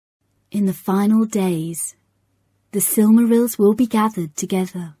In the final days, the Silmarils will be gathered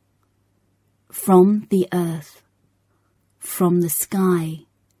together from the earth, from the sky,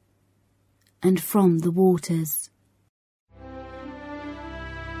 and from the waters.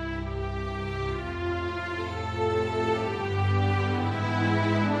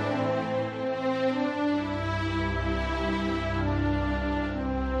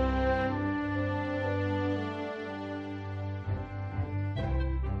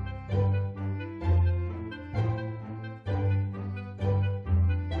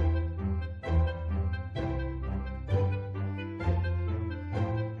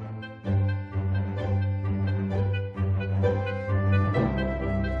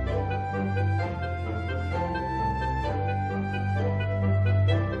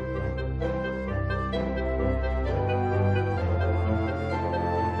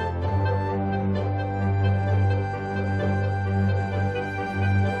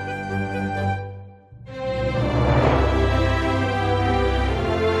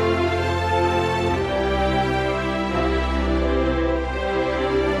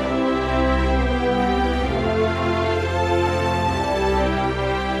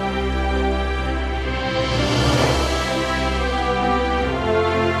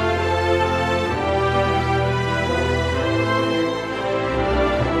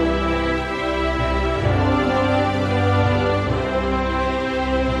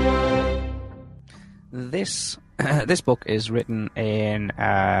 This book is written in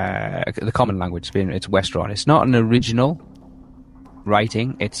the common language. It's Westron. It's not an original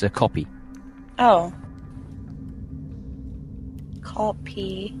writing. It's a copy. Oh.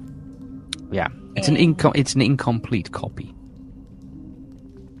 Copy. Yeah. It's an incomplete copy.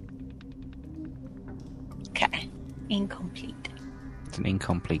 Okay. Incomplete. It's an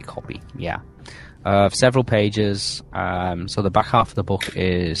incomplete copy, yeah. Of several pages, so the back half of the book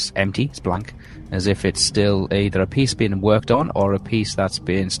is empty, it's blank, as if it's still either a piece being worked on, or a piece that's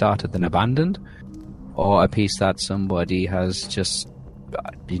been started and abandoned, or a piece that somebody has just,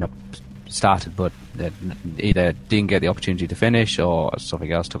 started but either didn't get the opportunity to finish, or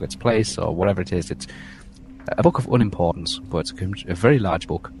something else took its place, or whatever it is. It's a book of unimportance, but it's a very large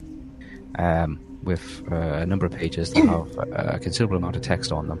book, with a number of pages that have a considerable amount of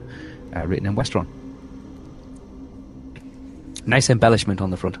text on them. Written in Westron. Nice embellishment on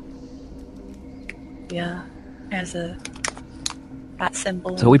the front. Yeah, as a rat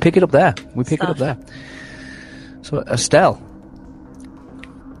symbol. So we pick it up there. So Estelle,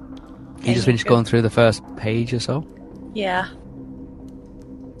 you just finished going through the first page or so? Yeah.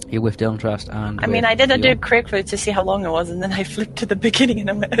 You with Dylan Trust and... I didn't do it quickly to see how long it was, and then I flipped to the beginning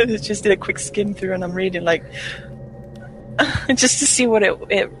and I just did a quick skim through, and I'm reading like... just to see what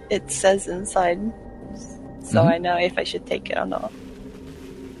it says inside, so I know if I should take it or not.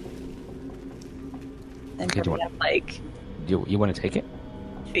 And okay, you want to take it?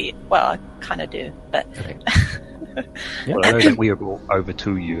 Well, I kind of do, but okay. Yeah. Well, I know that we are over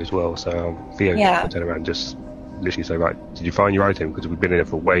to you as well, so Theo can turn around and just literally say, right, did you find your item? Because we've been in there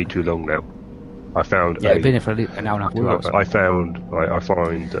for way too long now. I found we've been here for an hour and a half, 2 hours. I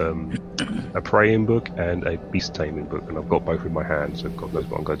find a praying book and a beast taming book, and I've got both in my hands, so God knows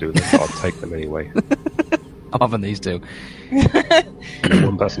what I'm going to do with them, but I'll take them anyway. I'm having these two.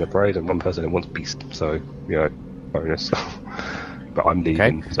 One person that prays and one person that wants beast, so, bonus. But I'm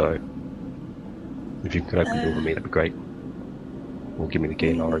leaving, so if you could open the door for me, that'd be great. Or give me the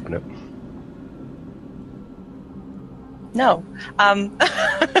key and I'll open it. No.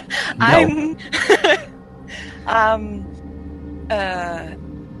 No.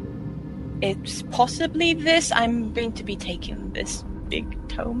 It's possibly this. I'm going to be taking this big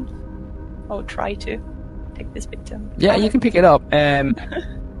tome. I'll try to take this big tome. Yeah, you can pick it up.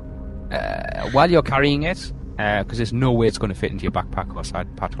 While you're carrying it, because there's no way it's going to fit into your backpack or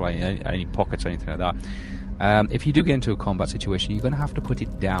side pack or any pockets or anything like that. If you do get into a combat situation, you're going to have to put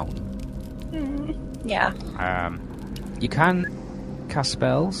it down. Yeah. You can cast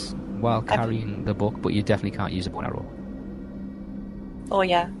spells while carrying the book, but you definitely can't use a bow and arrow. Oh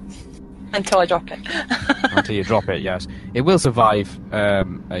yeah, until I drop it. Until you drop it, yes. It will survive a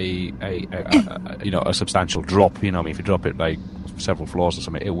substantial drop. If you drop it like several floors or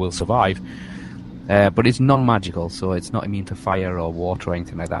something, it will survive. But it's non-magical, so it's not immune to fire or water or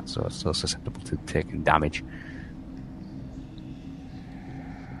anything like that. So it's so susceptible to taking damage.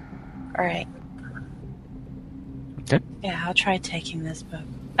 All right. Okay. Yeah, I'll try taking this book.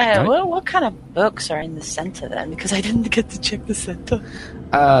 Right. What kind of books are in the center then? Because I didn't get to check the center.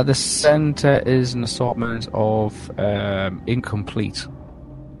 The center is an assortment of incomplete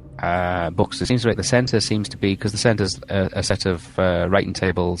books. It seems like the centre seems to be, because the centre's a set of writing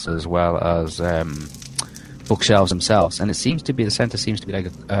tables as well as bookshelves themselves, and it seems to be, the centre seems to be like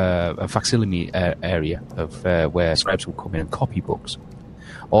a facsimile area of where scribes will come in and copy books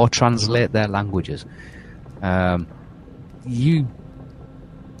or translate their languages. You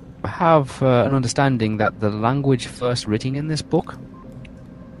have an understanding that the language first written in this book,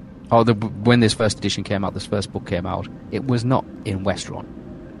 or when this first edition came out, this first book came out, it was not in Westron.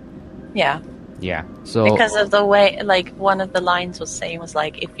 Yeah. Yeah. So because of the way, like, one of the lines was saying was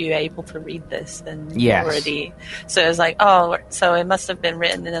like, if you're able to read this, then Yes. already. So it was like, oh, so it must have been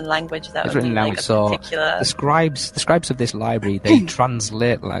written in a language that it's would written be in like language. a So particular. the scribes of this library, they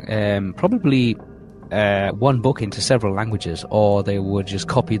translate probably one book into several languages, or they would just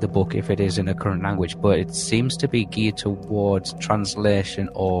copy the book if it is in a current language. But it seems to be geared towards translation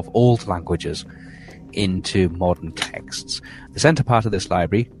of old languages into modern texts. The centre part of this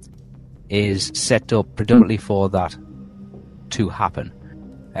library is set up predominantly for that to happen.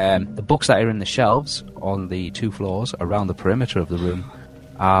 The books that are in the shelves on the 2 floors around the perimeter of the room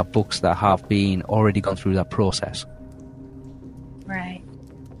are books that have been already gone through that process. Right.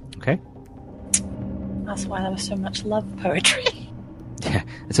 Okay? That's why there was so much love poetry. Yeah,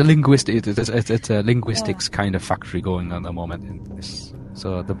 it's a linguistics kind of factory going on at the moment in this.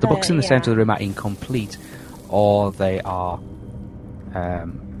 So the books in the centre of the room are incomplete, or they are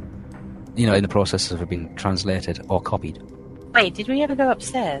in the process of being translated or copied. Wait, did we ever go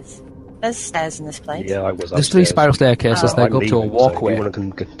upstairs? There's stairs in this place. Yeah, I was There's upstairs. 3 spiral staircases. They I'm go up to a leaving, walkway. So if you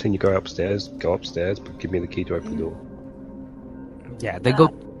want to continue to go upstairs, but give me the key to open the door. Yeah, they go.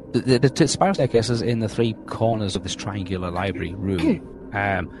 The spiral staircases in the 3 corners of this triangular library room,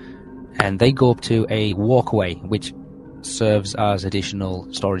 and they go up to a walkway which serves as additional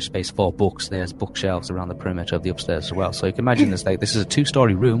storage space for books. There's bookshelves around the perimeter of the upstairs as well. So you can imagine this is a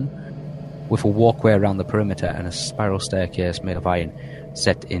 2-story room with a walkway around the perimeter and a spiral staircase made of iron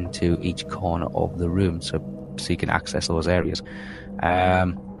set into each corner of the room, so you can access those areas.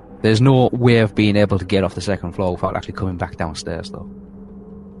 There's no way of being able to get off the 2nd floor without actually coming back downstairs, though.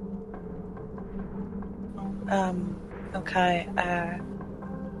 Okay.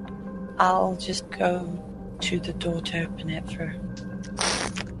 I'll just go to the door to open it for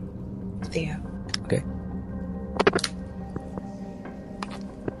Theo. Okay.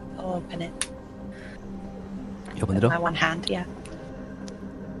 I'll open it. You open the With door? my one hand, yeah.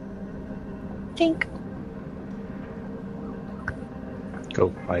 Tink.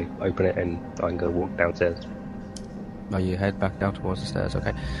 Cool. I open it and I'm going to walk downstairs. Oh, you head back down towards the stairs,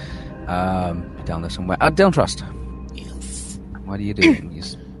 okay. Down there somewhere. Don't trust. Yes. What are you doing? You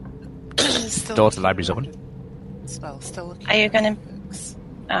Still door to the library's open. Well, still looking Are you at gonna- books.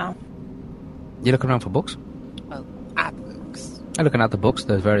 Oh. You're looking around for books? Well, at books. I'm looking at the books.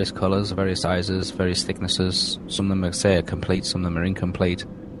 There's various colours, various sizes, various thicknesses. Some of them are complete, some of them are incomplete.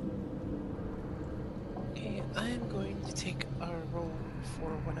 Okay, I'm going to take a roll for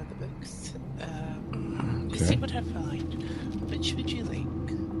one of the books. To Okay. see what I find. Which would you like?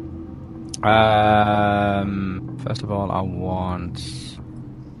 First of all, I want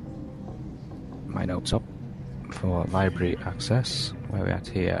my notes up for library access. Where are we at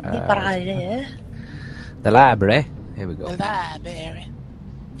here? The library. Here we go. The library.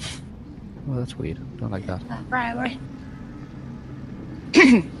 Oh, that's weird. Don't like that. Library.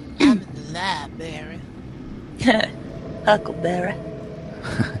 I'm in the library. Huckleberry.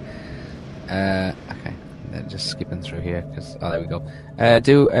 Okay. Then just skipping through here because there we go.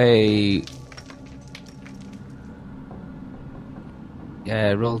 Do a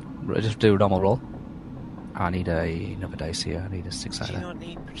roll. Just do a normal roll. I need another dice here. I need a Do you 6-sider. not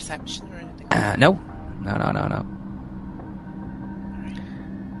need perception or anything? No.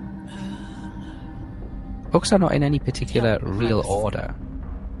 Books are not in any particular real order.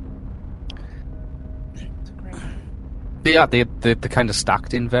 Yeah, they're kind of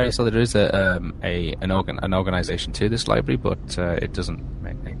stacked in various. So there is an organisation to this library, but it doesn't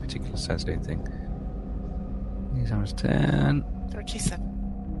make any particular sense to anything. These are 10. 37.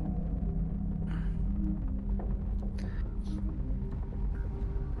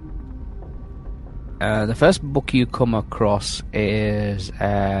 The first book you come across is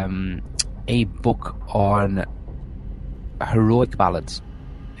a book on heroic ballads.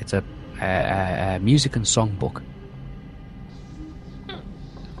 It's a music and song book.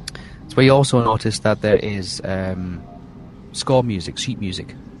 So we also notice that there is score music, sheet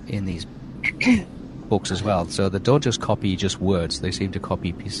music in these books as well. So they don't just copy just words; they seem to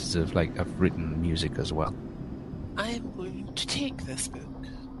copy pieces of written music as well. I am going to take this book.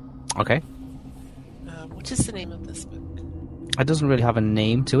 Okay. What is the name of this book? It doesn't really have a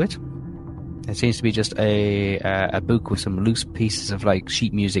name to it. It seems to be just a book with some loose pieces of like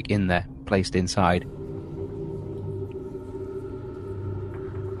sheet music in there, placed inside.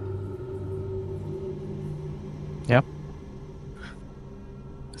 Yeah.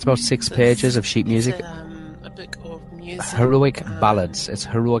 It's about 6 pages of sheet music. It's a book of music. Heroic ballads. It's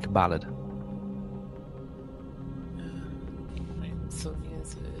heroic ballad. Right, so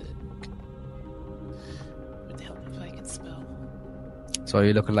music. Would help if I could spell. So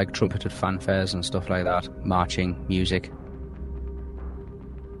you're looking like trumpeted fanfares and stuff like that, marching music.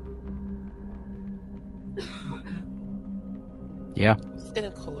 Yeah, They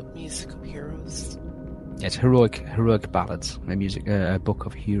don't call it music of heroes. it's heroic ballads. A book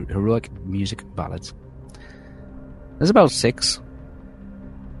of heroic music ballads. There's about six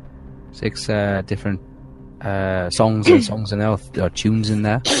different songs in there, or tunes in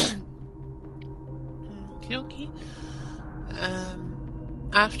there. Okay.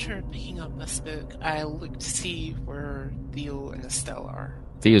 After picking up this book, I look to see where Theo and Estelle are.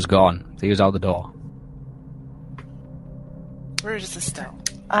 Theo's gone. Theo's out the door. Where is Estelle?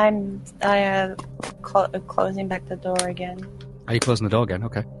 Closing back the door again. Are you closing the door again?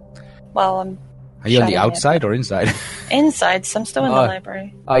 Okay. Well, I'm Are you on the shutting it. outside or inside? Inside, so I'm still in the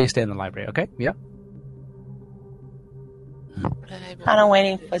library. Oh, you stay in the library. Okay, yeah. Kind of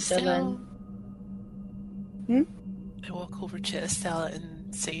waiting for Estelle. Dylan. I walk over to Estelle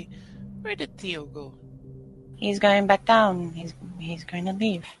and say, "Where did Theo go?" He's going back down. He's going to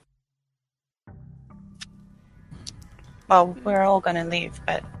leave. Well, we're all going to leave,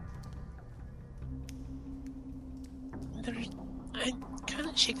 but I kind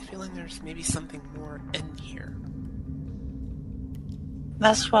of shake the feeling there's maybe something more in here.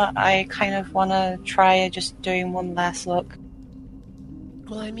 that's what I kind of want to try just doing one last look.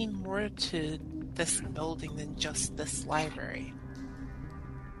 Well, I mean more to this building than just this library.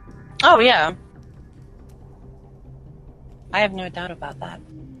 Oh, yeah. I have no doubt about that.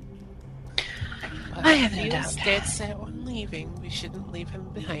 But I have if no Theo's doubt. dead set on leaving, we shouldn't leave him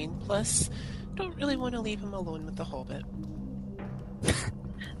behind. Plus, don't really want to leave him alone with the Hobbit.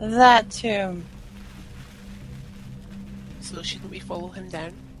 That too. So shouldn't we follow him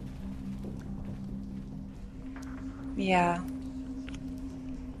down? Yeah.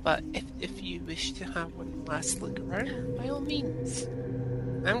 But if you wish to have one last look around, by all means.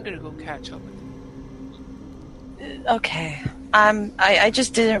 I'm gonna go catch up with him. Okay. I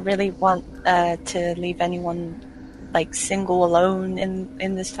just didn't really want to leave anyone like single alone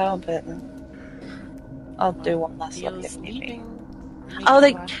in this town, but I'll do one last look Theo's if need be. leaving. Oh,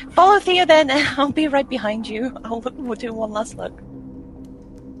 Maybe like follow Theo then. I'll be right behind you. We'll do one last look.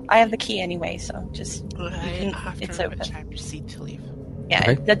 I have the key anyway, so just Right, after it's which open. I proceed to leave. Yeah,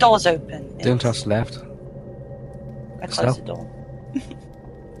 Okay. the door's open. Don't It's- toss left. I close So? the door.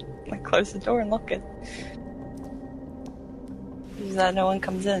 I close the door and lock it. So that no one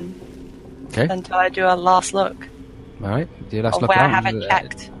comes in Okay. until I do a last look. All right. Do your last Or look where I around. haven't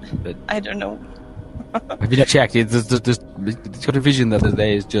checked. but- I don't know. Have you not checked? It's got a vision that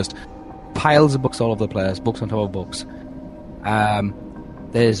there is just piles of books all over the place, books on top of books.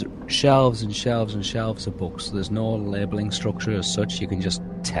 There's shelves and shelves and shelves of books. There's no labeling structure as such. You can just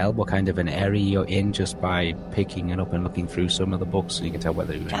tell what kind of an area you're in just by picking it up and looking through some of the books, so you can tell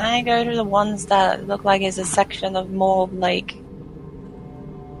whether you're Can I go to the ones that look like it's a section of more like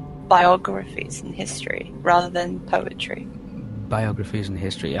biographies and history rather than poetry? biographies and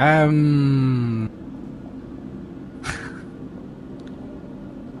history.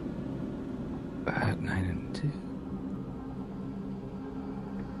 9 and 2.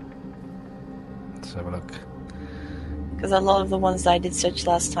 Let's have a look. Because a lot of the ones that I did search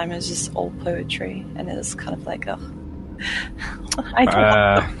last time was just all poetry, and it was kind of like, oh, I don't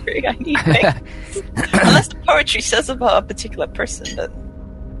want poetry. I need things. Unless the poetry says about a particular person, but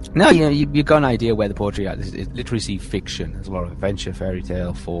No, you got an idea where the poetry is. It's literacy fiction. There's a lot of adventure, fairy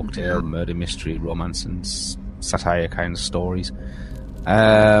tale, folk tale, murder, mystery, romance, and satire kind of stories.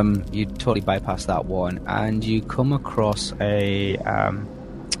 You totally bypass that one, and you come across a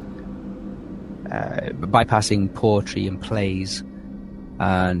bypassing poetry and plays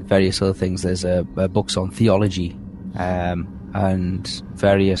and various other things. There's books on theology and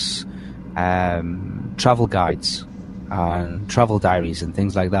various travel guides and travel diaries and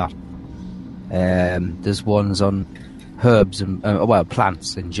things like that. There's ones on herbs and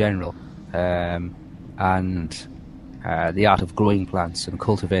plants in general, and the art of growing plants and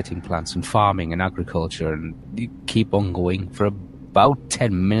cultivating plants and farming and agriculture, and you keep on going for about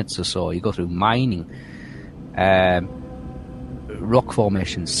 10 minutes or so. You go through mining, rock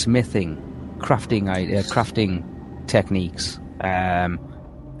formation, smithing, crafting techniques,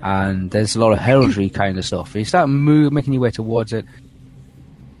 and there's a lot of heraldry kind of stuff. You start making your way towards it.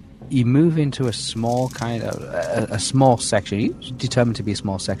 You move into a small kind of a small section. You determined to be a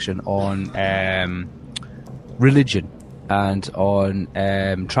small section on religion and on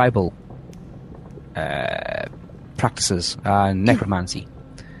tribal practices and necromancy.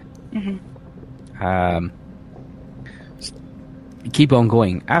 Mm-hmm. Keep on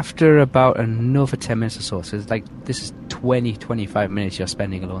going. After about another 10 minutes or so, it's like this is 20-25 minutes you're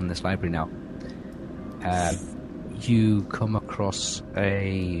spending alone in this library now. You come across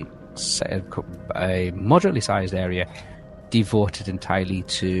a moderately sized area devoted entirely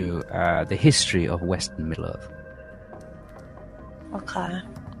to the history of Western Middle-earth. Okay.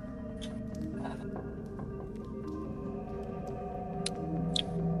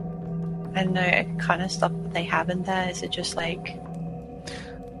 And the kind of stuff that they have in there, is it just like...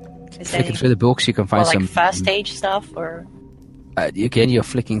 Flicking through the books, you can find some... first stage stuff, or... Again, you're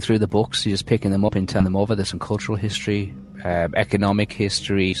flicking through the books, you're just picking them up and turning them over. There's some cultural history, economic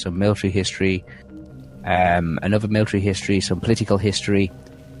history, some military history, another military history, some political history,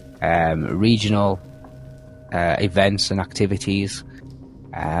 regional events and activities,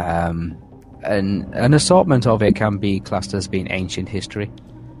 and an assortment of it can be classed as being ancient history.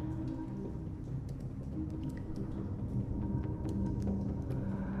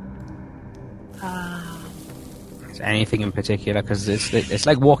 Anything in particular? Because it's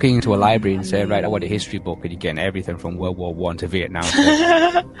like walking into a library and saying, right, I want a history book, and you're getting everything from World War One to Vietnam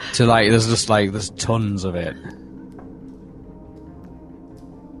to like there's tons of it.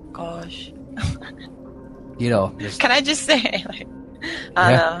 Gosh. You know. Can I just say, like,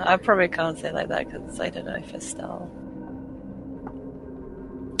 I don't know, I probably can't say like that because I don't know if it's still.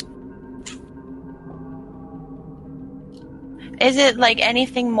 Is it like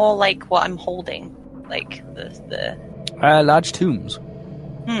anything more like what I'm holding? Like the large tombs.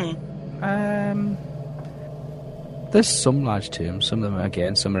 There's some large tombs. Some of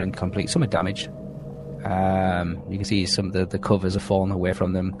them, some are incomplete. Some are damaged. You can see some of the covers have fallen away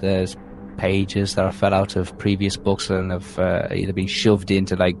from them. There's pages that are fell out of previous books and have either been shoved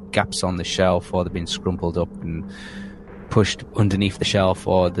into like gaps on the shelf, or they've been scrumpled up and pushed underneath the shelf,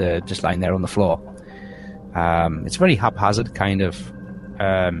 or they're just lying there on the floor. It's a very haphazard kind of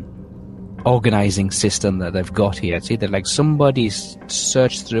organizing system that they've got here. It's either like somebody's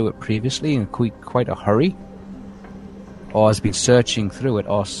searched through it previously in quite a hurry, or has been searching through it,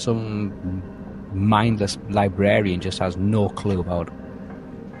 or some mindless librarian just has no clue about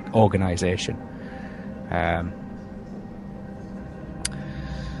organization.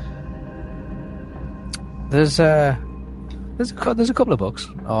 There's a couple of books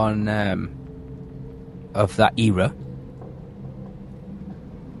on of that era.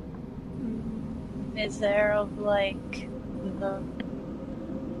 Is there of like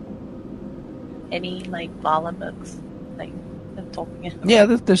any like Vala books like I'm talking about? Yeah,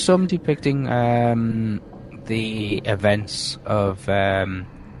 there's some depicting the events of the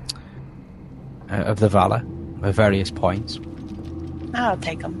Vala at various points. I'll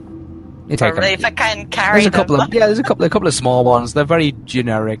take them. You take them. If I can carry them. There's a couple of small ones. They're very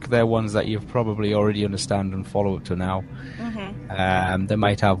generic. They're ones that you've probably already understand and follow up to now. Mm-hmm. They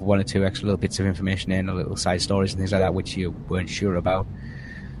might have one or two extra little bits of information in, or little side stories and things like that, which you weren't sure about.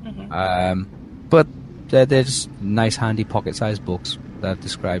 Mm-hmm. But they're just nice, handy, pocket-sized books that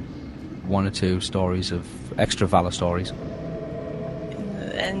describe one or two stories of extra Vala stories.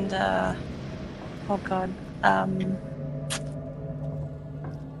 And oh god,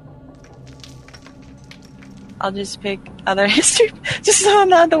 I'll just pick other history. Just so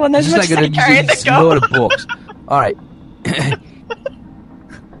another one that's just like carrying the go. Load of books. All right.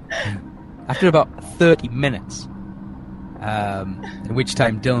 After about 30 minutes, in which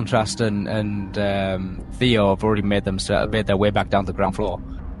time Dylan Trask and Theo have already made their way back down to the ground floor,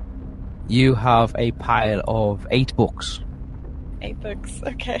 you have a pile of 8 books. 8 books,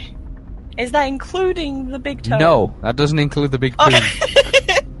 okay. Is that including the big tome? No, that doesn't include the big tome.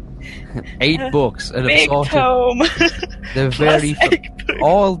 8 books. And big tome. They're very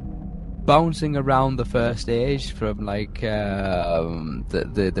all bouncing around the first age, from like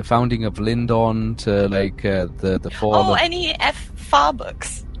the founding of Lindon to like the fall. Oh, any FAR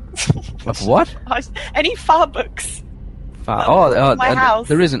books. Of what? Any FAR books. My house.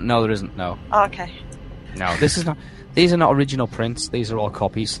 There isn't. No, there isn't. No. Oh, okay. No, this is not. These are not original prints. These are all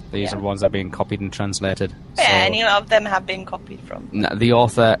copies. These are ones that are being copied and translated. Yeah, any of them have been copied from. The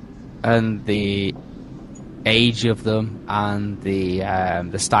author and the age of them and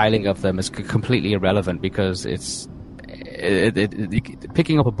the styling of them is completely irrelevant, because it's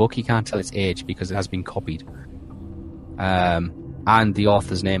picking up a book, you can't tell its age because it has been copied. and the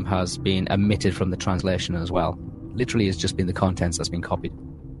author's name has been omitted from the translation as well. Literally, it's just been the contents that's been copied.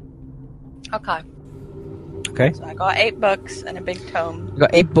 Okay. Okay. So I got 8 books and a big tome. We've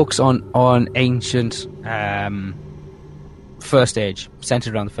got 8 books on ancient First Age,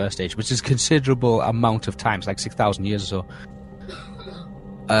 centered around the First Age, which is a considerable amount of time, it's like 6,000 years or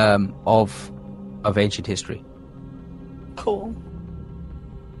so, of ancient history. Cool.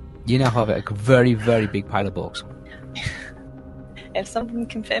 You now have a very, very big pile of books. If something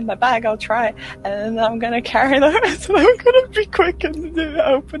can fit in my bag, I'll try. And then I'm going to carry the rest. And I'm going to be quick and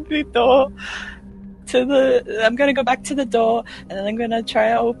open the door. I'm going to go back to the door. And then I'm going to try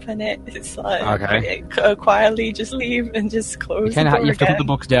to open it. It's like quietly just leave and just close the door. You have to put the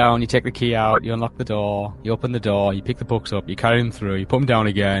books down. You take the key out. You unlock the door. You open the door. You pick the books up. You carry them through. You put them down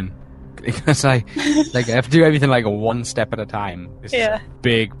again. It's like I have to do everything like one step at a time. It's a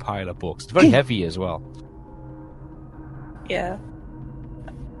big pile of books. It's very heavy as well. Yeah.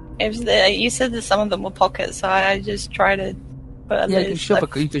 You said that some of them were pockets, so I just try to put you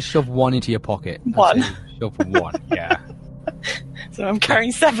just shove one into your pocket. One. Shove one, yeah. So I'm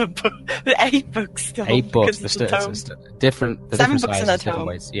carrying 8 books still. 8 books. Different 7 books in a tome.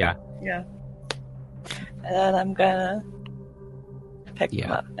 Ways. Yeah. Yeah. And then I'm gonna pick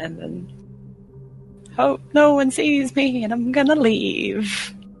them up and then hope no one sees me, and I'm gonna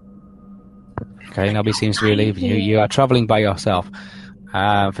leave. Okay, nobody seems to be leaving you. You are travelling by yourself.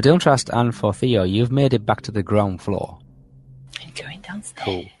 For Dylan Trask and for Theo, you've made it back to the ground floor. I'm going downstairs.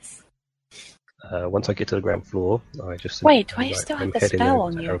 Cool. Once I get to the ground floor, I just... Wait, do I still have the spell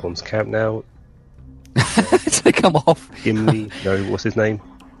on you? Aragorn's camp now. To come off. Gimli, no, what's his name?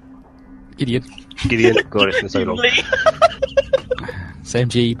 Gideon. God, it's been so long. Same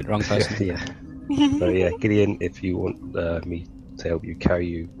G, but wrong person. Yeah. So yeah, Gideon, if you want me to help you carry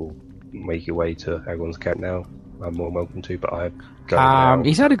you or make your way to Aragorn's camp now, I'm more welcome to. But I've got.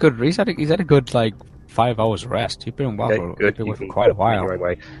 He's had a good like 5 hours rest. You've been for quite a while.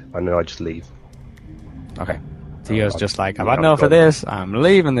 Way. And then I just leave. Okay. Theo's just like, I've had enough of this. I'm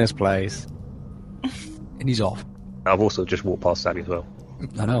leaving this place, and he's off. I've also just walked past Sally as well.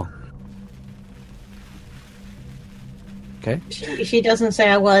 I know. Okay. She doesn't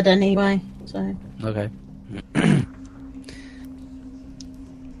say a word anyway, so... Okay.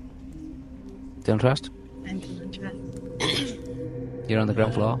 Dylan Trask? I'm Dylan Trask. You're on the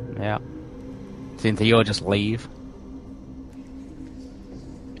ground floor? Yeah. Didn't Theo just leave?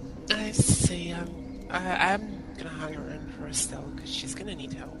 I see. I'm gonna hang around for Estelle, because she's gonna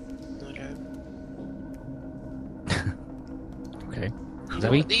need help, no doubt. Okay. You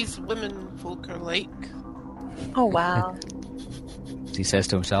know what these women folk are like? Oh, wow. He says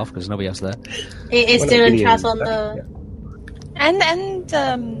to himself, because nobody else there. It is Dylan Trask on the...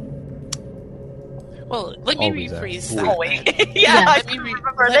 Well, let me rephrase that. Oh, wait. Let me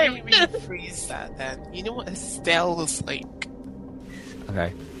rephrase that then. You know what Estelle is like?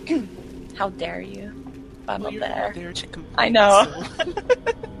 Okay. How dare you? I'm well, up there. There to complain, I know. So.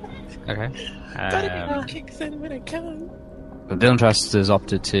 Okay. Gotta get my kicks in when I can. Well, Dylan Trask has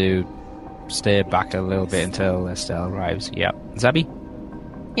opted to stay back a little bit until Estelle arrives. Yep. Zabby?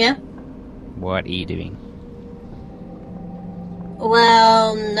 Yeah? What are you doing?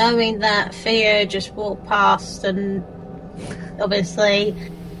 Well, knowing that Theo just walked past and obviously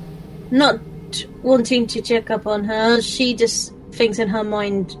not wanting to check up on her, she just thinks in her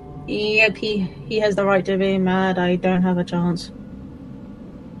mind, yep, he has the right to be mad, I don't have a chance.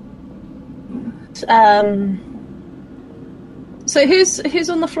 So who's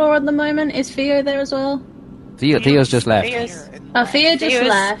on the floor at the moment? Is Theo there as well? Theo's just left. Theo just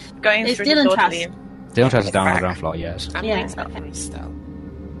left. Going it's through Dylan the door Trask. to leave. Dylan Trask is down on the ground floor, yes. I'm Yeah. waiting for Estelle.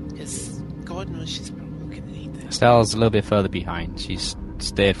 Because God knows she's probably going to need that. Estelle's a little bit further behind. She's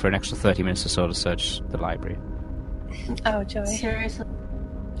stayed for an extra 30 minutes or so to search the library. Oh, Joey. Seriously?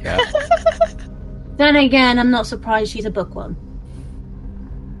 Yeah. Then again, I'm not surprised she's a bookworm.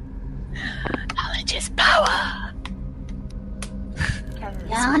 Knowledge is power.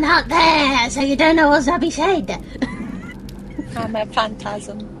 You're not there, so you don't know what Zabby said. I'm a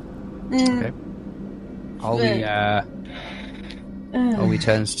phantasm. Okay. Ollie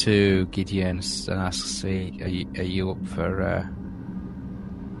turns to Gideon and asks, are you up for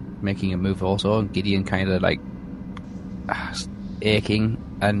making a move also? And Gideon kind of like aching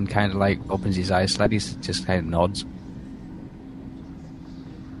and kind of like opens his eyes slightly, just kind of nods.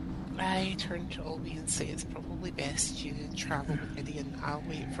 I turn to Ollie and say it's probably best you travel with Gideon. I'll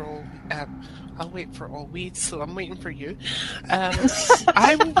wait for Ollie, so I'm waiting for you.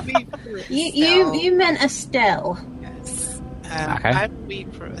 I will wait for Estelle. You meant Estelle. Yes. Okay. I'm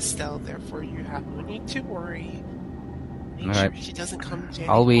waiting for Estelle, therefore you have no need to worry. Make Alright. sure she doesn't come to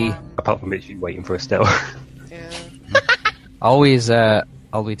Apart from literally waiting for Estelle. Yeah.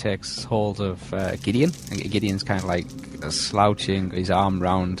 Alwi takes hold of Gideon. And Gideon's kind of like slouching, his arm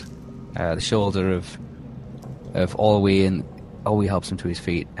round the shoulder of Alwi, and Alwi helps him to his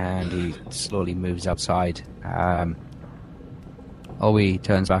feet, and he slowly moves outside. Alwi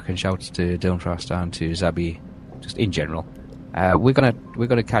turns back and shouts to Donetrust and to Zabi, just in general. We're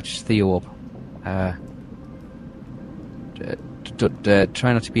gonna catch Theo up.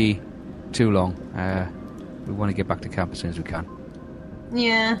 Try not to be too long. We want to get back to camp as soon as we can.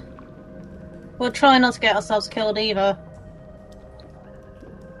 Yeah. We'll try not to get ourselves killed either.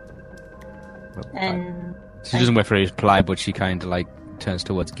 Well, And she doesn't wait for his reply, but she kind of like turns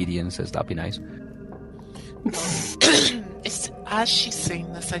towards Gideon and says, "That'd be nice." It's, as she's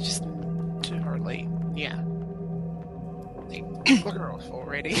saying this, I just to her like, yeah, like, bugger off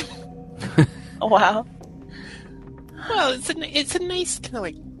already. Oh, wow. Well, it's a nice kind of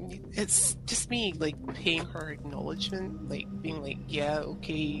like, it's just me like paying her acknowledgement, like being like, yeah,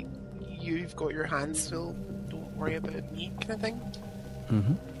 okay, you've got your hands full, don't worry about me, kind of thing.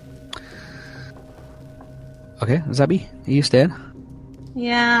 Mm-hmm. Okay, Zabi, are you staying?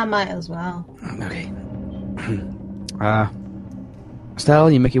 yeah, I might as well. Okay. Estelle,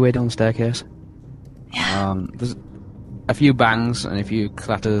 you make your way down the staircase. There's a few bangs and a few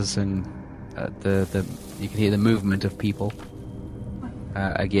clatters, and you can hear the movement of people.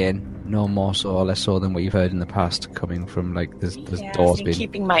 Again, no more so or less so than what you've heard in the past, coming from like there's doors I've been being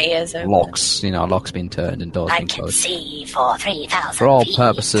keeping my ears open. locks being turned and doors I being can closed. see for 3,000 For all feet.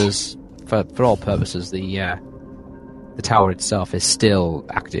 purposes, for all purposes, the tower itself is still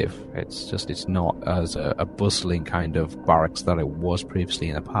active. It's not as a bustling kind of barracks that it was previously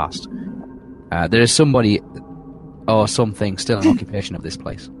in the past. There is somebody or something still in occupation of this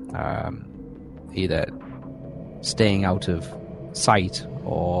place, either staying out of sight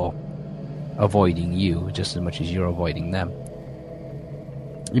or avoiding you just as much as you're avoiding them.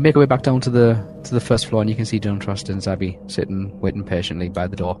 You make your way back down to the first floor, and you can see Donetrust and Zabi sitting, waiting patiently by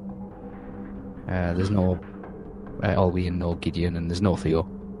the door. There's no Alwi and no Gideon, and there's no Theo.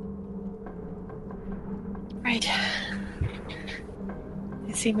 Right.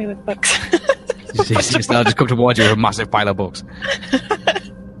 You see me with books. They'll just come towards you with a massive pile of books.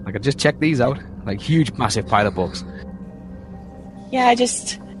 I could just check these out, like huge, massive pile of books. Yeah, I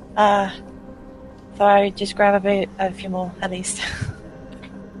just thought I'd just grab a few more at least.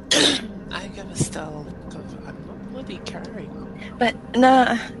 I give Estelle a look of, I'm not bloody carrying. But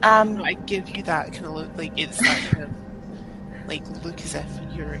no, I give you that kind of look, like it's that kind of like look as if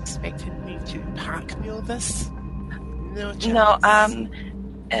you're expecting me to pack me all this. No chance. no,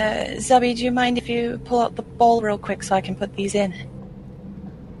 Zabi, do you mind if you pull out the ball real quick so I can put these in?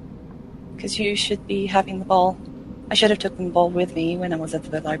 Because you should be having the ball. I should have taken the ball with me when I was at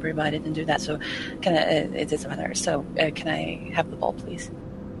the library, but I didn't do that. So, it doesn't matter. So, can I have the ball, please?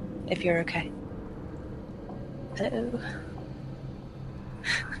 If you're okay. Hello.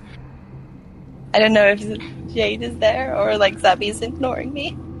 I don't know if Jade is there or like Zabi's ignoring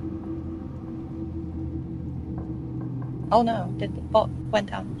me. Oh no! Did the ball went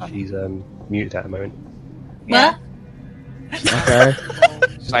down? Oh. She's muted at the moment. Yeah. Okay.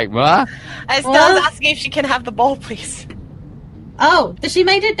 She's like, what? I still What? was asking if she can have the ball, please. Oh, but she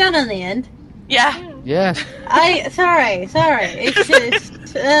made it done in the end. Yeah. Yes. Sorry. It's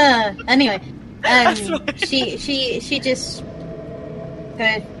just, anyway, she just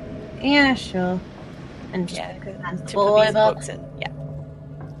goes, yeah, sure, and just Yeah, because hands the to ball put these over. books in. Yeah.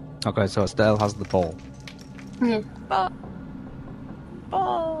 Okay, so Estelle has the ball.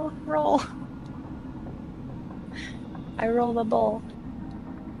 Ball roll. I roll the ball.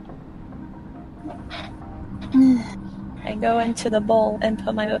 I go into the bowl and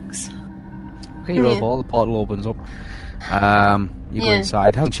put my books. Okay, you roll Yeah. the ball, the portal opens up. You go Yeah. inside.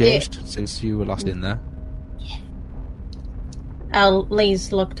 It hasn't changed since you were last in there. Oh,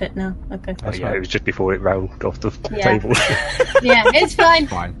 Lee's looked at now. Okay. That's yeah, right. it was just before it rolled off the Yeah. table. Yeah, it's fine.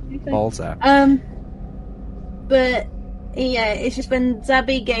 Fine. Ball's there. But yeah, it's just when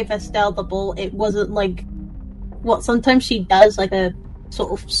Zabi gave Estelle the ball, it wasn't like what sometimes she does, like a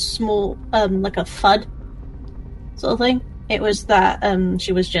sort of small, like a thud sort of thing. It was that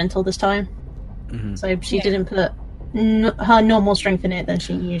she was gentle this time, so she didn't put her normal strength in it than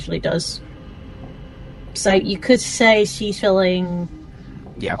she usually does. So you could say she's feeling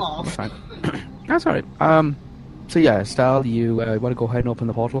Yeah, off. fine. That's alright. So yeah, Estelle, you want to go ahead and open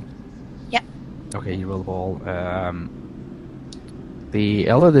the portal? Yeah. Okay, you roll the ball.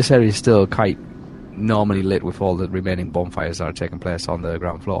 Although this area is still quite normally lit with all the remaining bonfires that are taking place on the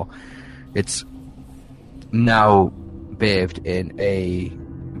ground floor, it's now bathed in a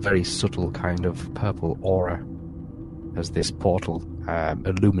very subtle kind of purple aura as this portal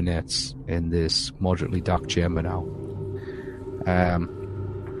illuminates in this moderately dark chamber now.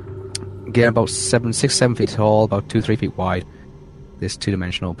 Again, about 7 feet tall, about 2-3 feet wide. This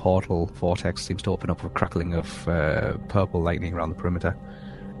two-dimensional portal vortex seems to open up with a crackling of purple lightning around the perimeter.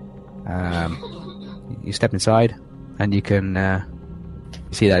 You step inside, and you can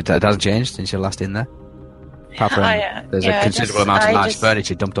see that it hasn't changed since you're last in there. Apart from there's a considerable amount of large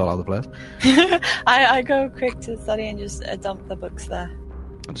furniture dumped all over the place. I go quick to the study and just dump the books there.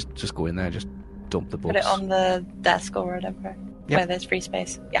 Just go in there, just dump the books. Put it on the desk or whatever, where there's free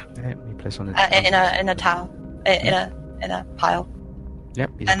space. Yeah. You place on it. In a towel, in a pile. Yep.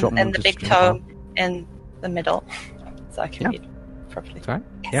 And the big tome in the middle, so I can read properly. That's right.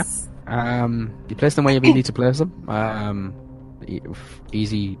 Yes. Yeah. You place them where you need to place them.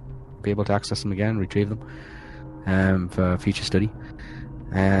 Easy, be able to access them again, retrieve them for future study.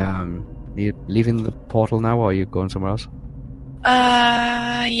 You leaving the portal now, or are you going somewhere else?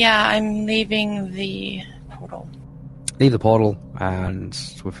 Yeah, I'm leaving the portal. Leave the portal, and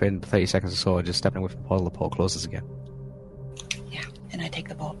within 30 seconds or so, just stepping away from the portal closes again. Yeah, and I take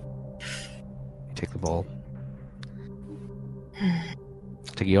the ball. You take the ball.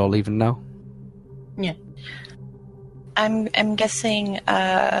 Take you all leaving now? Yeah. I'm guessing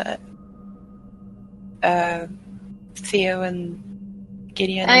Theo and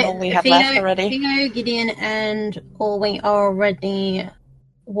Gideon and all we have left already. Theo, Gideon, and all we are already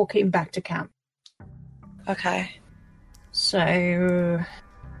walking back to camp. Okay. So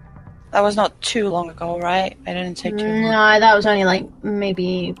that was not too long ago, right? I didn't take too long. No, that was only like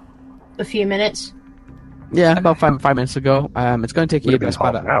maybe a few minutes. Yeah, about 5 minutes ago. It's going to take you about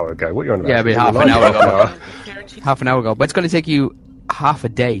half an hour ago. What are you on about? Yeah, about half an hour ago. Half an hour ago. But it's going to take you half a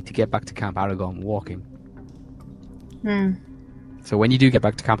day to get back to Camp Aragon walking. So when you do get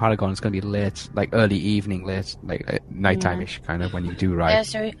back to Camp Aragon, it's going to be late, like early evening, like nighttime-ish kind of when you do ride. Yeah,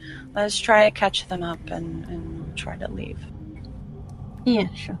 so let's try to catch them up and try to leave. Yeah,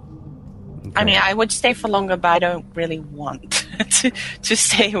 sure. Okay. I mean, I would stay for longer, but I don't really want to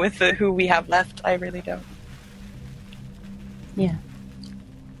stay with who we have left. I really don't. Yeah.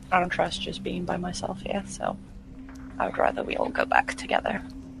 I don't trust just being by myself here, so I would rather we all go back together.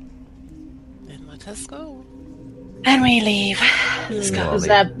 Then let us go. And we leave. Let's go.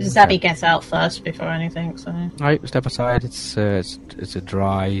 Zabby gets out first before anything, so... Alright, step aside. It's a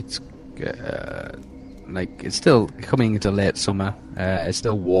dry, it's still coming into late summer. It's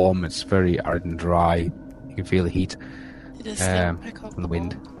still warm, it's very arid and dry. You can feel the heat from the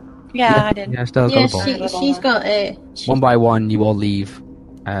wind. Yeah, I did. Yeah, still got a ball. She's got it. One by one, you all leave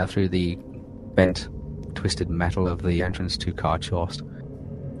through the bent, twisted metal of the entrance to Carchost.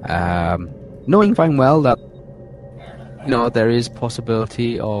 Knowing fine well that there is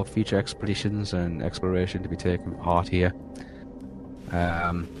possibility of future expeditions and exploration to be taken part here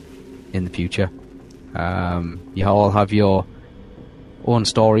in the future. You all have your own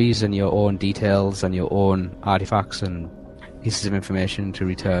stories and your own details and your own artifacts and pieces of information to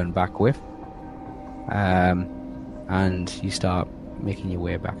return back with. And you start making your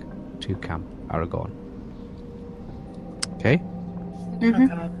way back to Camp Aragon. Okay?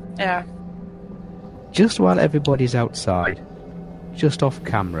 Mm-hmm. Yeah. Just while everybody's outside, just off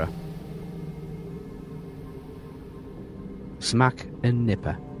camera, Smack and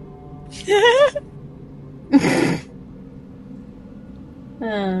Nipper.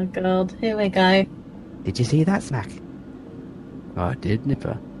 Oh god, here we go. Did you see that, Smack? I did,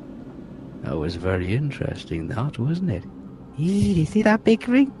 Nipper. That was very interesting, that, wasn't it? Did you see that big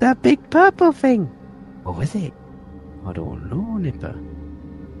ring, that big purple thing? What was it? I don't know, Nipper.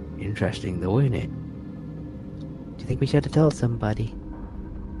 Interesting though, isn't it? Do you think we should have told somebody?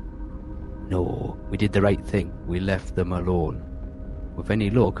 No, we did the right thing. We left them alone. With any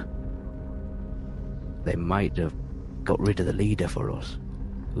luck, they might have got rid of the leader for us.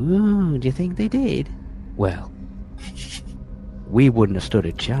 Ooh, do you think they did? Well, we wouldn't have stood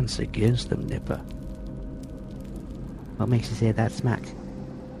a chance against them, Nipper. What makes you say that, Smack?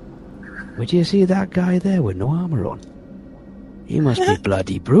 Would you see that guy there with no armour on? He must be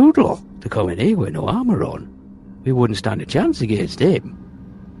bloody brutal to come in here with no armour on. We wouldn't stand a chance against him.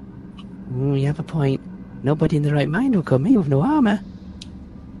 You have a point. Nobody in the right mind will come here with no armour.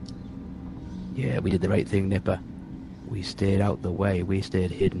 Yeah, we did the right thing, Nipper. We stayed out the way. We stayed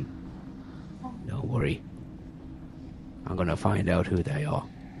hidden. Don't worry. I'm gonna find out who they are.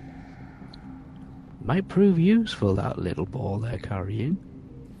 Might prove useful, that little ball they're carrying.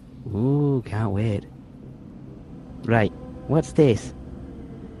 Ooh, can't wait. Right, what's this?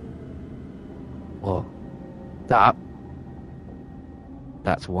 Oh, that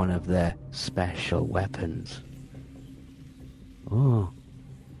That's one of their special weapons. Oh.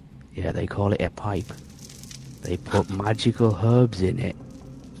 Yeah, they call it a pipe. They put magical herbs in it,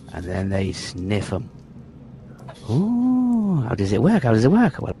 and then they sniff them. Oh, how does it work?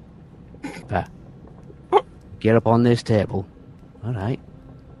 Well, get up on this table. All right.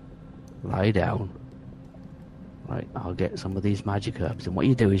 Lie down. Right, I'll get some of these magic herbs, and what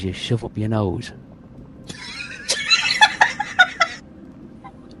you do is you shove up your nose.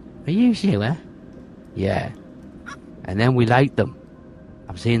 Are you sure? Yeah. And then we light them.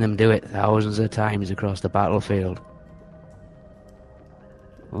 I've seen them do it thousands of times across the battlefield.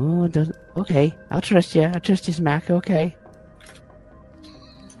 Oh, okay. I'll trust you. Smack. Okay.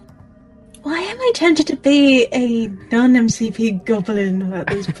 Why am I tempted to be a non-MCP goblin at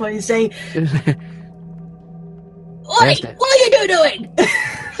this point? Say, what are you doing?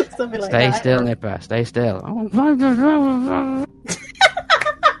 Something like Stay that. still, Nipper. Stay still.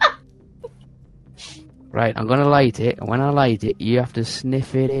 Right, I'm gonna light it, and when I light it, you have to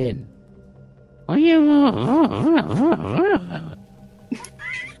sniff it in.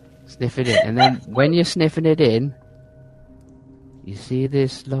 Sniff it in, and then when you're sniffing it in, you see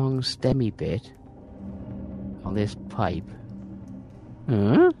this long stemmy bit on this pipe.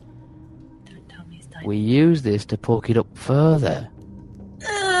 Huh? Don't tell me it's dying. We use this to poke it up further.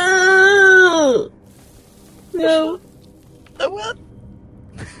 Oh, no. What?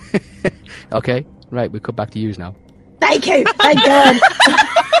 Okay, right, we come back to use now. Thank you. Thank God.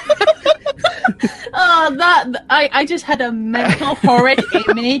 Oh, I just had a mental horrid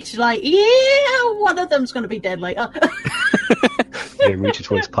image. Like, yeah, one of them's going to be dead later. Yeah, reaches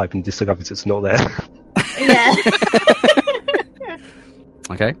for his pipe and discovers it's not there. Yeah.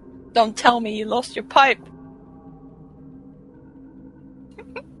 Okay. Don't tell me you lost your pipe.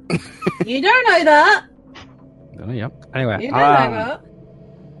 You don't know that. Oh, yeah. Anyway, You don't know that.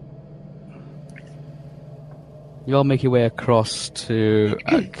 you all make your way across to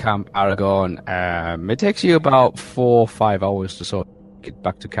Camp Aragon. It takes you about 4 or 5 hours to sort of get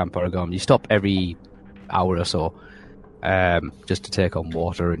back to Camp Aragon. You stop every hour or so, just to take on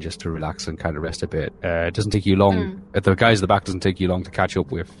water and just to relax and kind of rest a bit. It doesn't take you long. The guys at the back doesn't take you long to catch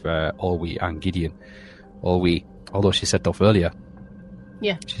up with Olwe and Gideon. Olwe, although she set off earlier.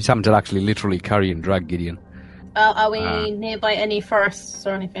 Yeah. She's having to actually literally carry and drag Gideon. Are we nearby any forests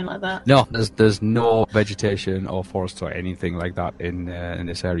or anything like that? No, there's no vegetation or forests or anything like that in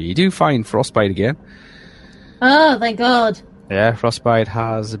this area. You do find frostbite again. Oh, thank God. Yeah, frostbite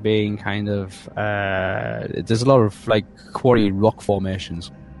has been kind of there's a lot of like quarry rock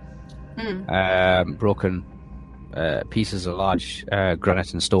formations, broken pieces of large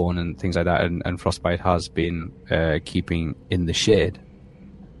granite and stone and things like that, and frostbite has been keeping in the shade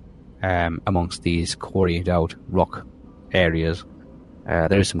amongst these quarried out rock areas.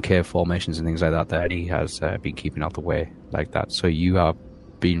 There is some cave formations and things like that that he has been keeping out the way like that. So you have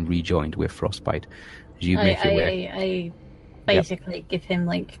been rejoined with frostbite. As you make your way. I basically give him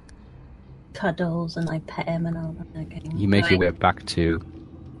like cuddles and I pet him and all that. Again. You make your way back to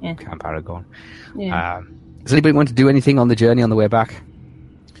Camp Aragon. Yeah. Does anybody want to do anything on the journey on the way back?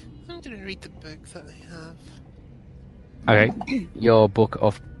 I'm going to read the book that I have. Okay, your book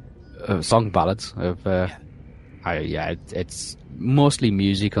of song ballads of it's mostly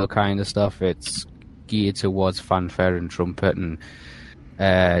musical kind of stuff. It's geared towards fanfare and trumpet and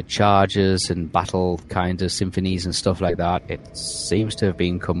charges and battle kind of symphonies and stuff like that. It seems to have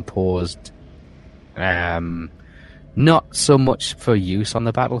been composed not so much for use on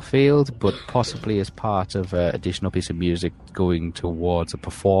the battlefield, but possibly as part of an additional piece of music going towards a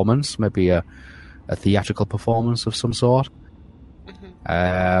performance, maybe a theatrical performance of some sort.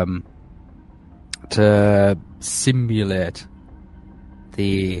 To simulate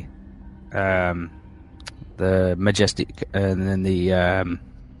the majestic and then the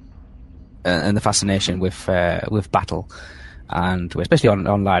fascination with battle, and especially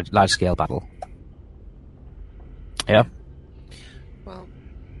on large scale battle. Yeah. Well,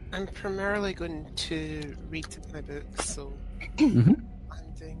 I'm primarily going to read my book, so Mhm.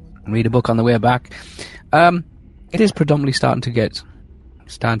 I'm doing. Read a book on the way back. It is predominantly starting to get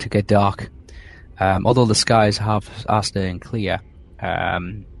dark. Although the skies are staying clear,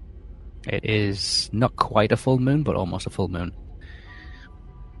 it is not quite a full moon, but almost a full moon.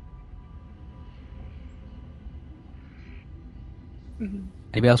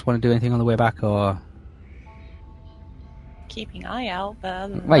 Anybody else want to do anything on the way back, or? Keeping an eye out, but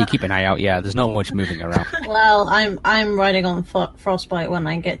other than Well, you that- keep an eye out. Yeah, there's not much moving around. Well, I'm riding on frostbite when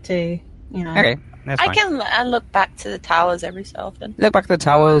I get to, Okay. That's I fine. can look back to the towers every so often. Look back at the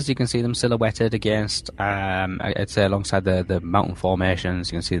towers, you can see them silhouetted against, it's alongside the mountain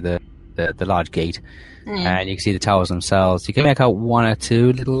formations. You can see the large gate, and you can see the towers themselves. You can make out one or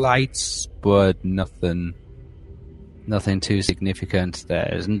two little lights, but nothing too significant.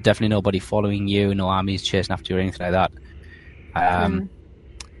 There's definitely nobody following you, no armies chasing after you or anything like that.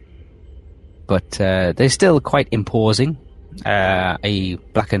 But they're still quite imposing. A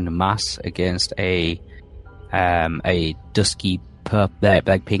blackened mass against a dusky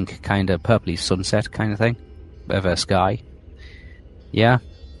like pink kind of purpley sunset kind of thing of a sky. Yeah.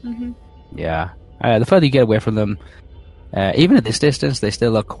 Yeah. The further you get away from them, even at this distance, they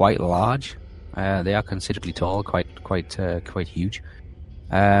still look quite large. They are considerably tall, quite huge.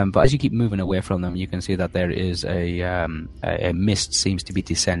 But as you keep moving away from them, you can see that there is a mist seems to be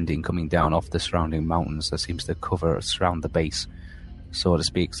descending, coming down off the surrounding mountains that seems to surround the base, so to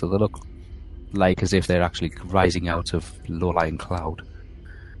speak. So they look like as if they're actually rising out of low-lying cloud.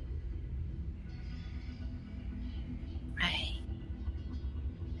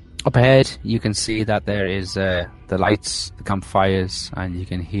 Up ahead, you can see that there is the lights, the campfires, and you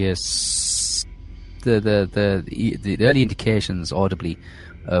can hear the early indications audibly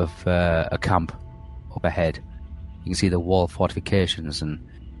of a camp up ahead. You can see the wall fortifications, and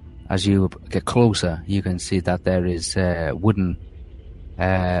as you get closer, you can see that there is wooden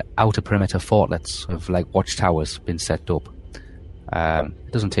outer perimeter fortlets of like watchtowers been set up.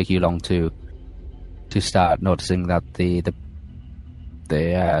 It doesn't take you long to start noticing that they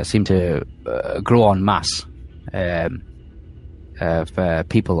seem to grow en masse of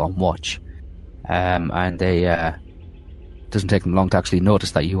people on watch. And they doesn't take them long to actually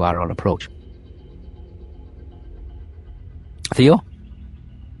notice that you are on approach. Theo?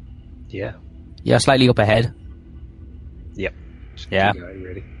 Yeah. Yeah, slightly up ahead. Yep. Yeah. Keep going,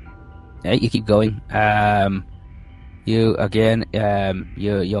 really. Yeah, you keep going. You again,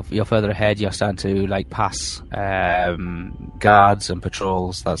 you're further ahead. You're starting to like pass guards and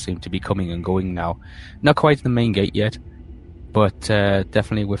patrols that seem to be coming and going now. Not quite the main gate yet, but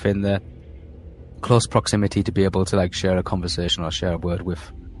definitely within the close proximity to be able to like share a conversation or share a word with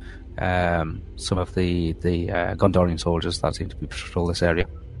some of the Gondorian soldiers that seem to be patrol this area.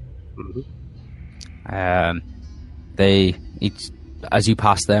 As you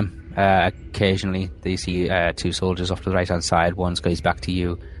pass them, occasionally they see two soldiers off to the right hand side. One goes back to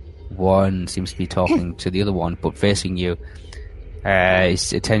you, one seems to be talking to the other one, but facing you.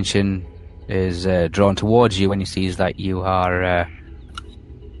 His attention is drawn towards you when he sees that you are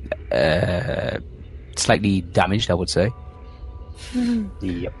slightly damaged, I would say.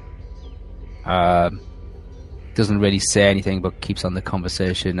 Yep. Doesn't really say anything, but keeps on the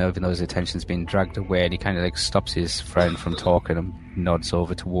conversation, even though his attention's been dragged away, and he kind of like stops his friend from talking and nods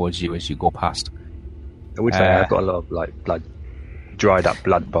over towards you as you go past. I would say I've got a lot of like dried up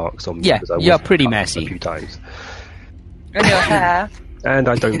blood marks on me. Yeah, because I you're was pretty cut messy. a few times, And your hair. and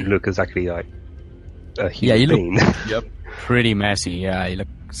I don't look exactly like a human Yeah, you being. Yep, pretty messy. Yeah, you look.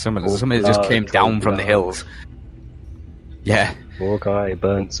 Some of it just blood, came down from the blood. hills. Yeah, Poor guy,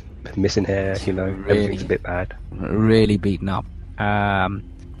 burns, missing hair. You know, everything's a bit bad. really beaten up.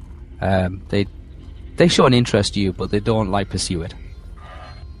 They show an interest in you, but they don't like pursue it.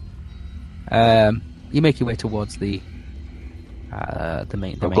 You make your way towards the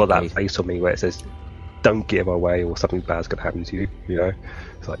main. I've got that face on me where it says, "Don't get in my way, or something bad's gonna happen to you." You know,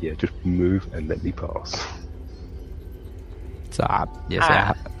 it's like, yeah, just move and let me pass. So, yes,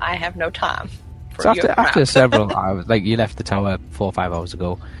 I have no time. For so your after crap. several hours, like you left the tower 4 or 5 hours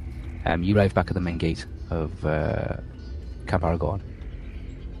ago, you arrived back at the main gate of Camp Aragorn.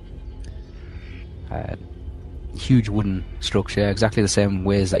 Huge wooden structure, exactly the same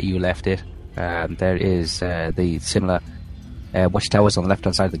ways that you left it. There is the similar watchtowers on the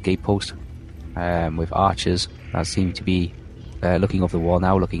left-hand side of the gatepost, with archers that seem to be looking over the wall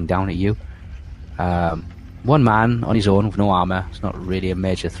now, looking down at you. One man on his own with no armour. It's not really a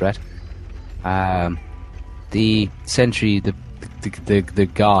major threat. The sentry, the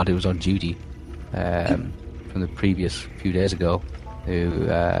guard who was on duty from the previous few days ago, who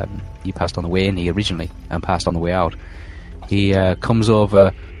you passed on the way in here originally and passed on the way out. He comes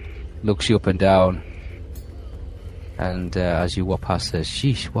over, looks you up and down, and as you walk past, says,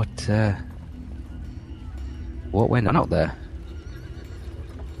 "Sheesh, what went on out there?"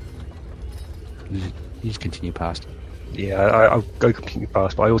 You just continue past. Yeah, I'll go completely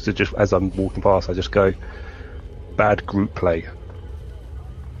past, but I also just, as I'm walking past, I just go, "Bad group play."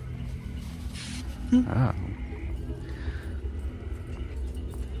 Ah.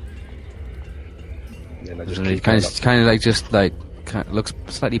 And I just He keep kind going of like just like looks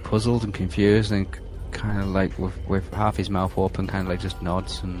slightly puzzled and confused, and kind of like with half his mouth open, kind of like just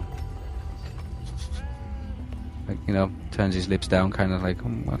nods and like, you know, turns his lips down, kind of like,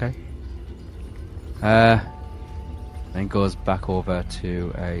 okay. Then goes back over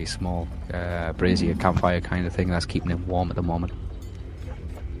to a small brazier campfire kind of thing that's keeping him warm at the moment.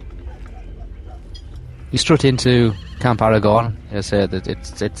 You strut into Camp Aragon. I say that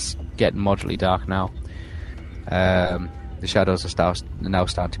it's getting moderately dark now. The shadows are now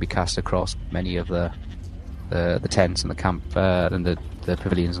starting to be cast across many of the tents and the camp and the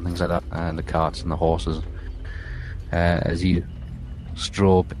pavilions and things like that, and the carts and the horses. As you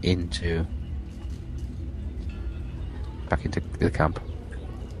strobe back into the camp.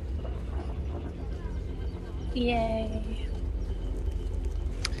 Yay.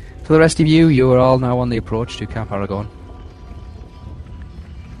 For the rest of you, you are all now on the approach to Camp Aragon.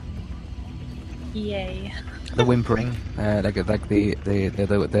 Yay. The whimpering, like the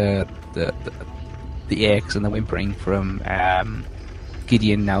aches and the whimpering from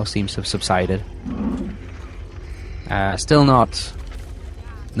Gideon now seems to have subsided. Still not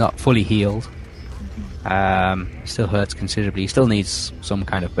fully healed. Still hurts considerably. Still needs some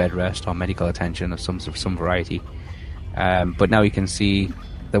kind of bed rest or medical attention of some variety. But now he can see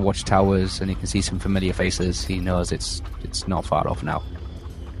the watchtowers and he can see some familiar faces. He knows it's not far off now.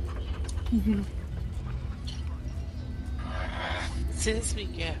 Mm-hmm. As soon as we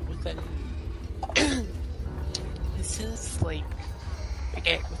get within, as soon as we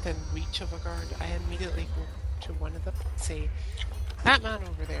get within reach of a guard, I immediately go to one of them and say, "That man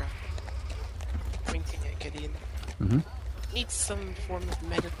over there," pointing at Gideon, needs some form of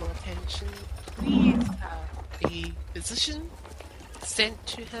medical attention. Please have a physician sent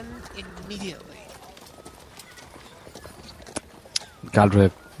to him immediately.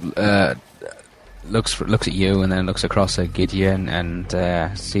 Galdra looks at you and then looks across at Gideon and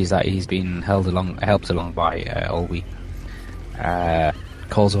sees that he's been helped along by Olwe.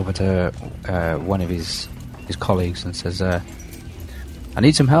 Calls over to one of his colleagues and says, "I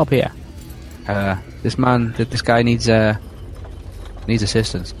need some help here. This guy needs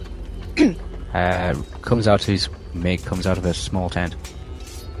assistance." Comes out of a small tent,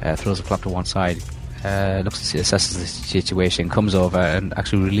 throws a flap to one side, assesses the situation, comes over and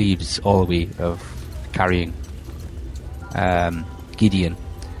actually relieves Olwe of carrying Gideon.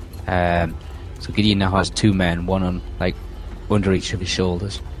 So Gideon now has two men, one on under each of his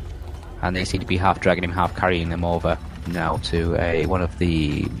shoulders, and they seem to be half dragging him, half carrying him over now to one of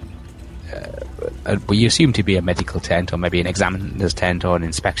the what you assume to be a medical tent, or maybe an examiner's tent, or an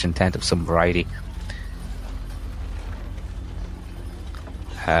inspection tent of some variety.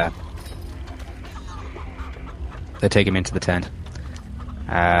 They take him into the tent.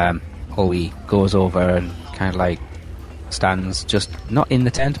 Olwe goes over and kind of stands just not in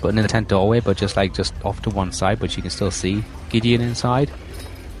the tent, but in the tent doorway, but just off to one side, but you can still see Gideon inside.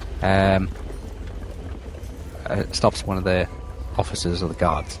 Stops one of the officers or the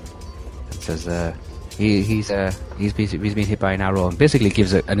guards and says, he's been hit by an arrow, and basically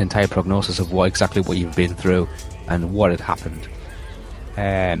gives an entire prognosis of exactly what you've been through and what had happened.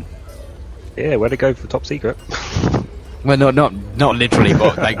 Yeah, where'd it go for the top secret? Well, not literally,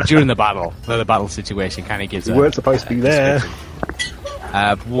 but during the battle situation kind of gives. You weren't supposed to be there.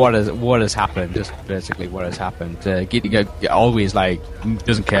 What has happened? Just basically what has happened. Gideon always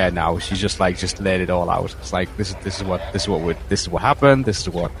doesn't care now. She's just laid it all out. It's this is what happened. This is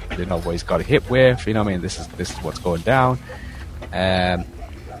what what he's got hit with. You know what I mean? This is what's going down.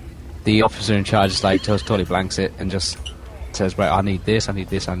 The officer in charge is totally blanks it and just says, right, I need this, and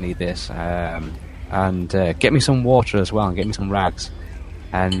get me some water as well, and get me some rags,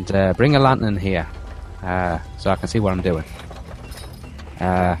 and bring a lantern here, so I can see what I'm doing.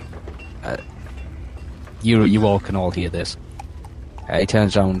 You all can all hear this. He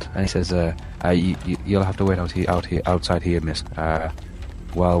turns around and he says, "You'll have to wait outside here, miss,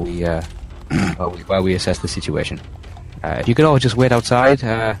 while we assess the situation. If you could all just wait outside,"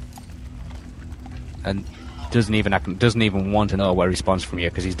 and doesn't even want to know a response from you,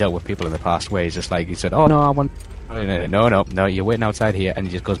 because he's dealt with people in the past where he's just he said, "Oh no, I want no, you're waiting outside here," and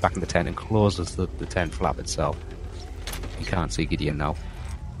he just goes back in the tent and closes the tent flap itself. You can't see Gideon now.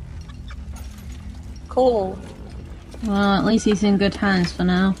 Cool. Well, at least he's in good hands for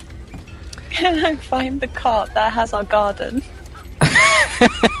now. Can I find the cart that has our garden?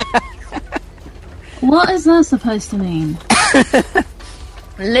 What is that supposed to mean?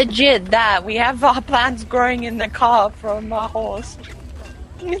 Legit that. We have our plants growing in the cart from our horse.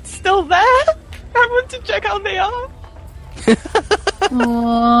 It's still there? I want to check how they are.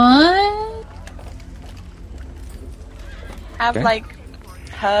 What? have Okay. like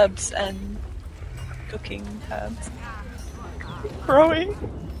herbs and cooking herbs growing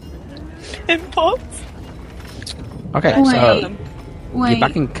in pots. Okay, Wait. so Wait. you're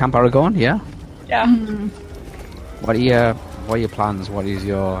back in Camp Aragon, yeah? Yeah. What are your plans? What is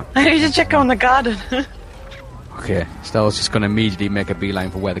your... I need to check on the garden. Okay, Stella's just going to immediately make a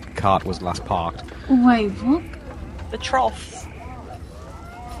beeline for where the cart was last parked. Wait, what? The troughs.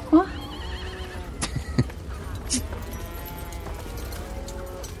 What?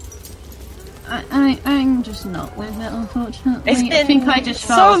 I'm just not with it, unfortunately. It's I been think I just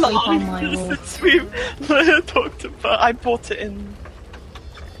so fell asleep long on my walk. since we've talked about. I bought it in.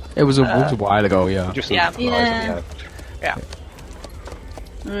 It was a while ago, yeah. Just some Yeah. supplies that we have.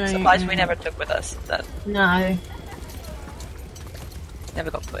 Yeah. Right. Supplies we never took with us that No. never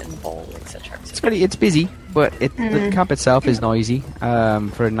got put in the bowl, etc. It's busy, but the camp itself is noisy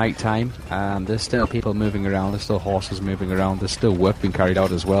for night time. There's still people moving around. There's still horses moving around. There's still work being carried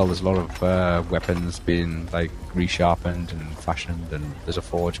out as well. There's a lot of weapons being like resharpened and fashioned, and there's a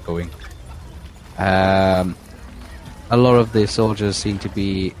forge going. A lot of the soldiers seem to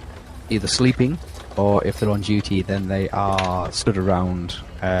be either sleeping, or if they're on duty, then they are stood around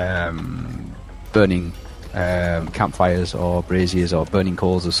burning campfires or braziers or burning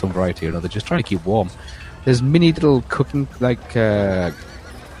coals of some variety or another, just trying to keep warm. There's many little cooking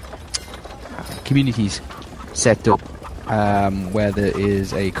communities set up where there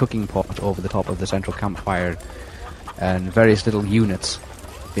is a cooking pot over the top of the central campfire, and various little units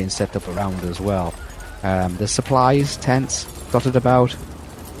being set up around as well. There's supplies, tents dotted about.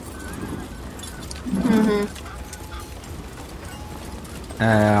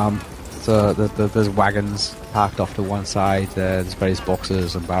 So there's wagons parked off to one side. There's various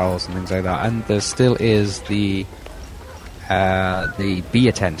boxes and barrels and things like that, and there still is the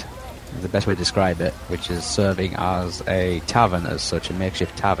beer tent, the best way to describe it, which is serving as a tavern, as such, a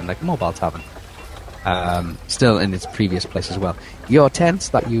makeshift tavern, like a mobile tavern. Still in its previous place as well. Your tents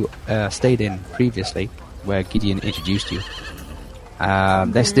that you stayed in previously, where Gideon introduced you,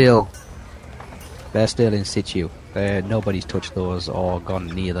 they're still in situ. Nobody's touched those or gone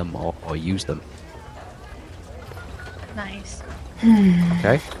near them or used them. Nice.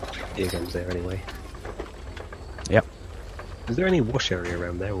 Okay. Beer guns there anyway. Yep. Is there any wash area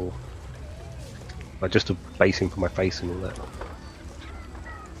around there, or like just a basin for my face and all that?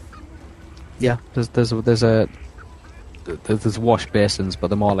 Yeah. There's wash basins, but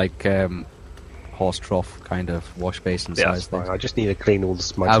they're more like horse trough kind of wash basin Yeah, size that's fine. things. I just need to clean all the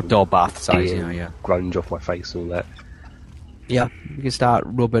smudge, Outdoor bath size, beer, yeah. grunge off my face and all that. Yeah, you can start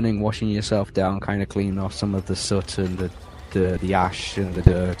rubbing and washing yourself down, kind of cleaning off some of the soot and the ash and the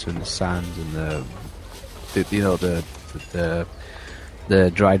dirt and the sand and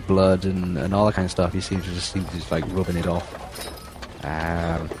the dried blood and all that kind of stuff. You seem to just like rubbing it off.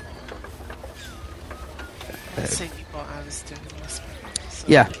 So you what I was doing this week. So.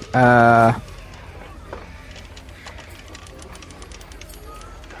 Yeah.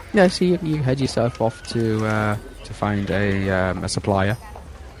 Yeah, so you head yourself off to find a supplier.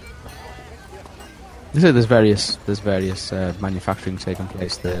 So there's various manufacturing taking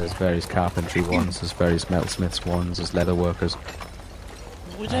place. There's various carpentry ones. There's various metalsmiths ones. There's leather workers.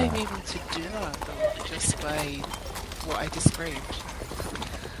 Would I be able to do that though, just by what I described?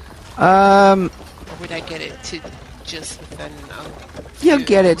 Or would I get it to just within You'll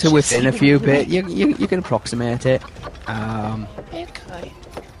get it to within a few bit. You can approximate it. Okay.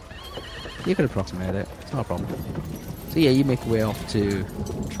 You can approximate it. It's not a problem. So yeah, you make your way off to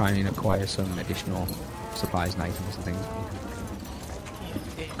try and acquire some additional supplies and items and things.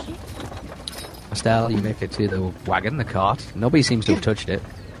 Okay. Estelle, you make it to the wagon, the cart. Nobody seems to have touched it.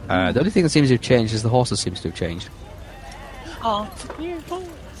 The only thing that seems to have changed is the horses seems to have changed. Oh,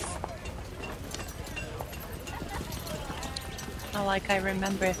 not like I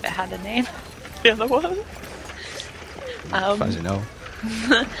remember if it had a name. The other one. As far as you know.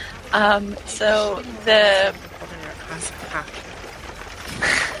 So the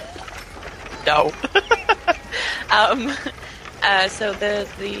no. So the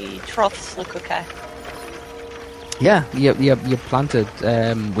troughs look okay. Yeah, you planted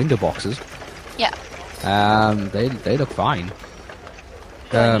window boxes. Yeah. They look fine.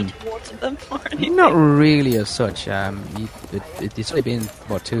 Do I need to water them or anything? Not really as such. It's only been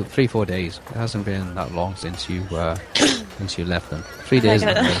 2, 3, 4 days. It hasn't been that long since you left them. 3 days.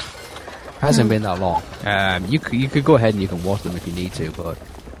 Hasn't been that long. You could go ahead and you can water them if you need to, but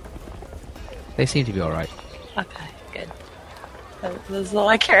they seem to be all right. Okay, good. That's all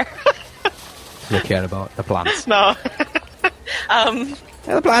I care. You care about the plants. No. Yeah,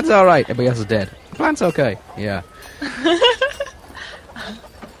 the plant's all right. Everybody else is dead. The plant's okay. Yeah.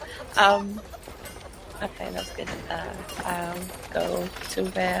 Okay, that's good. I'll go to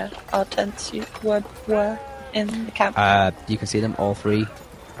where our tents were in the camp. You can see them, all three,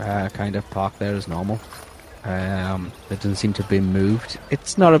 kind of parked there as normal. It doesn't seem to be moved.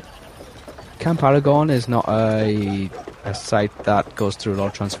 It's not a... Camp Aragon is not a site that goes through a lot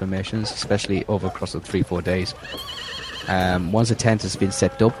of transformations, especially over across the 3-4 days. Once a tent has been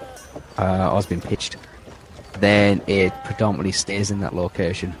set up, or has been pitched, then it predominantly stays in that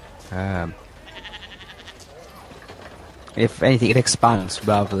location. If anything, it expands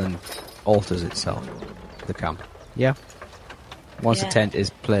rather than alters itself, the camp. Yeah. Once a tent is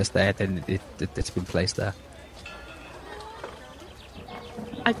placed there, then it's been placed there.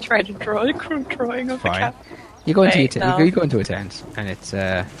 I tried to draw a crude drawing of the camp. You go into you go into a tent, and it's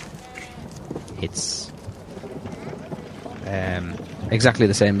exactly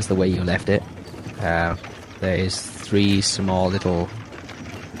the same as the way you left it. There is 3 small little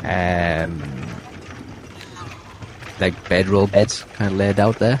like bedroll beds kind of laid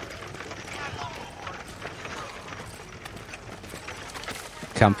out there.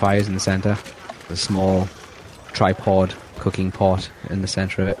 Campfires in the centre. A small tripod cooking pot in the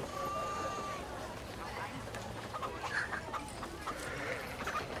centre of it.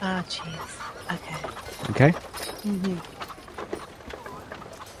 Oh, jeez. Okay. Okay.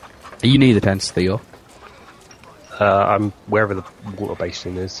 You need the tents, Theo. I'm wherever the water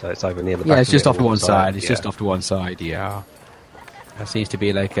basin is, so it's over near the back. Yeah, it's just off to one side. side. It's just off to one side, yeah. That seems to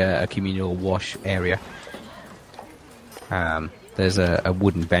be like a communal wash area. There's a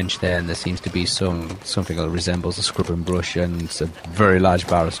wooden bench there, and there seems to be something that resembles a scrub and brush, and it's a very large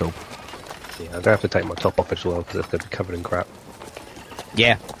bar of soap. Yeah, I'm going to have to take my top off as well, because it's going to be covered in crap.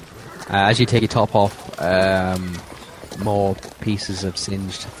 Yeah. As you take your top off, more pieces of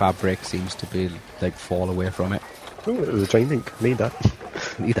singed fabric seems to be like fall away from it. Oh, it was a chain link. Need that.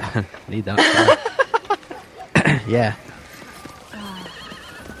 Need that. Yeah.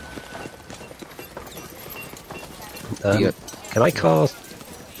 Can I cast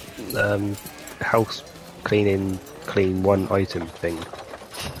house clean one item thing?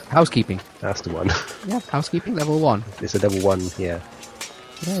 Housekeeping. That's the one. Yeah, housekeeping level 1. It's a level 1, yeah.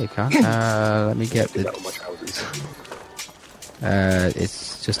 Yeah, you can. Let me get Do the... that on my trousers.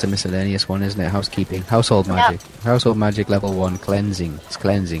 It's just a miscellaneous one, isn't it? Housekeeping. Household magic. Yeah. Household magic level 1. Cleansing. It's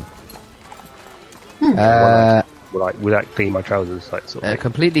cleansing. Will that clean my trousers? Like, sort of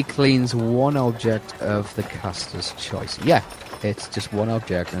completely cleans one object of the caster's choice. Yeah, it's just one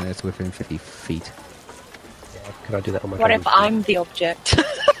object and it's within 50 feet. Yeah, can I do that on my What trousers? if I'm the object?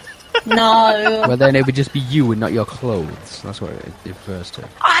 No. Well, then it would just be you and not your clothes. That's what it refers to.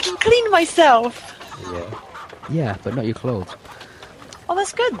 I can clean myself! Yeah. Yeah, but not your clothes. Oh,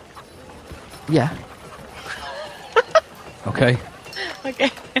 that's good. Yeah. Okay.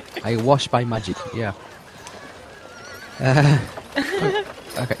 Okay. I wash by magic, yeah.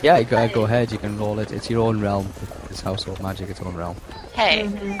 Okay, yeah, go ahead, you can roll it. It's your own realm. It's household magic, its own realm. Hey,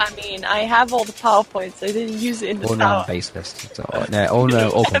 I mean, I have all the PowerPoints. I didn't use it in the Own realm tower. base list. Own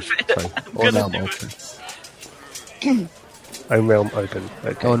realm open. Sorry. Own realm open. Own realm open.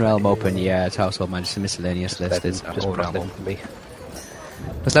 Okay. Own realm open, yeah, it's household magic. It's a miscellaneous list. It's just own realm them open. for me.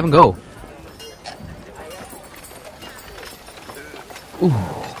 Let's let them go. Ooh.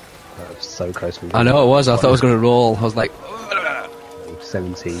 That was so close from I know it was. I thought I was going to roll. I was like,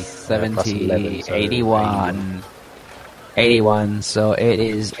 70, 70, plus 11, so 81. 81, so it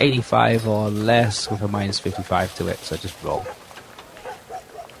is 85 or less with a minus 55 to it, so just roll.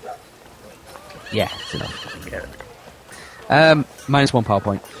 Yeah, it's enough. Yeah. Minus 1 power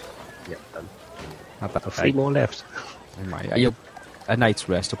point. Yeah, done. Not bad. 3 more left. A night's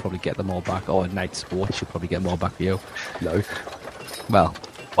rest will probably get them all back, or a night's watch will probably get more back for you. No. Well,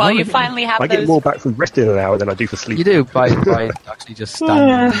 Well, you finally have I those. get more back from resting an hour than I do for sleep. you do by actually just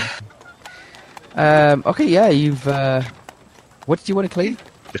standing. Okay, yeah, you've. What did you want to clean?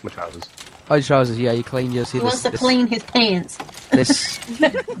 Just my trousers. Oh, your trousers. Yeah, you clean. You see He wants to clean his pants. This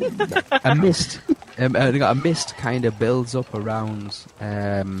a mist. A mist kind of builds up around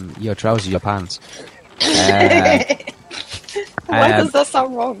your trousers, your pants. Why does that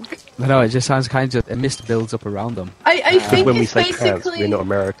sound wrong? No, it just sounds kind of a mist builds up around them. I think When we it's say pants, basically... we're not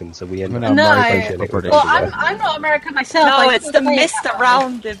American, so we end up... No. No. Well, I'm not American myself. No, I it's couldn't the say it mist that way.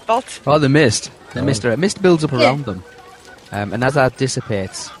 around the bottom. Oh, the mist. A mist builds up around them, and as that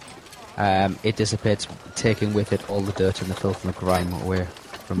dissipates, it dissipates, taking with it all the dirt and the filth and the grime away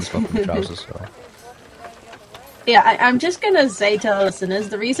from the top of the trousers. So. Yeah, I'm just going to say to our listeners,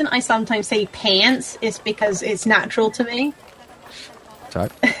 the reason I sometimes say pants is because it's natural to me. Sorry.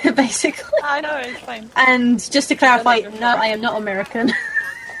 basically. I know, it's fine. And just to clarify, no, I am not American.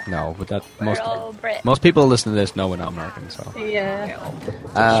 No, but that We're all Brit. most people listening to this know we're not American. So, Yeah,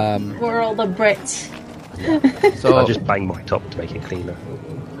 we're all the Brits. so I just bang my top to make it cleaner.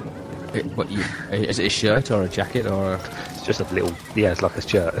 Is it a shirt or a jacket or? It's just a little, it's like a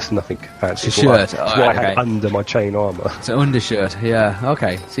shirt. It's nothing fancy. It's a shirt. It's what I Okay. had under my chain armour. It's an undershirt. Yeah.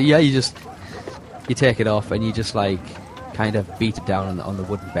 Okay. So yeah, you take it off and you just like kind of beat it down on the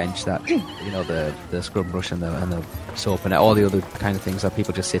wooden bench that the scrub brush and the soap and all the other kind of things that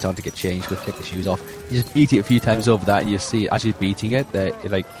people just sit on to get changed with, take the shoes off. You just beat it a few times over that, and you see as you're beating it,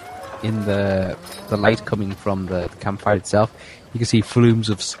 like in the light coming from the campfire itself, you can see flumes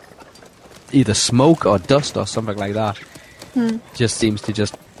of either smoke or dust or something like that. Just seems to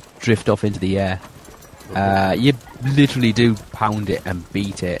just drift off into the air. You literally do pound it and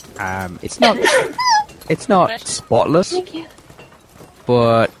beat it. It's not spotless, Thank you.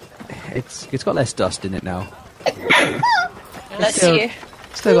 but it's got less dust in it now. Let's still, see.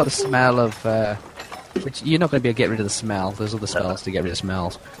 Still got the smell of which you're not going to be able to get rid of the smell. There's other smells to get rid of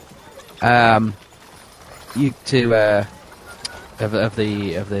smells. Of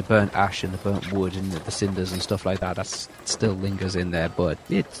the burnt ash and the burnt wood and the cinders and stuff like that. That still lingers in there, but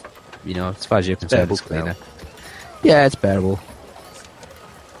it's as far as you're concerned, it's cleaner. Yeah, it's bearable.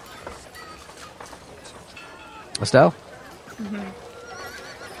 Estelle?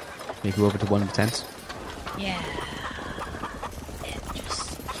 You go over to one of the tents. Yeah.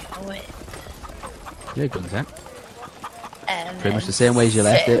 Just throw it. Yeah, good tent. And Pretty much then the same way as you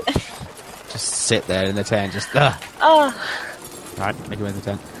left sit. it. Just sit there in the tent, just Oh, Alright, make your way in the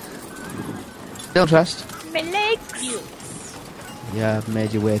tent. Don't trust. my legs. You have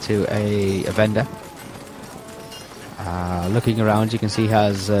made your way to a vendor. Looking around, you can see he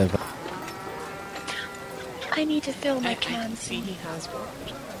has I need to fill my I can cans. see he has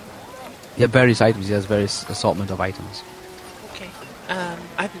one. various items. He has various assortment of items. Okay.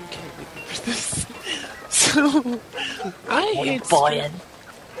 I've been waiting for this. So I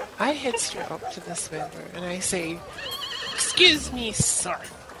head straight up to this vendor and I say, "Excuse me, sir."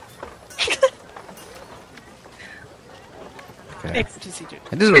 Okay. What does he do?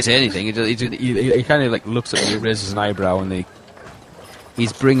 He doesn't really say anything. He kind of like looks at you, raises an eyebrow, and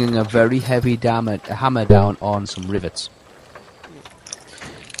he's bringing a very heavy hammer down on some rivets.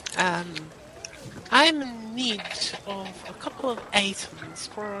 I'm in need of a couple of items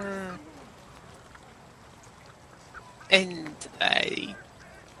and I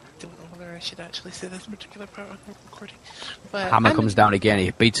don't know whether I should actually say this particular part of the recording, but Hammer comes down again.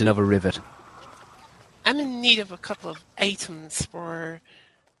 He beats another rivet. I'm in need of a couple of items for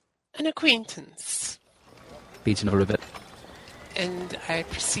an acquaintance. Beats another rivet. And I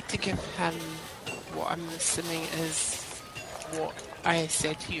proceed to give him what I'm assuming is what I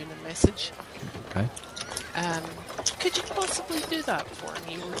said to you in the message. Okay. Could you possibly do that for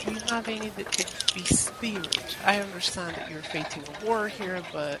me, or do you have any that could be spared? I understand that you're fighting a war here,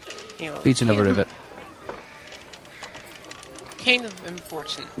 but Beats another rivet. kind of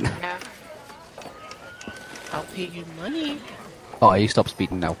important. Yeah. I'll pay you money. Oh, he stops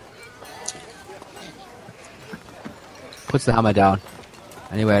beating now. Puts the hammer down.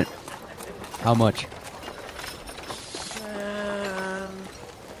 And he went, "How much?"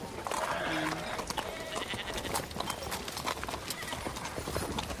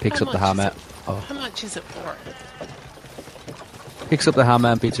 Picks How up the much hammer. is it- How much is it for? Picks up the hammer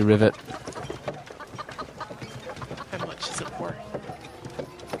and beats a rivet. How much is it for?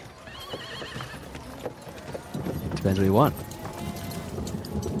 Depends what you want.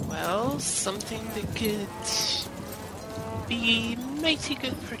 Well, something that could be mighty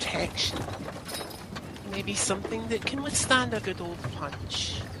good protection. Maybe something that can withstand a good old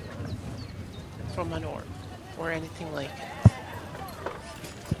punch from an orc or anything like it.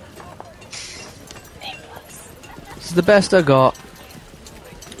 This is the best I got.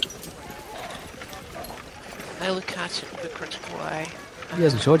 I look at it with a critical eye. He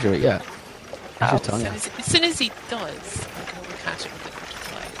hasn't showed you it yet. He's just telling you. As soon as he does, I'm going to look at it with a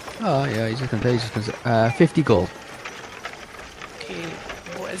critical eye. Oh, yeah, he's just going to say, 50 gold. Okay,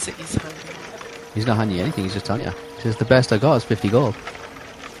 what is it he's handing? He's not handing you anything, he's just telling you. He says, the best I got is 50 gold.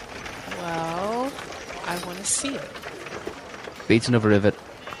 Well, I want to see it. Beats another rivet.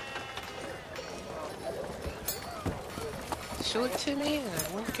 Show it to me and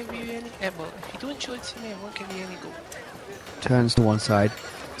I won't give you any... well, if you don't show it to me, I won't give you any gold. Turns to one side.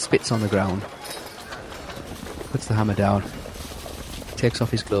 Spits on the ground. Puts the hammer down. Takes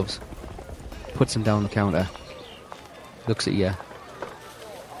off his gloves. Puts them down on the counter. Looks at you.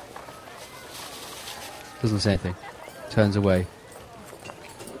 Doesn't say anything. Turns away.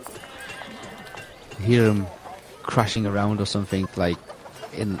 You hear him crashing around or something, like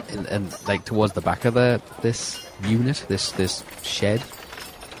in like towards the back of this unit, this shed.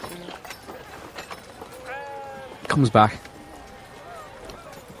 Comes back,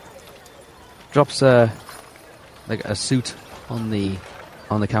 drops like a suit on the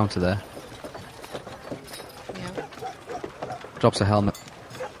counter there. Yeah. Drops a helmet.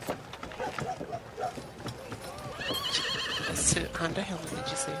 A suit and a helmet, did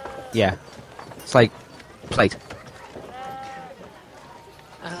you say? Yeah, it's like plate.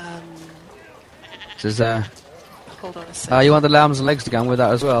 Says, Hold on a second. you want the arms and legs to go with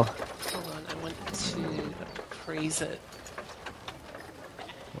that as well? Hold on, I want to praise it.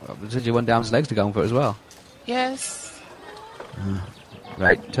 Said you want the arms and legs to go for it as well? Yes.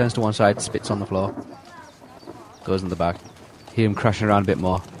 Right, turns to one side, spits on the floor, goes in the back. Hear him crashing around a bit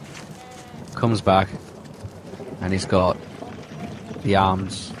more. Comes back, and he's got the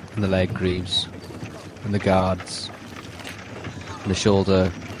arms and the leg greaves, and the guards, and the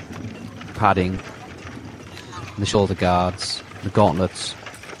shoulder padding, and the shoulder guards, the gauntlets,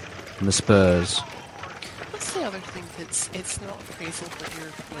 and the spurs. What's the other thing it's not appraisal, but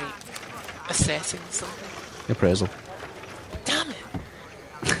you're like assessing something? Appraisal. Damn it!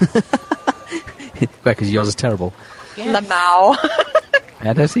 Because yours is terrible. Yes. Lamau.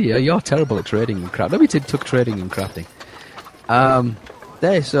 And I see you're terrible at trading and crafting. Nobody took trading and crafting.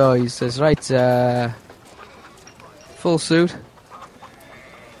 There, so he says, right, full suit.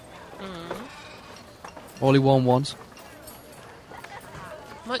 All he worn once.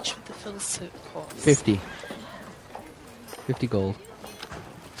 Much would the full suit cost? 50 gold.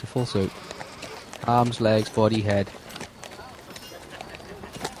 It's a full suit. Arms, legs, body, head.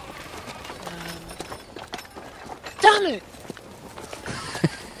 Damn it!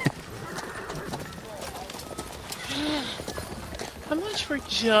 How much for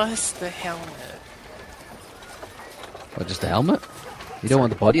just the helmet? Or just the helmet? You don't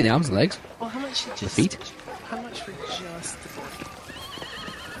want the body and the arms and legs? Well, how much The feet? How much for just the body?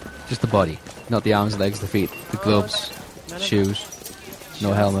 Just the body. Not the arms, legs, the feet. The gloves, None of shoes,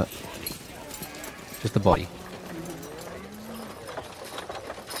 no helmet. Just the body.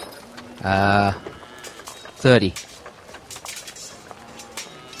 30.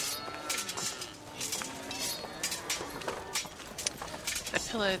 I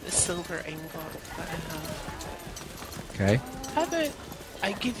pull out the silver ingot that I have. Okay. How about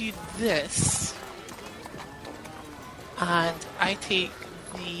I give you this, and I take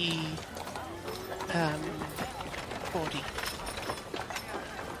the body.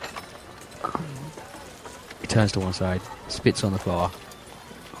 He turns to one side, spits on the floor.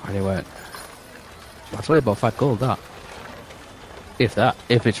 And he went, that's only about 5 gold, that. If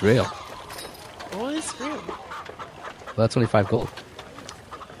it's real. Oh, it's real. Well, that's only 5 gold.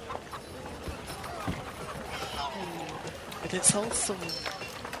 But it's also...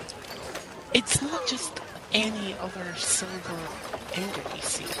 It's not just any other silver ingot, you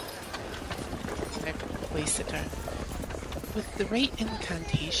see. I place it down. With the right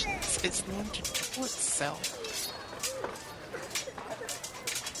incantations, it's known to double itself.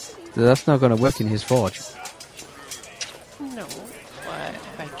 That's not going to work in his forge. No, but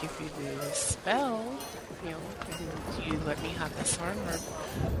if I give you the spell, and you let me have this armor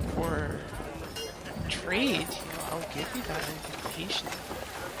for trade, I'll give you that invitation.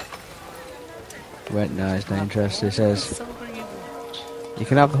 Went nice, no interest. He says, Silver you want. you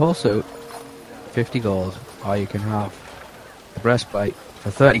can have the whole suit, 50 gold, or you can have the breastplate for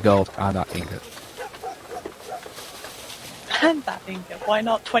 30 gold and that ingot. And that ingot. Why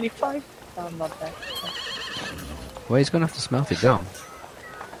not 25? No, I'm not there. Well, he's going to have to smelt it down.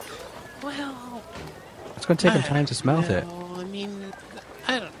 Well, It's going to take him time to smelt it. I mean,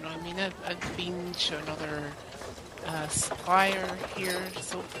 I don't know. I mean, I've been to another supplier here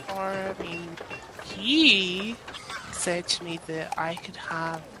so far. I mean, he said to me that I could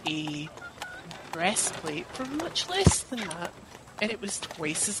have a breastplate for much less than that, and it was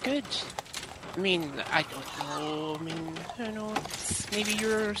twice as good. I mean, I don't know. I mean, who knows? Maybe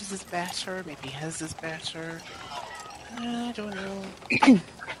yours is better. Maybe his is better. I don't know.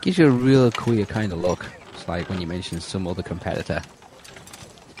 Gives you a real queer kind of look. It's like when you mention some other competitor.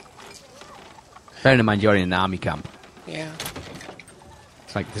 Bearing in mind you're in an army camp. Yeah.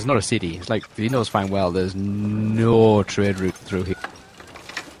 It's like, there's not a city. It's like, he knows fine well there's no trade route through here.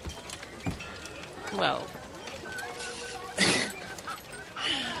 Well.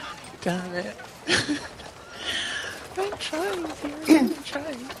 Damn it. I'm trying, dear. I'm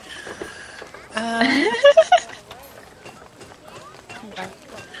trying.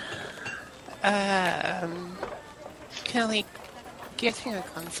 Kind of like getting a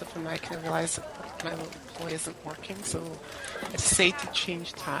concept and I can realize that my little ploy isn't working, so I decide to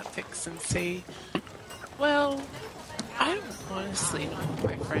change tactics and say, well, I don't honestly know if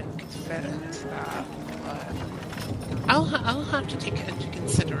my friend could fit into that, but I'll have to take it into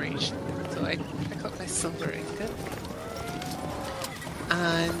consideration. So I pick up my silver ingot,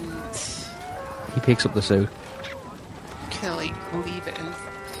 and He picks up the suit. kind of like leave it in.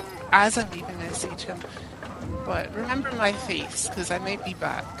 As I'm leaving, I say to him, but remember my face, because I might be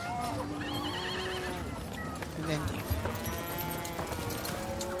back. And then leave.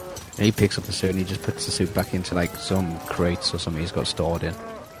 And he picks up the suit and he just puts the suit back into like some crates or something he's got stored in.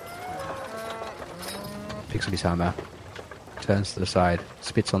 Picks up his hammer, turns to the side,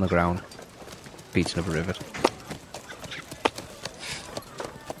 spits on the ground, beats another rivet.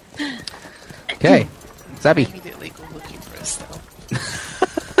 Okay, Zabby. Immediately go looking for a stuff.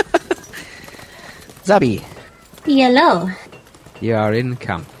 Zabby, Hello. you are in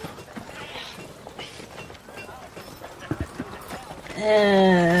camp.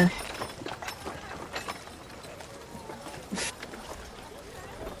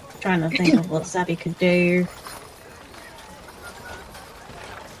 Trying to think of what Zabby could do.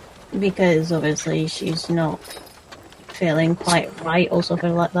 Because obviously she's not feeling quite right or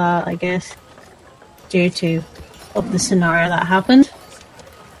something like that, I guess. Due to the scenario that happened.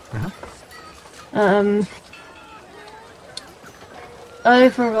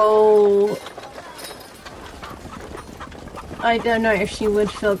 Overall, I don't know if she would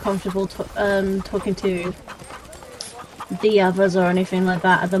feel comfortable talking to the others or anything like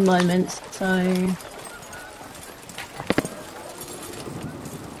that at the moment, so...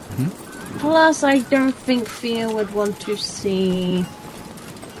 Plus, I don't think Thea would want to see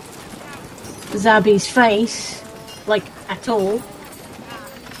Zabby's face, like, at all.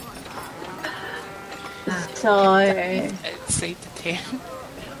 So... I'd say to Tam,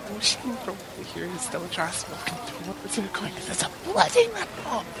 she can probably hear his still just walking through what was going, there's a bloody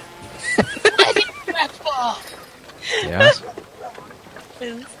rip-off! Bloody rip-off! Yes.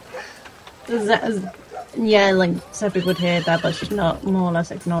 Yeah, like, Zabby would hear that, but she's not more or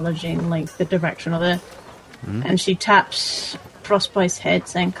less acknowledging, like, the direction of it. And she taps Frostbite's head,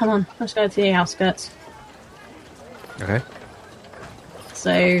 saying, come on, let's go to the outskirts. Okay.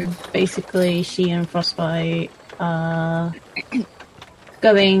 So, basically, she and Frostbite are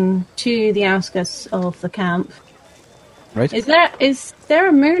going to the outskirts of the camp. Right. Is there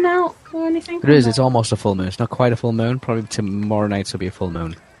a moon out or anything? There is, it's almost a full moon. It's not quite a full moon, probably tomorrow night will be a full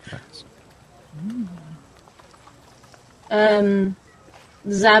moon. Yes.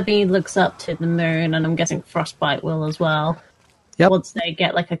 Zabby looks up to the moon, and I'm guessing Frostbite will as well. Yep. Once they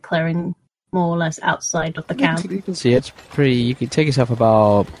get like a clearing more or less outside of the camp. You can see it's pretty. You can take yourself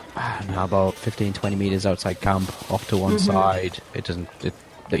about 15-20 meters outside camp, off to one side. It doesn't.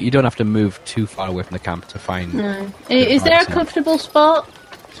 You don't have to move too far away from the camp to find. No. Is there a comfortable spot?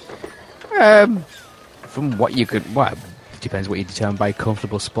 From what you could, well, it depends what you determine by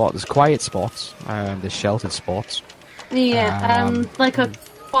comfortable spot. There's quiet spots. There's sheltered spots. Yeah, like a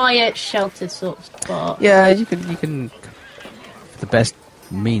quiet, sheltered sort of spot. Yeah, you can. The best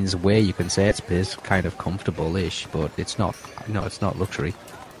means where you can say it's kind of comfortable-ish, but it's not. No, it's not luxury.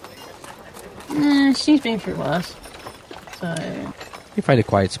 She's been through worse. So You find a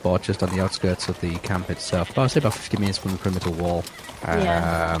quiet spot just on the outskirts of the camp itself. I'd say about 50 minutes from the perimeter wall.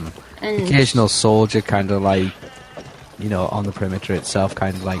 Yeah. And Occasional soldier kind of like, on the perimeter itself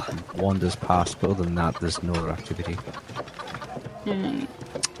kind of like wanders past, but other than that, there's no other activity. You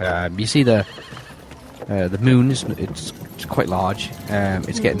see the moon, it's quite large.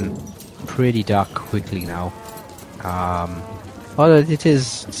 It's getting pretty dark quickly now. Although it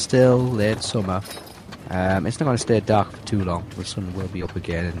is still late summer. It's not going to stay dark for too long. The sun will be up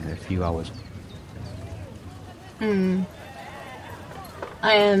again in a few hours.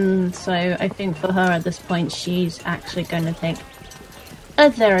 So I think for her at this point, she's actually going to take a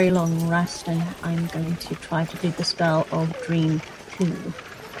very long rest, and I'm going to try to do the spell of Dream 2.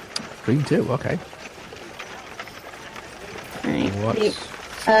 Dream 2, okay. Right.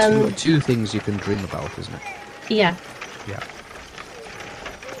 What's two things you can dream about, isn't it? Yeah. Yeah.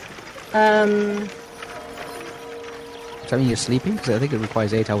 Does that mean you're sleeping? Because I think it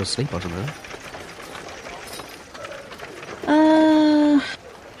requires 8 hours sleep or something.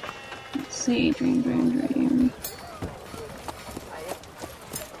 Let's see. Dream.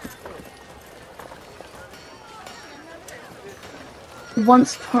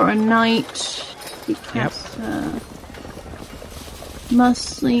 Once per night, the caster must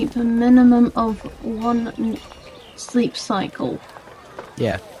sleep a minimum of 1 sleep cycle.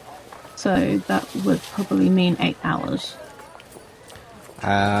 Yeah. So that would probably mean 8 hours.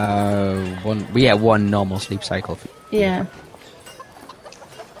 One normal sleep cycle. Yeah.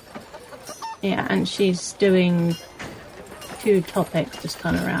 Yeah, and she's doing 2 topics this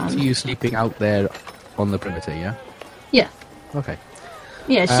time around. So you sleeping out there on the perimeter, yeah? Yeah. Okay.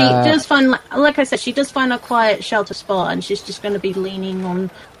 Yeah, she does find, like I said, she does find a quiet shelter spot, and she's just going to be leaning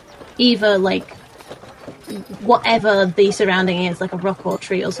on either, like, whatever the surrounding is, like a rock or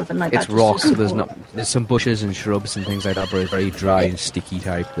tree or something like that. It's rocks, so there's some bushes and shrubs and things like that, but it's very dry and sticky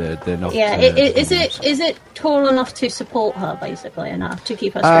type. They're not. Yeah, is it tall enough to support her, basically, enough to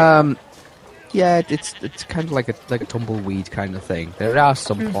keep her straight? Yeah, it's kind of like a tumbleweed kind of thing. There are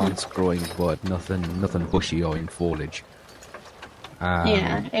some plants growing, but nothing bushy or in foliage.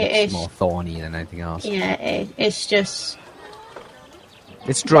 It's more thorny than anything else. Yeah, it's just.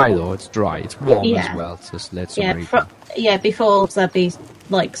 It's dry though. It's dry. It's warm as well. So let some before Zebby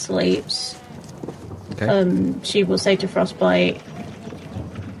sleeps, okay. She will say to Frostbite,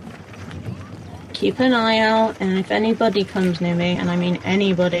 "Keep an eye out, and if anybody comes near me, and I mean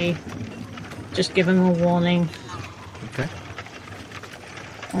anybody, just give them a warning." Okay.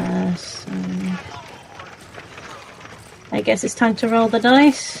 So I guess it's time to roll the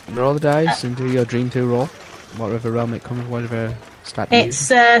dice. Roll the dice and do your Dream 2 roll. Whatever realm it comes, whatever stat. It's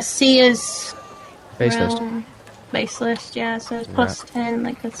Sia's base list. Base list, yeah. So it's plus 10,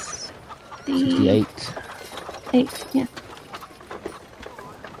 like it's 68. 8, yeah.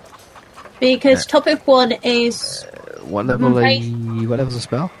 Because topic 1 is. What level are you? What level's the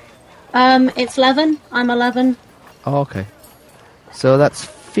spell? It's 11. I'm 11. Oh, okay. So that's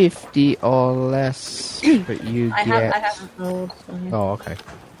 50 or less, but you get. I haven't rolled. So yeah. Oh, okay.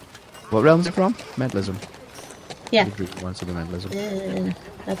 What realm's it from? Mentalism. Yeah. Once the mentalism.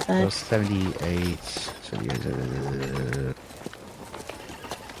 That's So bad. 78.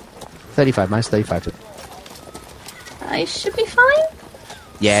 35. Minus 35. I should be fine.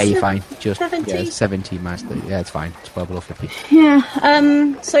 Yeah, you're fine. Just 70. 70 minus 30. Yeah, it's fine. It's well below 50. Yeah.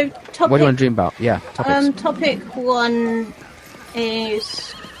 So topic. What do you want to dream about? Yeah, topics. Topic 1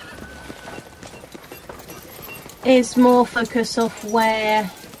 is more focus of where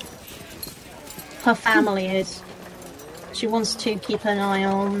her family is. She wants to keep an eye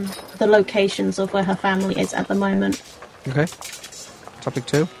on the locations of where her family is at the moment. Okay. Topic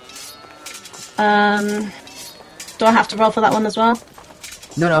 2. Do I have to roll for that one as well?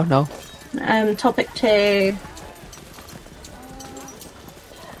 No. Topic 2.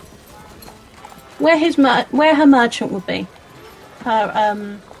 Where her merchant would be. Her,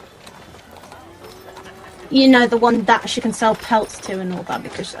 the one that she can sell pelts to and all that,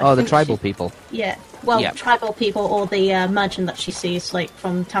 because the tribal people. Yeah. Well, tribal people or the merchant that she sees, like,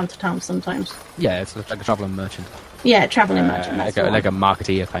 from town to town sometimes. Yeah, it's like a traveling merchant. Yeah, traveling merchant. Like a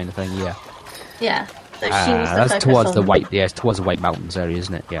marketeer kind of thing, yeah. Yeah. So she wants to that's focus towards on... the White, it's towards the White Mountains area,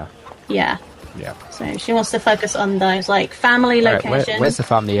 isn't it? Yeah. Yeah. Yeah. So she wants to focus on those, like, family locations. Right, where's the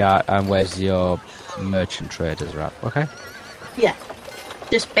family at, and where's your merchant traders at? Okay. Yeah.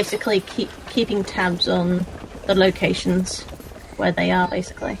 Just basically keeping tabs on the locations where they are,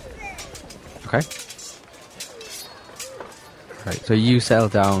 basically. Okay. Right, so you settle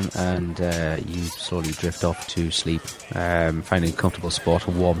down and you slowly drift off to sleep, finding a comfortable spot,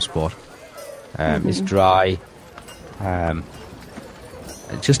 a warm spot. It's dry,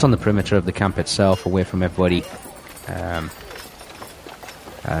 just on the perimeter of the camp itself, away from everybody, and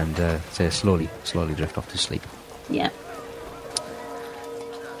slowly drift off to sleep. Yeah.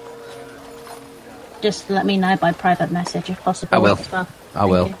 Just let me know by private message if possible. I will. As well. I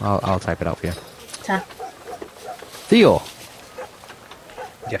will. I'll type it out for you. Ta. Theo,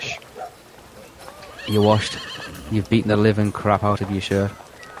 Yes. you're washed. You've beaten the living crap out of your shirt.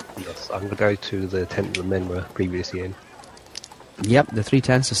 Yes, I'm going to go to the tent the men were previously in. Yep, the 3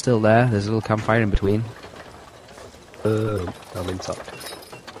 tents are still there. There's a little campfire in between. I'm inside.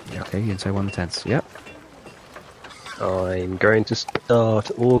 Okay, you're inside one of the tents. Yep. I'm going to start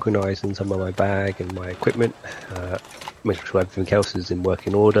organising some of my bag and my equipment, making sure everything else is in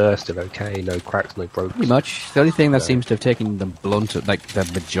working order, still okay, no cracks, no broken. Pretty much. The only thing that seems to have taken the blunt, like the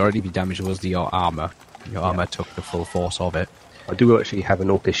majority of the damage, was your armour. Your armour took the full force of it. I do actually have an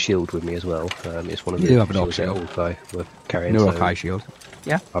Orcish shield with me as well. It's one of You the do have an shields Orcish that also we're carrying. No so high shield.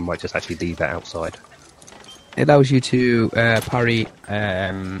 Yeah. I might just actually leave that outside. It allows you to parry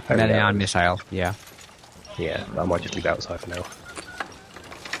melee missile. Yeah. Yeah, I might just leave it outside for now.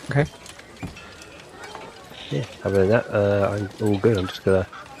 Okay. Yeah. Other than that, I'm all good. I'm just gonna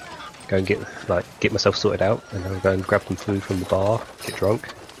go and get myself sorted out, and then go and grab some food from the bar, get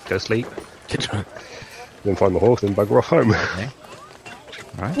drunk, go to sleep, Get drunk. then find my horse and bugger off home. Okay.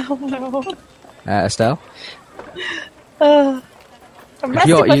 Alright. Oh no. Estelle? I'm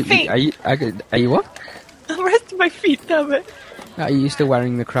resting my feet. Are you what? I'm resting my feet, damn it. Are you still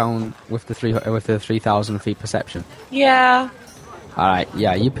wearing the crown with the 3,000 feet perception? Yeah. Alright,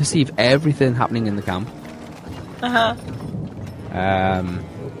 yeah, you perceive everything happening in the camp. Uh-huh.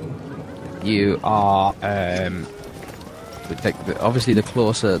 You are, obviously the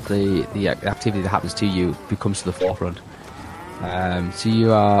closer the activity that happens to you becomes to the forefront. So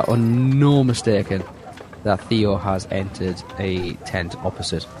you are no mistaken that Theo has entered a tent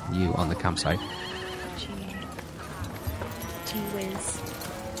opposite you on the campsite. Gee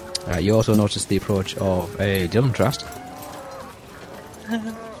whiz. You also notice the approach of a Dylan Trust, Bloody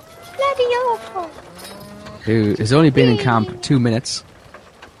awful. who has only been in camp 2 minutes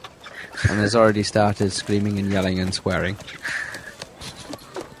and has already started screaming and yelling and swearing.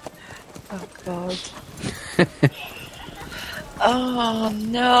 Oh, God. Oh,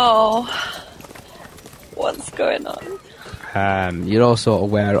 no. What's going on? You're also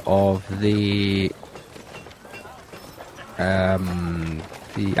aware of the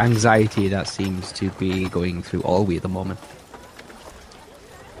anxiety that seems to be going through Alwi at the moment.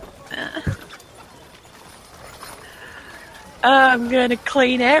 I'm gonna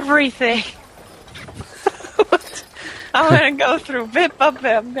clean everything. I'm gonna go through bit by bit.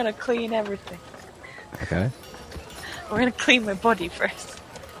 I'm gonna clean everything. Okay. I'm gonna clean my body first.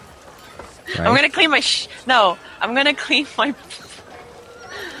 Right. I'm gonna clean my No, I'm gonna clean my...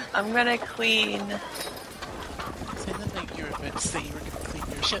 I'm gonna clean... Sounded like you were about to say you were going to clean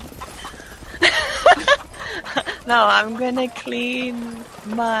your shit. No, I'm gonna clean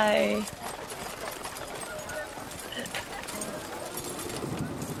my...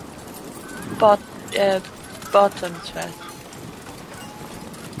 bottom chest.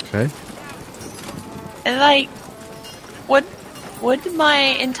 Okay. And like, would my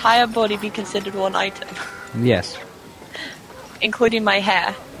entire body be considered one item? Yes. Including my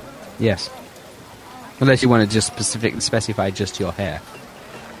hair? Yes. Unless you want to just specify just your hair.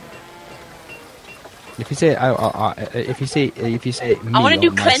 If you say, if you say me, I want to do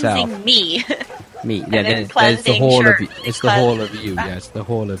or myself, cleansing me. me. And Yeah, then there's the cleansing whole shirt, of you. It's the whole of cleansing you. back. Yeah, it's the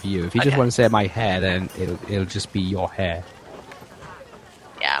whole of you. If you just Okay. want to say my hair, then it'll just be your hair.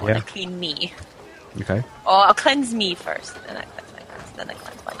 Yeah, I want Yeah. to clean me. Okay. Oh, I'll cleanse me first, then I cleanse my hands, then I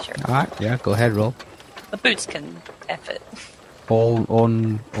cleanse my shirt. All right. Yeah. Go ahead. Roll. The boots can F it. All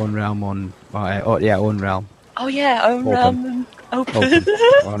on realm on. On realm. Oh yeah, own Open. realm open. Open.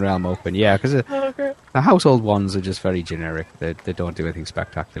 On realm open. Yeah, because Oh, great. the household ones are just very generic. They don't do anything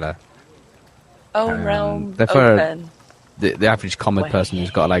spectacular. Own realm they're for- open. The average common Wait. person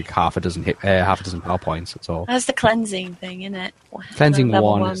who's got like half a dozen power points. That's all. That's the cleansing thing, isn't it? Cleansing Level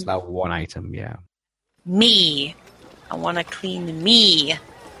one is now one item. Yeah. Me. I want to clean me.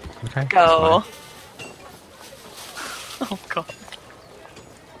 Okay. Go. Oh god.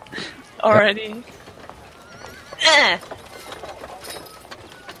 Already.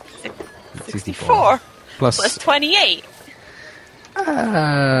 64 plus 28.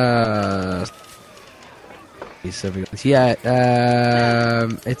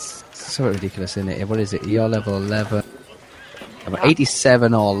 It's so ridiculous, isn't it? What is it? You're level 11. I'm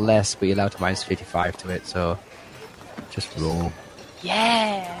 87 or less, but you're allowed to minus 55 to it, so just roll.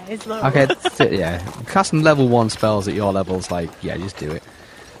 Yeah, it's low. Okay, yeah. Casting level 1 spells at your levels, like, yeah, just do it.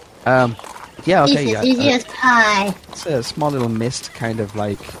 Yeah, okay, This yeah. is easy as pie. It's a small little mist kind of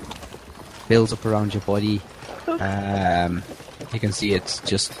like builds up around your body. You can see it's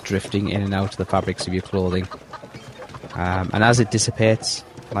just drifting in and out of the fabrics of your clothing. And as it dissipates,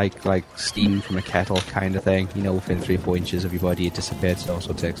 like steam from a kettle kind of thing, within 3 or 4 inches of your body it dissipates. It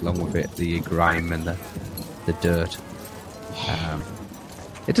also takes along with it the grime and the dirt.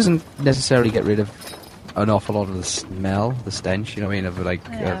 It doesn't necessarily get rid of an awful lot of the smell, the stench,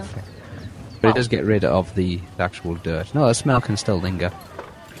 Yeah. but it does get rid of the actual dirt. No, the smell can still linger.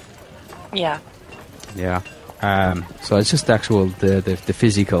 Yeah. Yeah. So it's just the actual the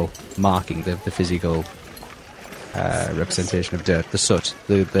physical marking, the physical representation of dirt, the soot,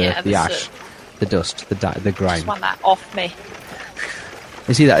 the the ash, soot. the dust, the grime. Just want that off me.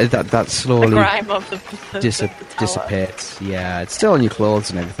 You see that The slowly grime of the tower. dissipates. Yeah, it's still on your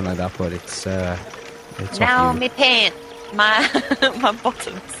clothes and everything like that, but it's Now off you. me pants. My my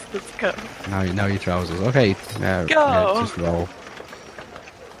bottoms. Let's go. Now your trousers. Okay. Go. Yeah, just roll.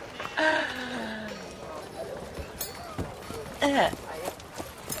 Uh,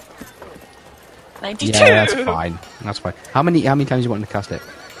 92. Yeah, that's fine. That's fine. How many times you want to cast it?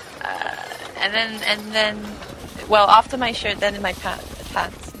 And then, well, after my shirt, then in my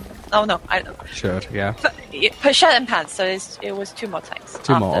pants. Oh no, I don't. Sure. Yeah. Put shirt and pants. So it was 2 more times.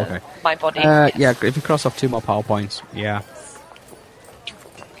 2 more. after Okay. My body. Yeah. yes. If you cross off 2 more power points, yeah.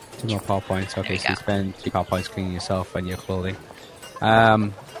 2 more power points. Okay, so you spend 2 power points cleaning yourself and your clothing.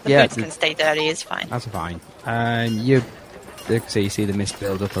 The Yeah, boots can stay dirty, it's fine. that's fine. So you see the mist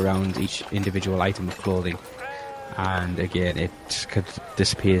build up around each individual item of clothing, and again it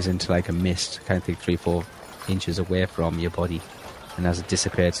disappears into like a mist, kind of think 3-4 inches away from your body, and as it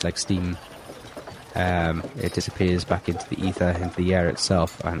dissipates like steam, it disappears back into the ether, into the air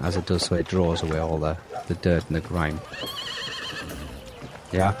itself, and as it does so, it draws away all the dirt and the grime.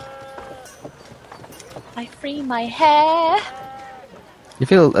 Yeah. I free my hair. You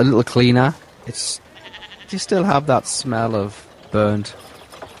feel a little cleaner. You still have that smell of burnt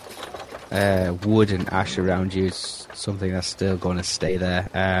wood and ash around you. It's something that's still going to stay there.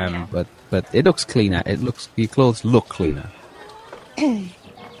 But it looks cleaner. Your clothes look cleaner.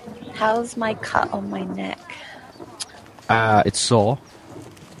 How's my cut on my neck? It's sore.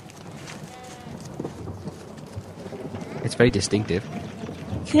 It's very distinctive.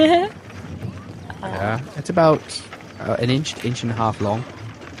 Yeah, it's about an inch and a half long.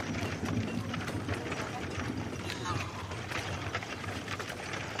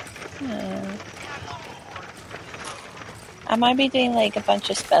 I might be doing like a bunch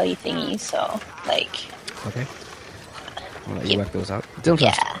of spelly thingies, so like. Okay. I'll let you work those out. Dylan,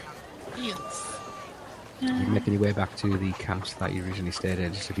 Yeah. Yes. you're making your way back to the camps that you originally stayed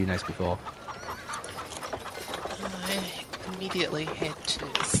in just a few nights before. I immediately head to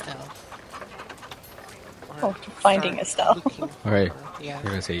Estelle. Oh, finding Estelle. Looking for Alright. her, yeah. You're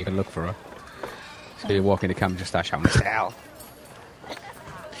going to say you can look for her. So you walk into camp and just start shouting, Estelle!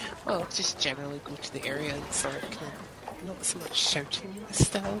 Well, just generally go to the area and start kind of, not so much shouting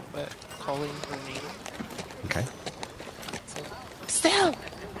Estelle, but calling her name. Okay. So, Estelle!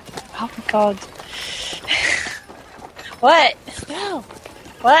 Oh my god. What? Estelle!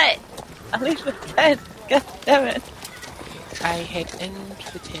 What? I leave the tent. God damn it. I head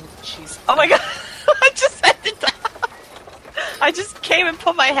into the tent. She's. Oh my god. I just said it. I just came and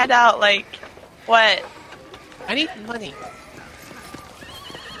put my head out like, what? I need money.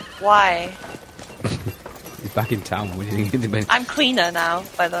 Why? He's back in town. What do you think? I'm cleaner now,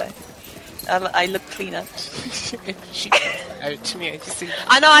 by the way. I look cleaner. She comes out to me. I just think.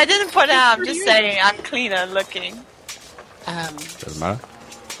 I know, I didn't put it out. I'm just saying I'm cleaner looking. Doesn't matter.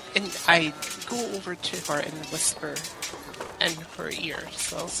 And I go over to her and whisper in her ear,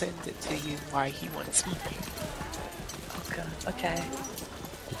 so I'll send it to you why he wants money. Oh god, okay.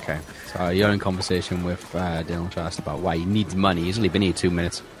 Okay. So you're in conversation with Dylan Trust about why he needs money. He's only been here 2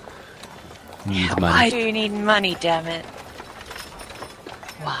 minutes. He needs money. Why do you need money, damn it?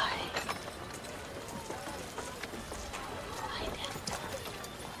 Why?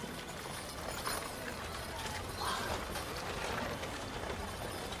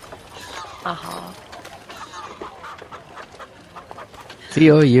 Uh-huh.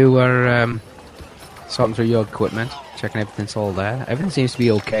 Theo, you were sorting through your equipment, checking everything's all there. Everything seems to be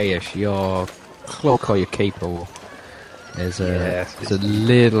okay-ish. Your cloak or your cape is a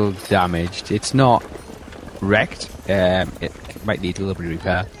little damaged. It's not wrecked. It might need a little bit of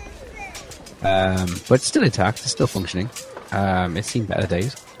repair. But it's still intact. It's still functioning. It's seen better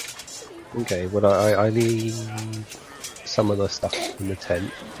days. Okay, well, I leave some of the stuff in the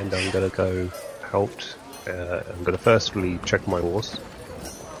tent, and I'm going to go out. I'm going to firstly check my horse,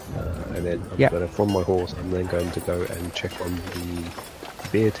 and then I'm going to, from my horse, I'm then going to go and check on the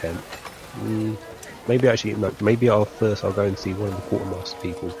beer tent. Maybe I'll go and see one of the quartermaster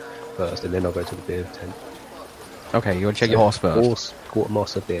people first, and then I'll go to the beer tent. Okay, you want to check your horse first? Horse,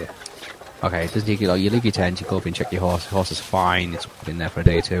 quartermaster, beer. Okay, it doesn't take you long. You leave your tent, you go up and check your horse. The horse is fine. It's been there for a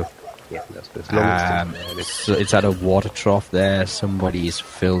day or two. Yeah, that's good. As long as it's So it's at a water trough there. Somebody's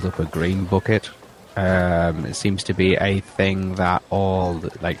filled up a green bucket. It seems to be a thing that all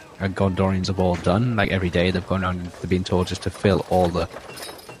Gondorians have all done. Like every day, they've gone around. They've been told just to fill all the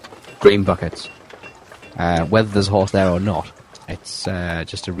green buckets, whether there's a horse there or not. It's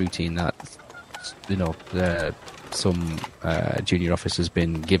just a routine that some junior officer's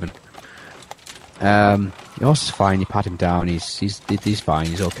been given. Your horse is fine. You pat him down. He's fine.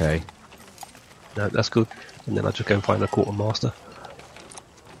 He's okay. No, that's good. And then I'll just go and find a quartermaster.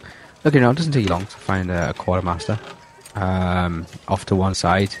 Okay, no, it doesn't take you long to find a quartermaster. Off to one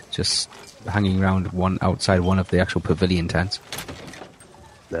side, just hanging around outside one of the actual pavilion tents.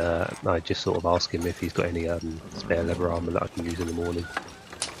 I just sort of ask him if he's got any spare leather armour that I can use in the morning.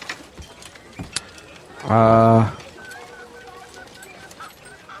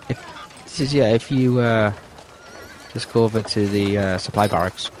 If you just go over to the supply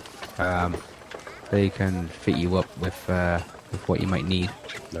barracks, they can fit you up with what you might need.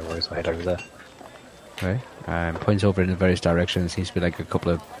 No worries, I'll head over there. Okay. Points over in the various directions. Seems to be like a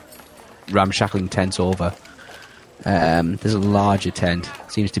couple of ramshackling tents over. There's a larger tent.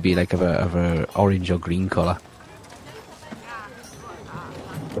 Seems to be like of a orange or green colour.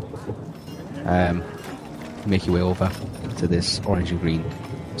 Make your way over to this orange and green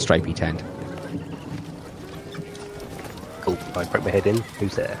stripy tent. Cool. I poke my head in.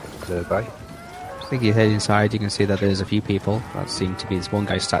 Who's there? The guy? I think you head inside. You can see that there's a few people. That seem to be this one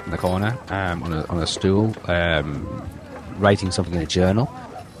guy sat in the corner on a stool, writing something in a journal.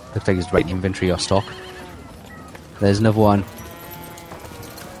 Looks like he's writing inventory or stock. There's another one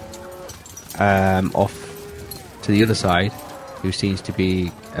off to the other side, who seems to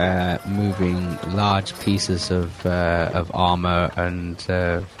be moving large pieces of armour and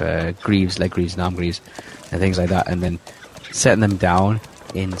greaves, leg greaves and arm greaves and things like that, and then setting them down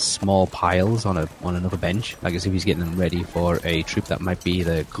in small piles on another bench, like as if he's getting them ready for a troop that might be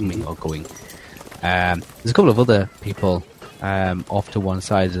either coming or going. There's a couple of other people off to one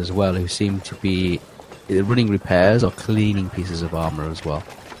side as well who seem to be either running repairs or cleaning pieces of armour as well.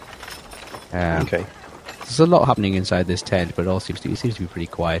 Okay. There's a lot happening inside this tent, but it seems to be pretty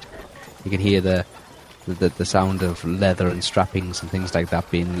quiet. You can hear the sound of leather and strappings and things like that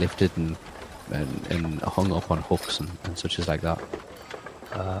being lifted and hung up on hooks and such as like that.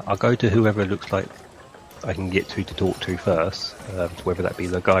 I'll go to whoever looks like I can get to talk to first, whether that be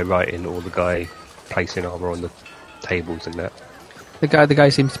the guy writing or the guy placing armour on the tables and that. The guy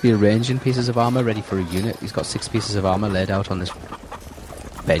seems to be arranging pieces of armour ready for a unit. He's got 6 pieces of armour laid out on this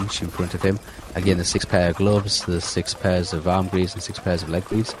bench in front of him. Again, there's 6 pair of gloves, there's 6 pairs of arm greaves and 6 pairs of leg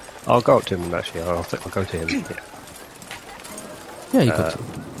greaves. I'll go up to him actually. I'll go to him. Yeah, you could.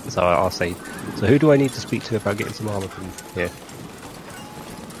 So I'll say, so who do I need to speak to about getting some armour from here?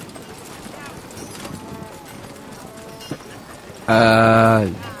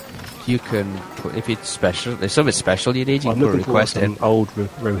 You can put, if it's special, if something special you need, you I'm can put a looking request for some in. old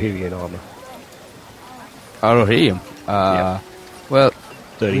Rohirrian armour. Rohirrian? Yeah. Well,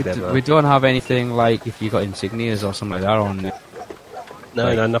 Dirty leather. we don't have anything like if you got insignias or something like that on it.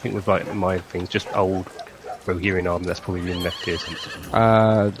 No, nothing with like my things, just old Rohirrian armour that's probably been left here since.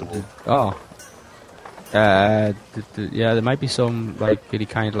 Yeah, there might be some like really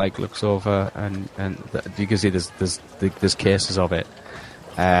kind of like looks over and you can see there's cases of it.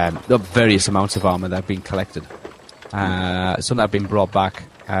 Various amounts of armour that have been collected. Some that have been brought back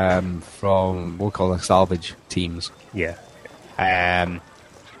from we'll call them salvage teams. Yeah. Piled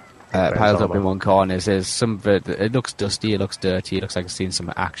up in one corner. There's some of it. It looks dusty. It looks dirty. It looks like it's seen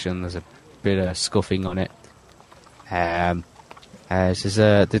some action. There's a bit of scuffing on it. There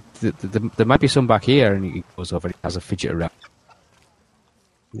might be some back here, and he goes over. It has a fidget around.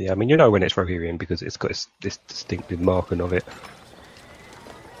 Yeah, I mean, you know when it's Rohirrian because it's got this distinctive marking of it.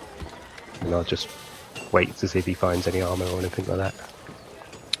 And I'll just wait to see if he finds any armour or anything like that.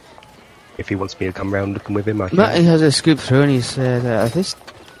 If he wants me to come round looking with him, I can. He has a scoop through and he said,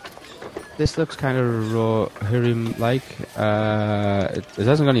 this looks kind of Rohirrim-like. It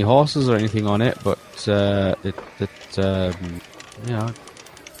hasn't got any horses or anything on it, but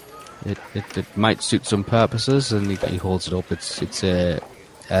it might suit some purposes. And he holds it up. It's a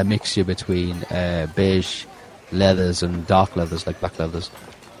mixture between beige leathers and dark leathers, like black leathers.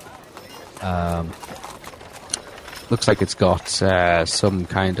 Looks like it's got some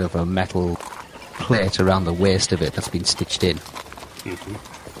kind of a metal plate around the waist of it that's been stitched in. Mm-hmm.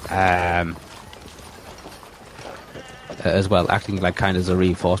 As well, acting like kind of as a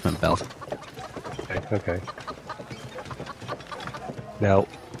reinforcement belt. Okay. Now,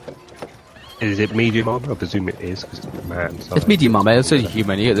 is it medium armor? I presume it is because it's a man. So it's medium armor. It's a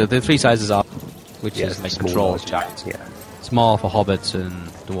human. The 3 sizes are, which is like small, controls large, giants. Yeah. Small for hobbits and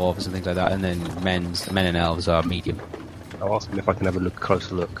dwarves and things like that, and then men and elves are medium. I'll ask him if I can have a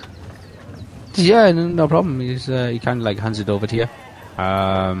closer look. Yeah, no problem. He kind of like hands it over to you.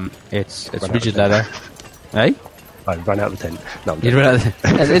 It's rigid leather. Hey? I ran out of the tent. No,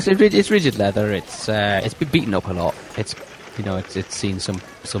 it's rigid leather. It's been beaten up a lot. It's seen some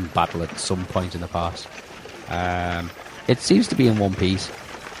battle at some point in the past. It seems to be in one piece.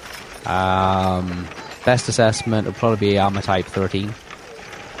 Best assessment would probably be armor type 13.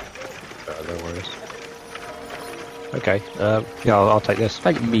 No worries. Okay. Yeah, I'll take this. It's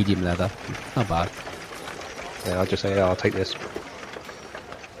like medium leather. Not bad. Yeah, I'll just say I'll take this.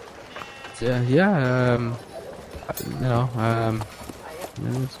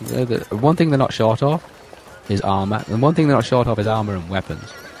 One thing they're not short of is armor, and one thing they're not short of is armor and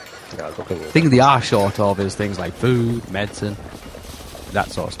weapons. Yeah, I've got plenty of The thing they are short of is things like food, medicine,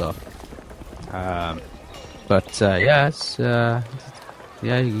 that sort of stuff. You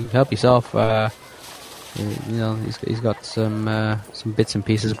can help yourself. You know, he's got some bits and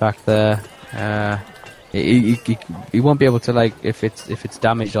pieces back there. He won't be able to, like, if it's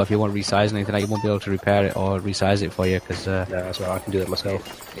damaged or if you want to resize anything, like, he won't be able to repair it or resize it for you because no, that's right. I can do that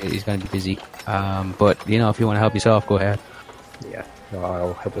myself. He's going to be busy. But you know, if you want to help yourself, go ahead. Yeah, no,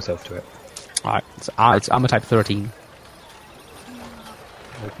 I'll help myself to it. All right, it's armor type 13.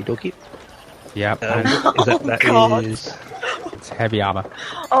 Okie dokie. Yeah, God. it's heavy armor.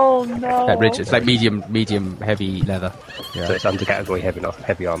 Oh no! Rich, it's like medium heavy leather. Yeah. So it's under category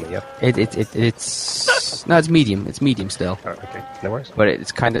heavy armor, yeah. It's no, it's medium. It's medium still. Oh, okay, no worries. But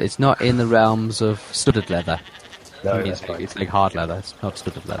it's not in the realms of studded leather. No, I mean, that's fine. it's like hard leather. It's not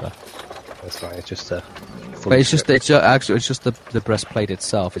studded leather. That's fine. It's just But it's just the breastplate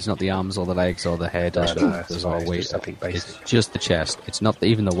itself. It's not the arms or the legs or the head. No, or it's or just waist. something basic. It's just the chest. It's not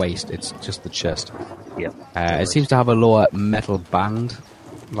even the waist. It's just the chest. Yeah. It seems to have a lower metal band,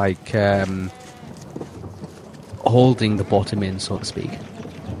 like holding the bottom in, so to speak.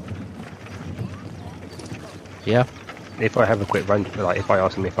 Yeah. If I have a quick run, like if I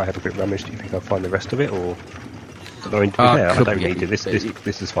ask him if I have a quick rummage, do you think I'll find the rest of it, or? I mean, to be fair, I don't need to. This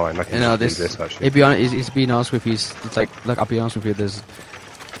is fine. I can do this actually. If he's being honest with you, it's like, look, I'll be honest with you.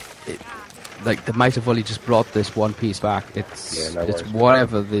 Like the might have only just brought this one piece back. It's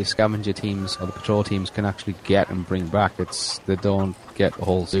whatever the scavenger teams or the patrol teams can actually get and bring back. They don't get the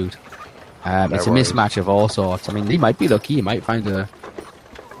whole suit. It's a mismatch of all sorts. I mean, he might be lucky. He might find the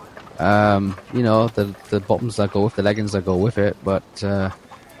bottoms that go with the leggings that go with it, but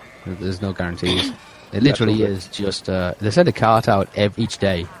there's no guarantees. It literally is just they send a cart out each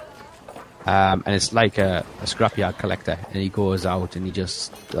day, and it's like a scrapyard collector. And he goes out and he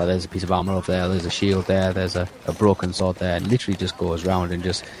just there's a piece of armor over there, there's a shield there, there's a broken sword there, and literally just goes around and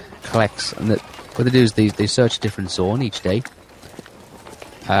just collects. And what they do is they search a different zone each day,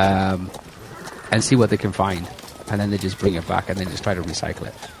 and see what they can find, and then they just bring it back and then just try to recycle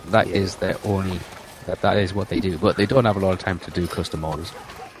it. That is their only. That is what they do, but they don't have a lot of time to do custom orders.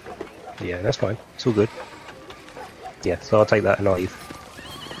 Yeah, that's fine. It's all good. Yeah, so I'll take that and I'll leave.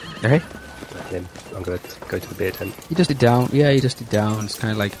 Okay. And then I'm going to go to the beer tent. You dust it down. Yeah, you dust it down. It's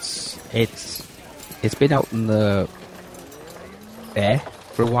kind of like it's been out in the air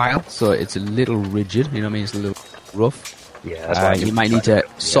for a while, so it's a little rigid. You know what I mean? It's a little rough. Yeah, that's right. You might need to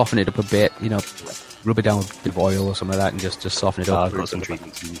soften it up a bit. You know, rub it down with a bit of oil or something like that, and just soften it up. I've got some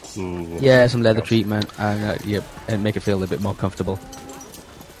treatment. Yeah, some leather treatment, and and make it feel a bit more comfortable.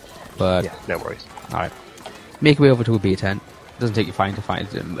 But yeah, no worries. All right, make your way over to a beer tent. It doesn't take you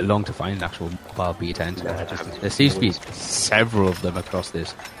long to find an actual mobile beer tent. There seems to be several of them across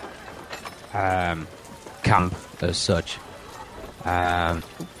this camp as such.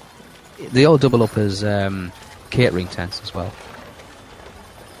 They all double up as catering tents as well.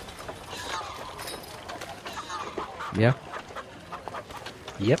 Yeah.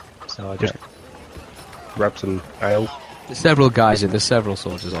 Yep. So I just grab some ale. There's several guys and there's several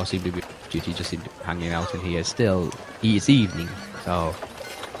soldiers all seem to be duty, just seem to be hanging out in here. Still, it's evening, so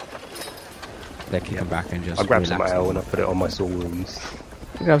they can come back and just. I grab some ale and I put it on my sore wounds.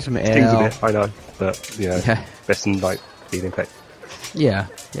 Grab some ale. Stings a bit, I know, but best than like being infected. Yeah,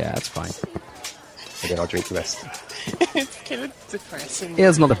 that's fine. And then I'll drink the rest. It's kind of depressing.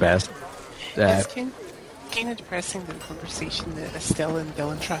 Ale's not the best. It's kind of depressing, the conversation that Estelle and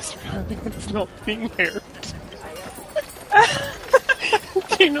Dylan Trust are having. It's not being heard.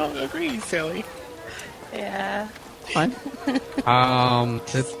 Do you not agree, Sally? Yeah. Fine. You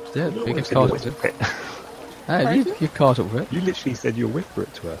get caught up with it. You've caught up with it. You literally said you'll whisper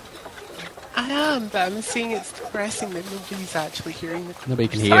it to her. I am, but I'm saying it's depressing that nobody's actually hearing the Nobody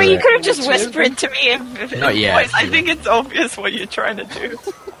can hear Or it. you could have just whispered to me if Not yet. voice. I think it's obvious what you're trying to do.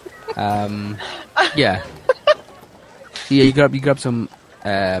 Yeah. You grab some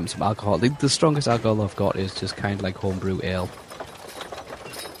alcohol. The strongest alcohol I've got is just kind of like homebrew ale.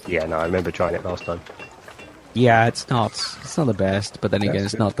 Yeah, no, I remember trying it last time. Yeah, it's not the best, but then again,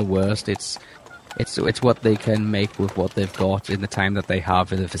 it's not the worst. It's what they can make with what they've got in the time that they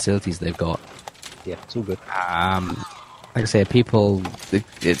have in the facilities they've got. Yeah, it's all good. Like I say, people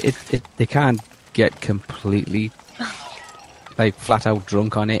they can't get completely like flat out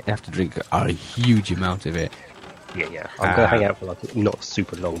drunk on it. They have to drink a huge amount of it. Yeah. I'm gonna hang out for like not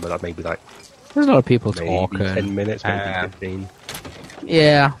super long, but like maybe like there's a lot of people talking. 10 minutes, maybe 15.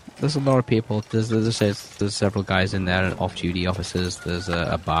 Yeah, there's a lot of people. There's several guys in there, off-duty officers. There's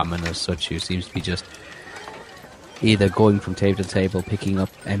a barman as such who seems to be just either going from table to table, picking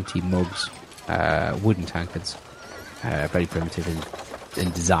up empty mugs, wooden tankards, very primitive in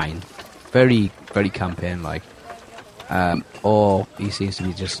design, very very campaign-like. or he seems to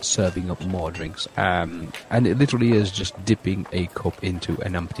be just serving up more drinks. And it literally is just dipping a cup into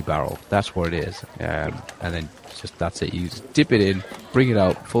an empty barrel. That's what it is. And then that's it. You just dip it in, bring it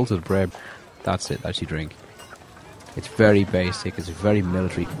out, full to the brim. That's it. That's your drink. It's very basic. It's very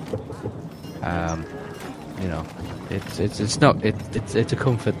military. It's a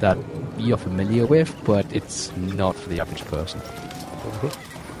comfort that you're familiar with, but it's not for the average person. Mm-hmm.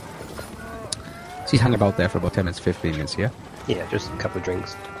 So he's hanging about there for about 10 minutes, 15 minutes, yeah? Yeah, just a couple of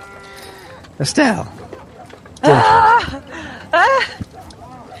drinks. Estelle!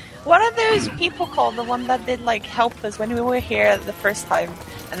 What are those people called? The one that did like help us when we were here the first time,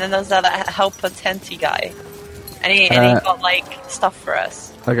 and then there was that help us tenty guy, and he got like stuff for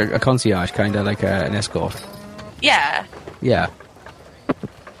us. Like a concierge, kind of like an escort. Yeah. Yeah.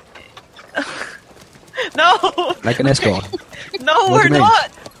 No. Like an escort. No, What we're do you mean?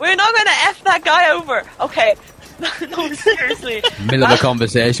 not. We're not going to F that guy over. Okay. No, seriously. Middle of a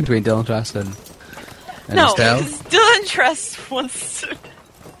conversation between Dylan Trask and No, Estelle. because Dylan Trask wants to...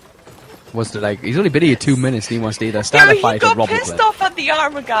 Was it like, he's only been here 2 minutes and he wants to either start a he fight or got rob the pissed place. off at the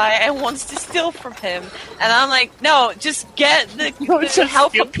armor guy and wants to steal from him. And I'm like, no, just get the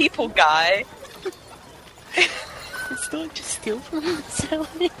help of people guy. It's not just steal from him,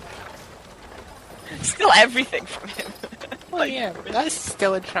 Sally. Steal everything from him. Well, yeah, but that's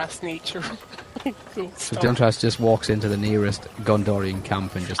still a trust nature. So Dylan Trask just walks into the nearest Gondorian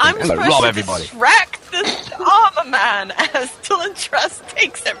camp and just I'm thinks, I'm supposed gonna rob to everybody. distract the armor man as Dylan Trask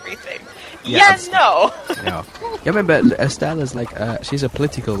takes everything. Yeah, No. Yeah. Yeah, remember, Estelle is like, she's a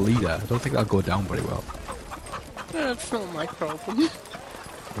political leader. I don't think that'll go down very well. That's not my problem.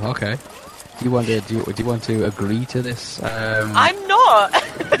 Okay. Do you want to agree to this? I'm not.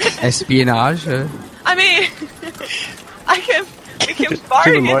 Espionage? I mean, I can Just to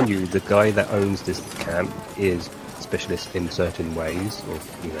bargain. remind you, the guy that owns this camp is a specialist in certain ways, or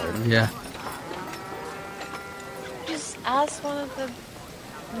Yeah. Just ask one of the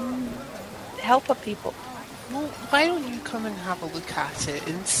helper people. Well, why don't you come and have a look at it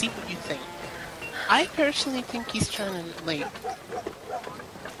and see what you think? I personally think he's trying to, like...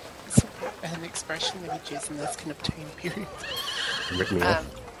 an expression that we use in this kind of time period. rip me off.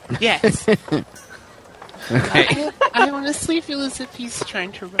 Yes. Okay. I honestly feel as if he's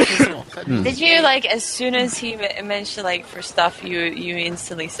trying to rip us off. Did you like as soon as he mentioned like for stuff you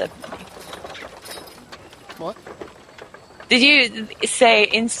instantly said money? What? Did you say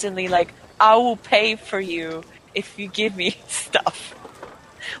instantly like I will pay for you if you give me stuff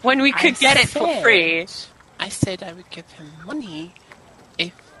when we could get it for free? I said I would give him money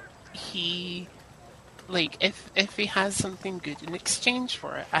if he, like, if he has something good in exchange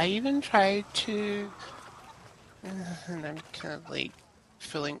for it. I even tried to, and I'm kind of like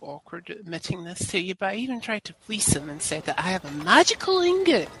feeling awkward admitting this to you, but I even tried to fleece him and said that I have a magical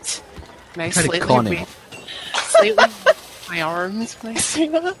ingot. And I Tried to slightly con him. waved my arms when I say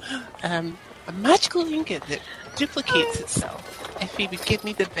that. A magical ingot that duplicates itself if he would give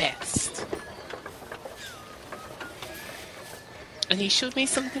me the best. And he showed me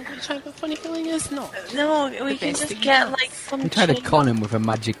something which I have a funny feeling is not. No, we The can best just thing get you like some. We tried to cheap- con him with a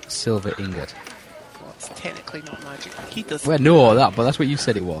magic silver ingot. Well, it's technically not magic. He does. Well, no, that, but that's what you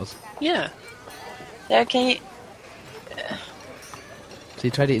said it was. Yeah. There, can you? So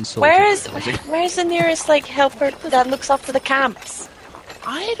you tried to insult him. Where's the nearest like helper that looks after the camps?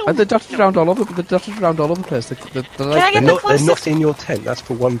 I don't. They're dotted around all over. They're dotted around all over the place. They're I like, get They're the not closest? in your tent, that's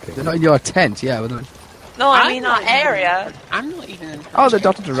for one thing. they're not in your tent, yeah. No, I I'm mean not our area. I'm not even in. Oh, they're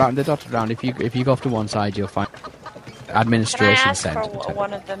dotted around. They're dotted around. If you go off to one side, you'll find Can I administration ask centre. for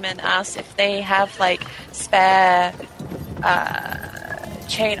one of them and ask if they have like spare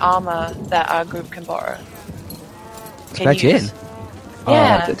chain armor that our group can borrow? Spare chain?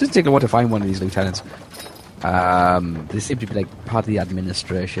 Yeah. It doesn't take long to find one of these lieutenants. They seem to be like part of the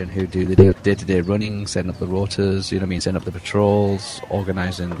administration who do the day-to-day running, setting up the rotors, you know what I mean, setting up the patrols,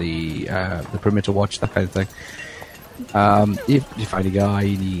 organising the perimeter watch, that kind of thing. If you find a guy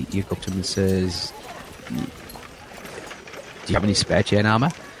and you go up to him and says, "Do you have any spare chain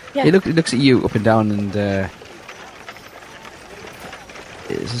armour?" Yeah. He looks at you up and down and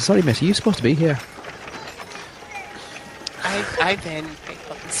says, "Sorry, miss, are you supposed to be here?" I then pick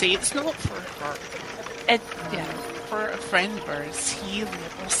up and say it's not for her. Yeah. For a friend of ours. He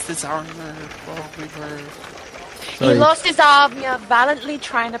lost his armor while we were. Sorry. He lost his armor valiantly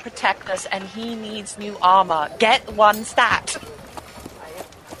trying to protect us, and he needs new armor. Get one stat.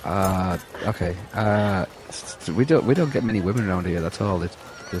 Okay. We don't get many women around here. That's all. It's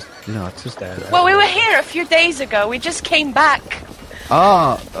just it's just Well, we were here a few days ago. We just came back.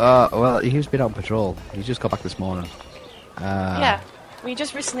 well, he's been out on patrol. He just got back this morning. Yeah, we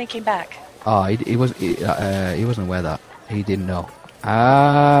just recently came back. Oh, he wasn't aware of that. He didn't know.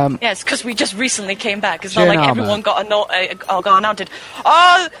 Yes, because we just recently came back. It's Chain not like armor. everyone got announced.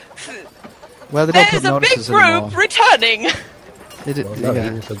 Oh, Well, they don't there's put a big notices group anymore. returning. They did, Well, no, yeah.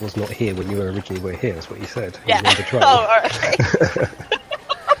 he also was not here when you originally were here. That's what he said. He Yeah. was on patrol. Oh, all right.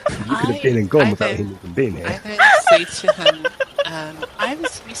 You could have been and gone I without then- him even being I here. then say to him, I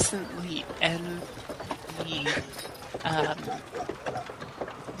was recently in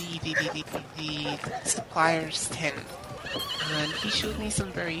the supplier's tent, and he showed me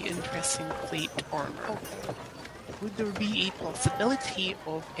some very interesting plate armor. Would there be a possibility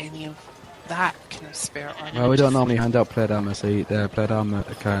of any of that kind of spare armor? Well, we don't normally hand out plate armor, so plate armor,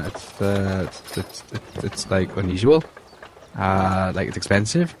 it's like unusual. Like it's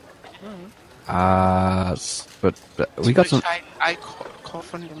expensive. But we got some. I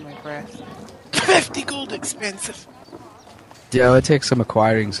cough under my breath. 50 gold expensive. Yeah, it takes some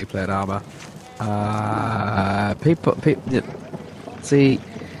acquiring to plate armor. People, see,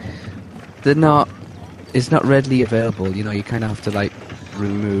 they're not. It's not readily available. You know, you kind of have to like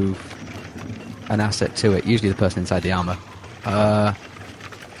remove an asset to it. Usually, the person inside the armor to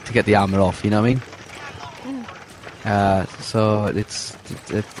get the armor off. You know what I mean? So it's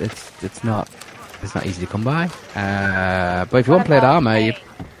not easy to come by. But if you want plate armor, you.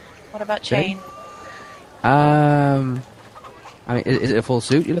 What about chain? I mean, is it a full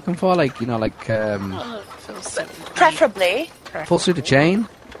suit you're looking for? Like, you know, like Preferably. full suit of chain,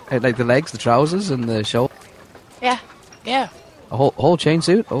 like the legs, the trousers, and the shoulder. Yeah. Yeah. A whole chain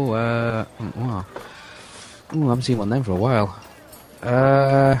suit. Oh, wow. Ooh, I haven't seen one of them for a while.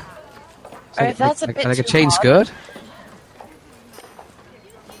 If that's a bit like a too chain hard. skirt.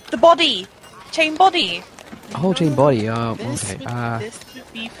 The body. Chain body. A whole chain body. Oh, This okay. this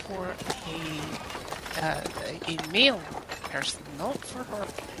would be for a male person, not for her.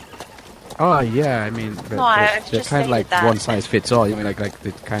 Oh yeah, I mean, but, No, I they're just kind of like stated that. one size fits all. You mean like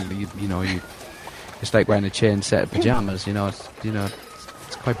the kind of you know you, it's like wearing a chain set of pajamas. You know,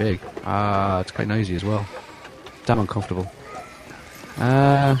 it's quite big. It's quite noisy as well. Damn uncomfortable.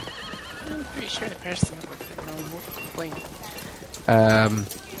 I'm pretty sure the person would complain.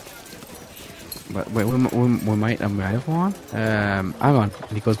 But we might have one. Hang on.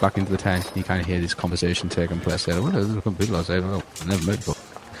 And he goes back into the tent. And you kind of hear this conversation taking place there. Well, there's some people I say, well, I never met before.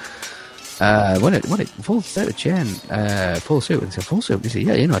 What a full set of chain, full suit. It's a full suit. You see,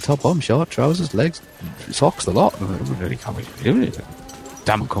 yeah, you know, top, bottom, short, trousers, legs, socks, the lot.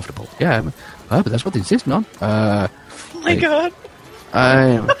 Damn uncomfortable. Yeah, but that's what they're insisting on. Oh my god.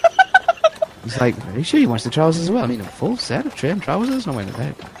 It's like, are you sure he wants the trousers as well? I mean, a full set of train trousers? I went,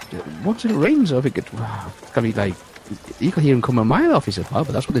 once it rains, I think it's gonna be like, you could hear him come a mile off. He said, well,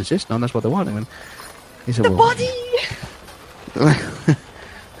 but that's what they're insisting on, that's what they want. I mean, he said, The well, body.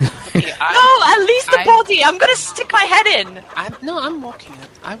 Okay, No, at least the body. I'm gonna stick my head in. I'm walking in.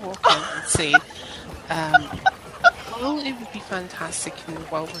 I walk in and say, well, it would be fantastic, you know,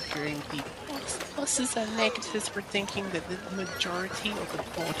 while we're hearing the pluses and negatives, we're thinking that the majority of the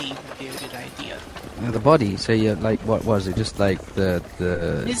body would be a good idea. the body, so you're like, what was it? Just like the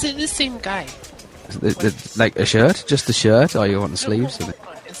Is it the same guy? like a shirt? Just the shirt? Or you want the sleeves? No,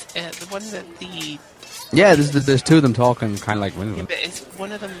 it's the one that the... Yeah, there's two of them talking, kind of like, Yeah, but is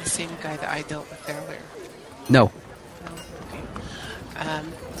one of them the same guy that I dealt with earlier? no. No? Okay.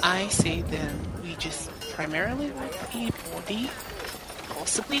 I say then we just primarily want a body,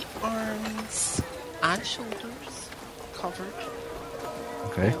 possibly arms and shoulders covered.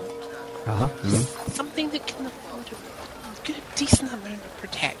 Okay. Uh-huh. Something that can afford a good, decent amount of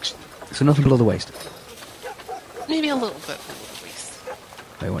protection. So nothing below the waist. Maybe a little bit below the waist.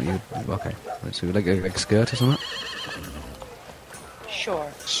 I want you. Okay. So like a skirt or something.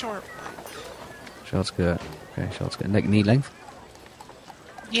 Sure. Short. Short skirt. Okay, short skirt. Like knee length.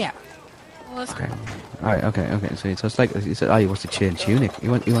 Yeah. Well, that's Okay. All right. Okay. So it's like you said. Oh, he wants the chain tunic. He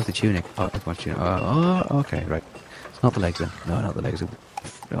wants the tunic. Oh, he wants tunic. Oh, okay. Right. It's not the legs then. No, not the legs.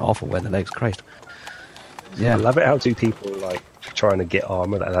 They're awful. Wear the legs. Christ. I Yeah. love it how two people like trying to get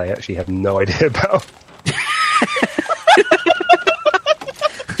armor that they actually have no idea about.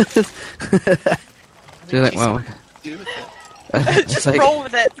 So you're like, well, do with it. it's Just like, roll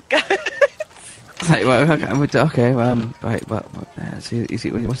with it. it's like, well, okay. Right. Well, so you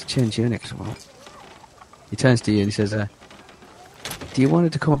see, what's the chain tunic? So, well, he turns to you and he says, "Do you want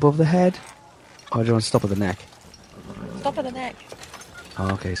it to come above the head, or do you want to stop at the neck?" Stop at the neck.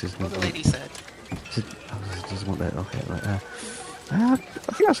 Oh, okay. So What the lady said. doesn't want that. Okay, right. I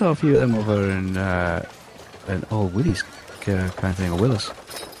think I saw a few of them over in old Willie's kind of thing, or Willis.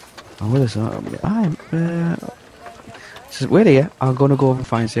 Oh, Willis. Says, wait here. I'm gonna go over and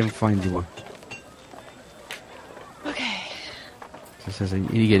find you one. Okay. He says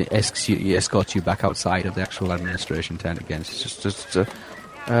he escorts you back outside of the actual administration tent again. It's just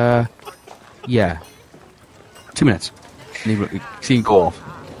yeah. 2 minutes. And you see him go off.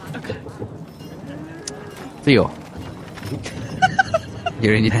 Okay. Theo.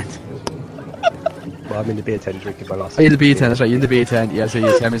 You're in your tent. Well, I'm in the beer tent drinking my last. Oh, you're in the beer tent, that's right, you're in the beer tent. Yeah, so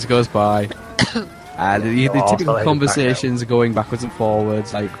your 10 minutes goes by. And the typical conversations are going backwards and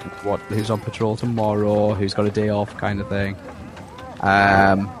forwards, like who's on patrol tomorrow, who's got a day off kind of thing.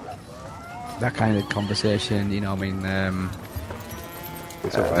 That kind of conversation, you know, I mean,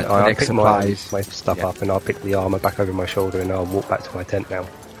 it's alright. the I'll next pick my supplies. stuff Yeah. up and I'll pick the armour back over my shoulder and I'll walk back to my tent now.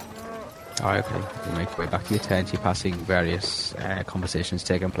 Oh, okay. You make your way back to your tent, you're passing various conversations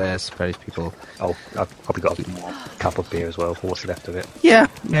taking place, various people. Oh, I've probably got a cup of beer as well, for what's left of it. Yeah,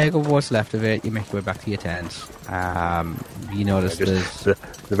 you got what's left of it, you make your way back to your tent. You notice Just there's...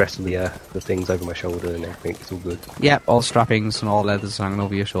 the rest of the things over my shoulder and everything, it's all good. Yeah, all strappings and all leathers hanging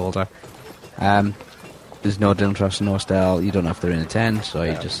over your shoulder. There's no Dintrust, no Stell, you don't know if they're in a tent, so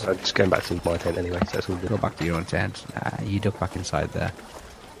you just I'm just going back to my tent anyway, so it's all go good. back to your own tent. You duck back inside there.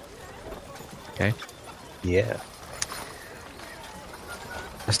 Okay. Yeah.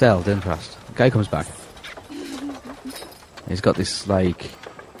 Estelle, Dintrust. The guy comes back. He's got this, like,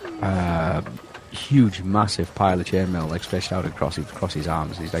 huge, massive pile of chainmail, like, stretched out across his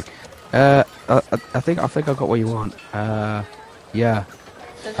arms. He's like, I think I've got what you want. Yeah.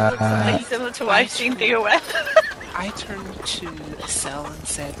 Does it look something similar to what I've seen Theo with? I turned to Estelle and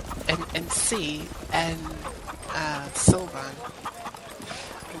said, and C, and Sylvan,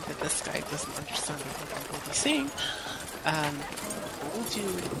 I think that this guy doesn't understand what I'm going to be saying. What would you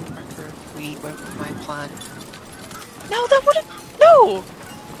prefer if we went with my plan? No, that wouldn't. No!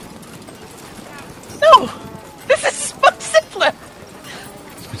 No! This is much simpler!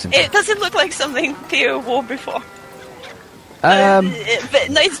 It doesn't look like something Theo wore before. But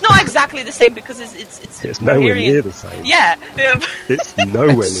no, it's not exactly the same because It's nowhere near the same. Yeah. It's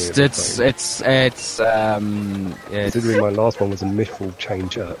nowhere near the same. It's Considering my last one was a mithril chain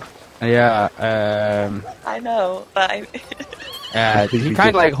shirt. yeah. I know, but He kind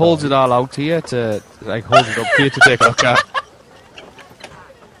of like holds it all out to you to like hold it up to you to take a look at.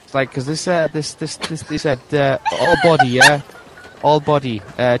 It's like because this said all body, yeah, all body,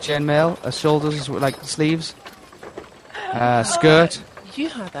 chainmail, shoulders like sleeves, skirt. You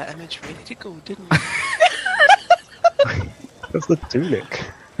had that image ready to go, didn't you? That's the tunic.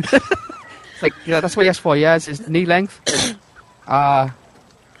 Like yeah, that's what he asked for. Yeah, it's knee length. I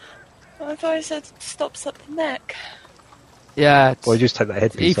thought I said stops at the neck. Yeah. Or you just take that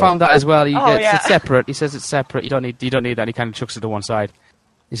headpiece He off. found that as well. It's Yeah. separate. He says it's separate. You don't need that. He kind of chucks it to one side.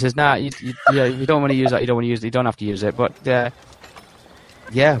 He says, "Nah, you don't want to use that. You don't want to use it. You don't have to use it." But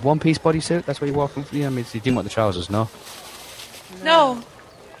yeah, one-piece bodysuit. That's what you wore from. Yeah, I mean, you didn't want the trousers, no. No.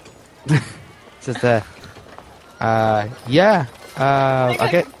 It says there. Yeah. I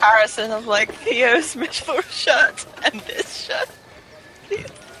I get. comparison of like Theo's mithril shirt and this shirt.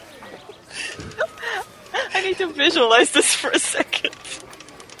 I need to visualize this for a second.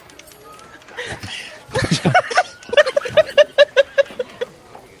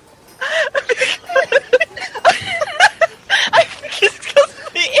 I think it's because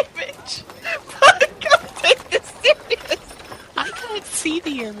of the image, but I can't take this serious. I can't see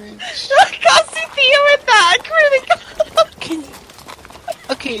the image. I can't see Theo in that. I really can't.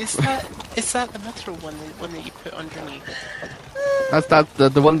 Okay, is that the mithril one that you put underneath? That's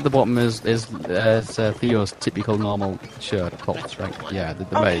the one at the bottom is Theo's typical normal shirt, cloth, right? Yeah, the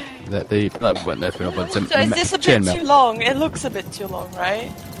way that went there through, but it's So is this a bit chainmail. too long? It looks a bit too long, right?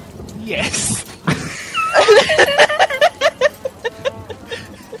 Yes.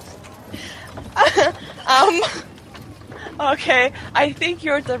 Okay, I think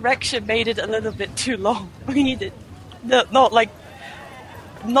your direction made it a little bit too long. We needed not like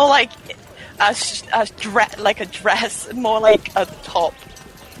a dress, more like a top.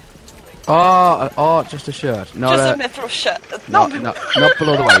 Oh, just a shirt. Not Just a mithril shirt. not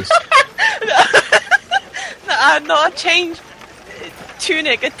below the waist. Not a chain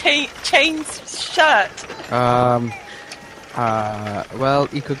tunic, a chain shirt. Well,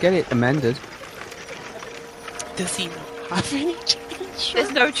 you could get it amended. Does he not have any change?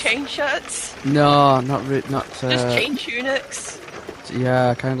 There's no chain shirts. No, not Just chain tunics.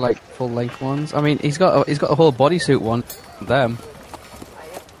 yeah, kind of like full length ones. I mean, he's got a whole bodysuit one. Them.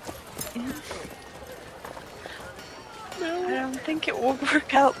 I don't think it will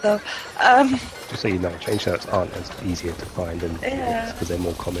work out though. Just so you know, chain shirts aren't as easier to find than Yeah. because they're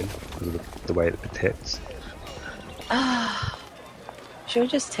more common because of the way it protects. Should we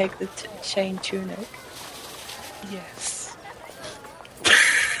just take the chain tunic? Yes.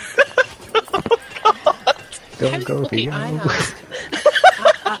 Don't go okay, beyond.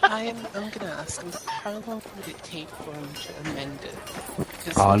 I'm going to ask him, how long would it take for him to amend it?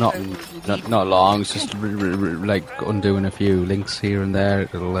 'Cause Oh, sometimes not long. It's just like undoing a few links here and there.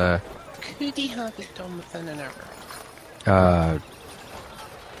 It'll. Could he have it done within an hour?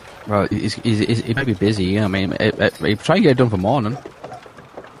 Well, he might be busy. I mean, try and get it done for morning.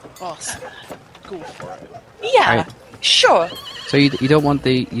 Awesome. Go for it. Yeah, Right. sure. So you don't want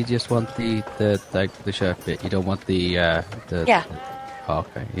you just want the shirt bit. You don't want the Yeah. Oh,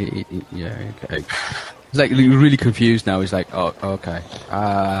 okay. Yeah. Okay. He's like really confused now. He's like, oh, okay.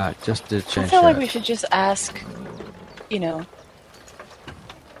 Just to I change. feel like shirt. we should just ask,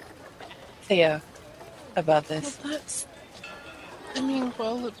 Theo about this.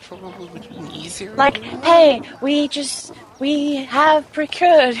 Well, it probably would have been easier. Like, doing hey, we have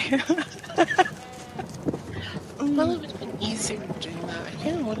procured. Well, it would have been easier doing that. I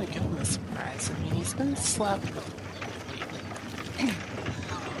kind of want to give him a surprise. I mean, he's been slapped lately.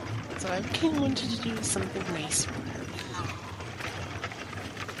 So I kind of wanted to do something nice for him.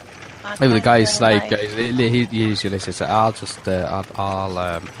 Maybe the guy's like he usually says, "I'll just I'll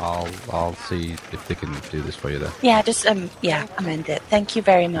see if they can do this for you." Then. Yeah, just amend it. Thank you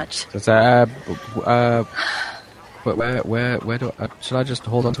very much. So, where do should I just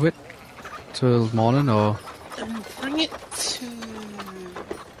hold on to it till morning or? Bring it to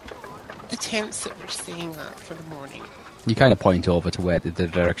the tents that we're staying at for the morning. You kind of point over to where the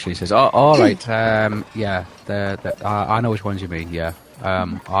direction he says, "Oh, all right, yeah, I know which ones you mean, yeah,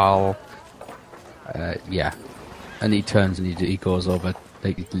 I'll, yeah," and he turns and he goes over,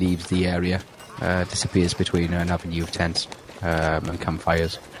 like, he leaves the area, disappears between an avenue of tents and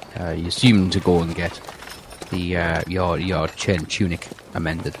campfires. You assume to go and get the your chain tunic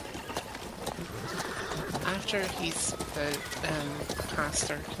amended. After he's past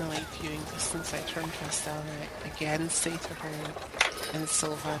our kind of like viewing distance, I turn to Estella again, say to her, and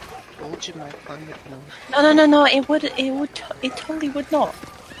Silva, told you my plan would know. No. It totally would not.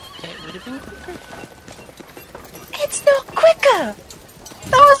 It would have been quicker. It's not quicker.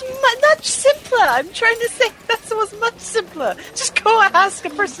 That was much simpler. I'm trying to say that was much simpler. Just go ask a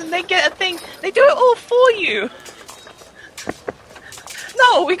person, they get a thing, they do it all for you.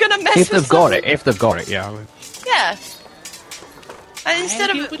 No, we're gonna mess If with they've got it, yeah. Yeah. And instead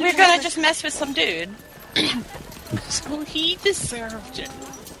of we're gonna just mess with some dude. So he deserved it.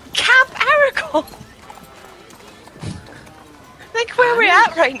 Camp Aragon. Like where we're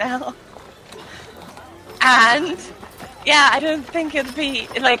at right now. And yeah, I don't think it'd be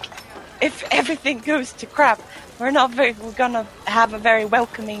like if everything goes to crap, we're gonna have a very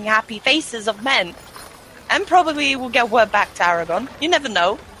welcoming, happy faces of men. And probably we'll get word back to Aragon. You never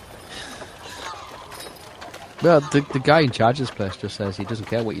know. Well, the guy in charge of this place just says he doesn't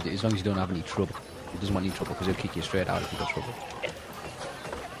care what you do as long as you don't have any trouble. He doesn't want any trouble because he'll kick you straight out if you got trouble. Yeah.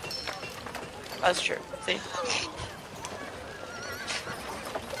 That's true. See?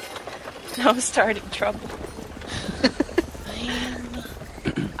 No starting trouble.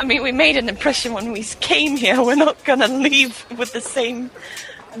 I mean, we made an impression when we came here. We're not gonna leave with the same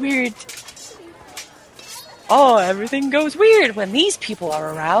weird... Oh, everything goes weird when these people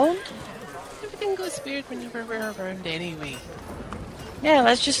are around. Everything goes weird whenever we're around anyway. Yeah,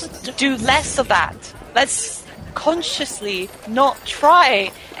 let's just do less of that. Let's consciously not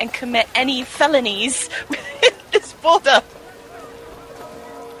try and commit any felonies within this border.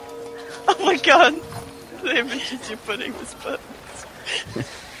 Oh my god. The images you're putting this book.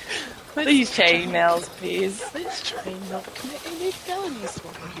 These chainmails, please. Let's try and not commit any felonies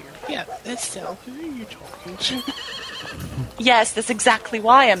while we're here. Yeah, Estelle, who are you talking to? Yes, that's exactly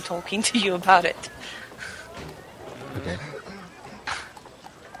why I'm talking to you about it. Okay.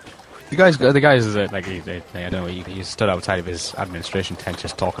 The guys is like I don't know. He stood outside of his administration tent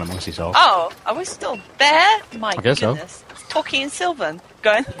just talking amongst himself. Oh, are we still there? My I guess so. goodness. Talking in Sylvan.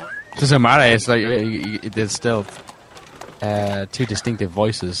 Going. Doesn't matter. It's like there's still two distinctive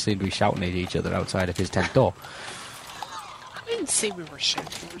voices seem to be shouting at each other outside of his tent door. I didn't say we were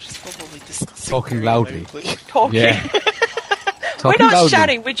shouting, we were just probably discussing Talking very loudly. Talking. Yeah. We're not loudly.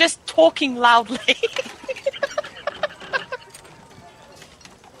 shouting, we're just talking loudly.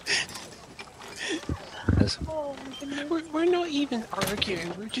 Yes. We're not even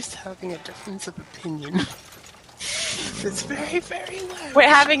arguing, we're just having a difference of opinion. It's very, very loud. We're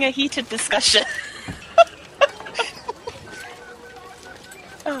having a heated discussion.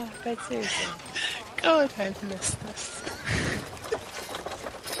 Oh, but seriously. God, I've missed this.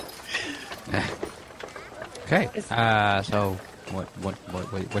 Okay. So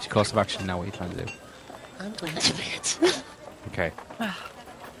what's your course of action now? What are you trying to do? I'm going to bed. Okay.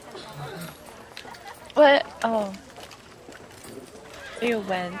 What? Oh. Theo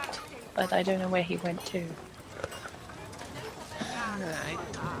went, but I don't know where he went to.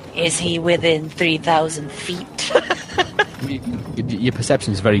 Is he within 3,000 feet? Your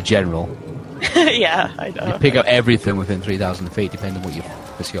perception is very general. Yeah, I know. You pick up everything within 3,000 feet, depending on what you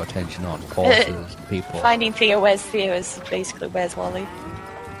focus your attention on. Horses, people. Finding Theo is basically where's Wally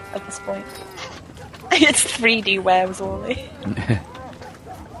at this point. It's 3D where's Wally.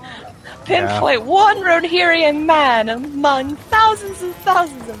 Pinpoint one Rohirrian man among thousands and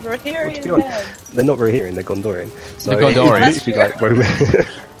thousands of Rohirrian men. They're not Rohirrian, they're Gondorian. So They're Gondorian. It's literally like Roman.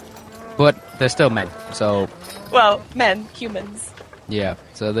 But they're still men, so... Well, men, humans. Yeah,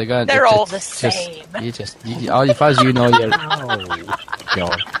 so they're going. They're all the same. As far as you know, you're. Oh,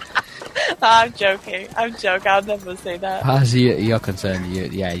 God. I'm joking. I'll never say that. As far as you're concerned,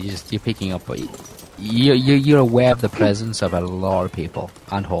 you're picking up. You're aware of the presence of a lot of people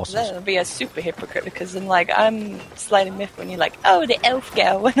and horses. That would be a super hypocrite because then, like, I'm slightly miffed when you're like, "Oh, the elf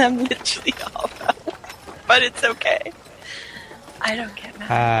girl," when I'm literally half elf. But it's okay. I don't get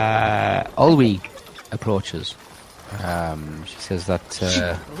mad. Olwe approaches. She says that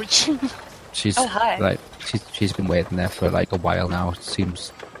she's she's been waiting there for like a while now. It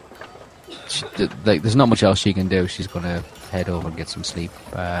seems like there's not much else she can do. She's gonna head over and get some sleep.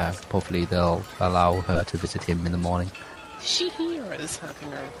 Hopefully they'll allow her to visit him in the morning. Is she here or is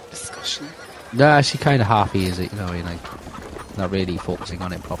having a discussion? Nah, she kind of half hears it, you're like not really focusing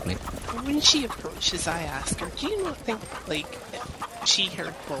on it properly. When she approaches, I ask her, "Do you not think like?" She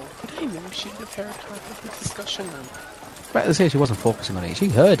heard both. Would I know she would have heard half of the discussion? Right, to say she wasn't focusing on it. She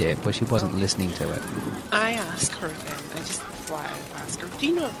heard it, but she wasn't listening to it. I ask her again. I just flat ask her, "Do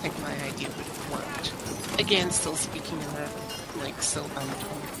you not think my idea would have worked?" Again, still speaking in her like Sylvan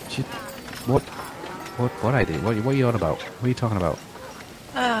tone. What idea? What are you on about? What are you talking about?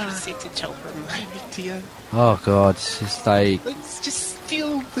 I say to tell her my idea. Oh God, it's like let's just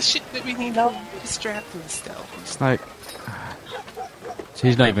steal the shit that we need to distract and stuff. It's like.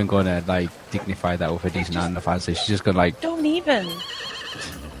 She's not even going to, like, dignify that with a decent hand of fancy. She's just going to, like... Don't even.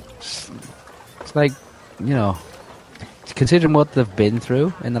 It's like, considering what they've been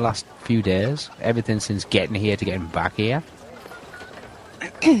through in the last few days, everything since getting here to getting back here.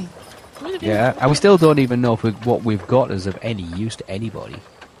 Yeah, and we still don't even know if what we've got is of any use to anybody.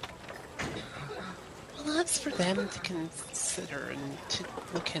 Well, that's for them to consider and to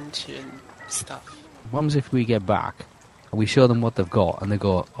look into and stuff. What happens if we get back? And we show them what they've got, and they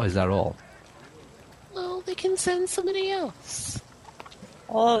go, "Oh, is that all?" Well, they can send somebody else.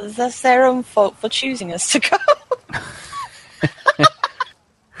 Well, that's their own fault for choosing us to go.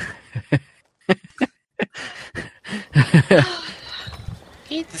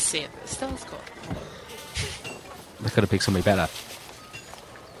 Hate to say it, but Stella's got. They could have picked somebody better.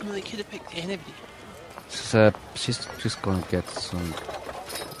 Well, they could have picked anybody. She's just going to get some.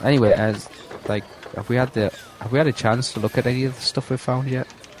 Anyway, have we had a chance to look at any of the stuff we've found yet?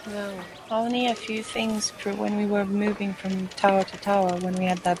 No, only a few things for when we were moving from tower to tower when we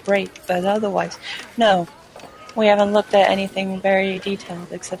had that break, but otherwise, no. We haven't looked at anything very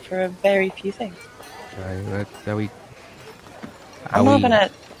detailed except for a very few things.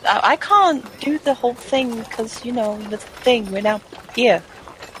 I can't do the whole thing because, the thing, we're now here.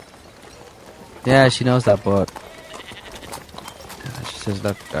 Yeah, she knows that, but... She says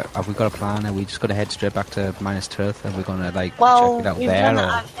that, have we got a plan? Are we just going to head straight back to Minas Tirith? Are we going to, check it out there?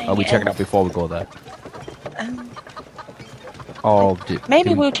 Or are we checking it out before we go there?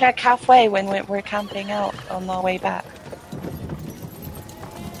 Maybe we'll check halfway when we're camping out on our way back.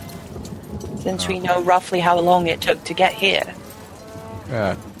 Since we know roughly how long it took to get here.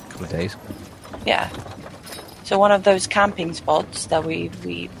 A couple of days. Yeah. So one of those camping spots that we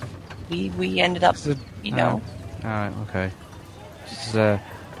ended up, Alright, okay.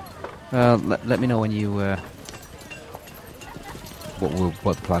 Let me know when you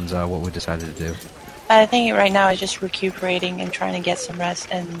what the plans are, what we decided to do. I think right now is just recuperating and trying to get some rest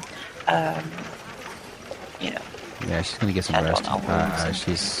and Yeah, she's gonna get some rest.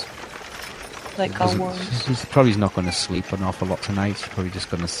 She's she's probably not going to sleep an awful lot tonight. She's probably just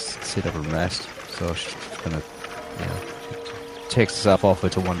going to sit up and rest. So she's going to, she takes herself off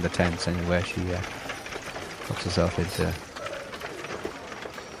to one of the tents anyway. She puts herself into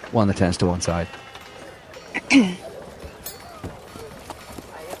one of the tents to one side.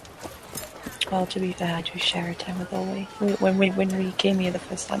 Well, to be fair, I do share a tent with Ollie. When we came here the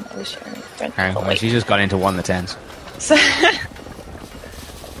first time, I was sharing a tent with Ollie. She's just gone into one of the tents. So,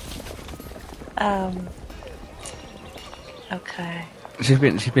 Okay. She's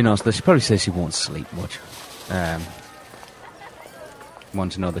been honest. She probably says she won't sleep much.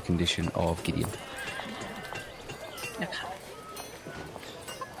 Want to know the condition of Gideon. Okay.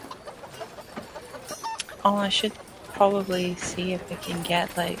 Oh, I should probably see if I can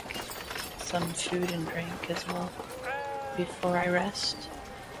get like some food and drink as well before I rest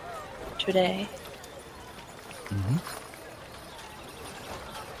today. Mm-hmm.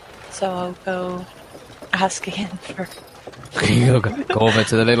 So I'll go ask again for. You go over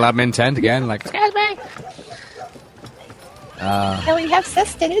to the little admin tent again, like. Excuse me. Can we have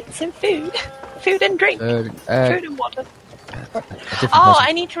sustenance and food? Food and drink. Food and water. Oh,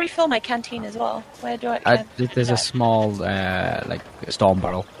 I need to refill my canteen as well. Where do I? There's a small, like, storm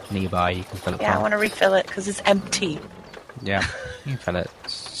barrel nearby. You can fill it. Yeah, I want to refill it because it's empty. Yeah, you can fill it.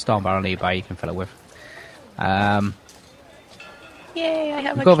 Storm barrel nearby. You can fill it with. Yay! I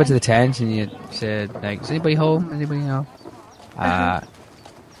have. You go over to the tent and you say, like, "Is anybody home? Anybody home?"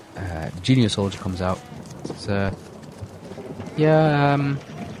 Junior soldier comes out. Says, yeah.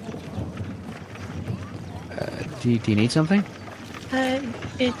 Do you need something? Do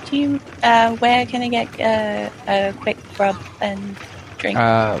you? Where can I get a quick grub and drink?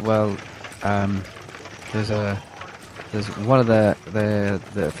 There's one of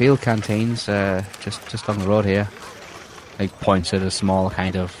the field canteens just along the road here. Like points at a small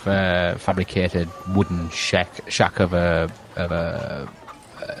kind of fabricated wooden shack of a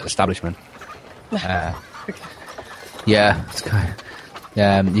establishment. Yeah, it's kind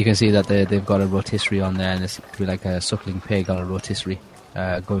of. You can see that they've got a rotisserie on there, and it's like a suckling pig on a rotisserie,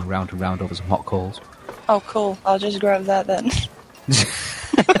 going round and round over some hot coals. Oh, cool! I'll just grab that then.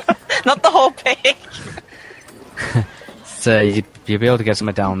 Not the whole pig. So you'll be able to get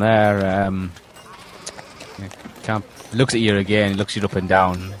something down there. Looks at you again, looks you up and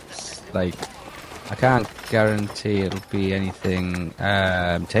down. Like, I can't guarantee it'll be anything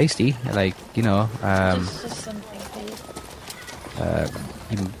tasty. Like, you know. Just something.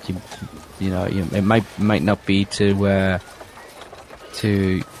 It might not be to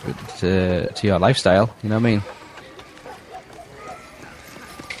your lifestyle. You know what I mean?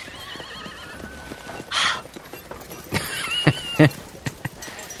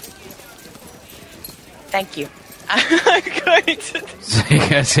 Thank you. I'm going to. So you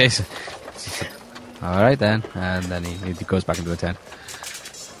can say, all right then, and then he goes back into the tent.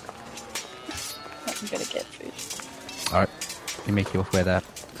 I'm gonna get food. All right. You make your way there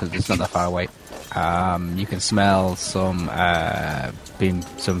because it's not that far away. You can smell some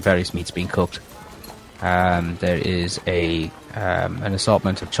various meats being cooked. There is an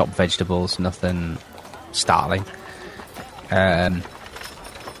assortment of chopped vegetables, nothing startling.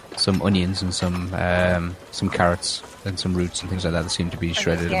 Some onions and some carrots and some roots and things like that seem to be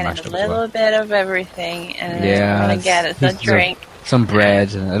shredded and mashed up as well. A little bit of everything, and I'm gonna get it. A drink, some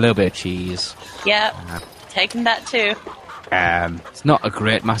bread, and a little bit of cheese. Yep, taking that too. It's not a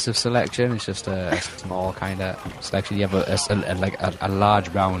great massive selection. It's just a small kind of selection. You have a large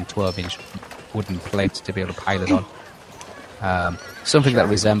round 12-inch wooden plate to be able to pile it on. Something that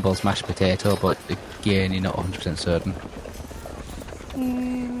resembles mashed potato, but again, you're not 100% certain.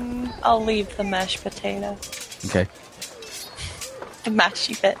 I'll leave the mashed potato. Okay. The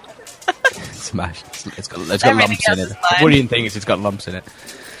mashy bit. It's mashed. It's got lumps in it. The worrying thing is it's got lumps in it.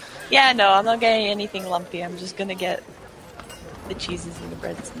 Yeah, no, I'm not getting anything lumpy. I'm just gonna get the cheeses and the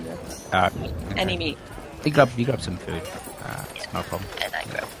breads and any meat. You grab some food. It's no problem. And I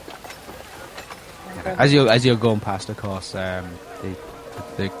grab. As you're going past, of course, the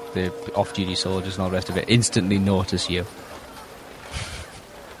off-duty soldiers and all the rest of it instantly notice you.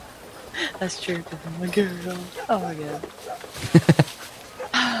 That's true. Oh my god. Oh my god.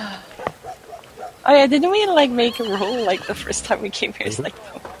 Oh yeah, didn't we make a rule the first time we came here? It's like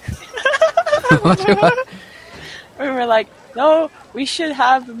no. What? We were like, no, we should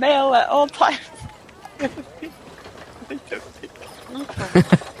have mail at all times.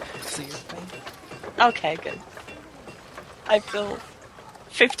 Okay, good. I feel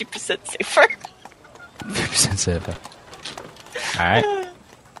 50% safer. 50% safer. Alright.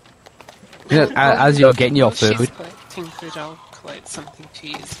 As you're getting your food. She's collecting food, I'll collect something to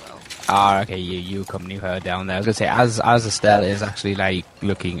you as well. Ah, okay, you accompany her down there. I was going to say, as Estelle is actually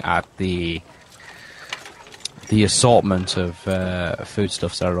looking at the assortment of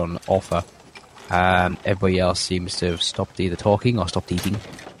foodstuffs that are on offer, everybody else seems to have stopped either talking or stopped eating,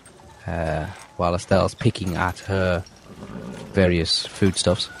 while Estelle's picking at her various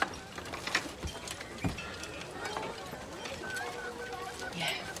foodstuffs. Yeah.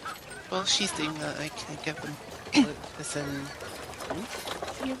 While she's doing that, I can give them as in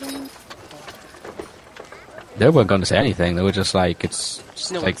They weren't going to say anything. They were just like, it's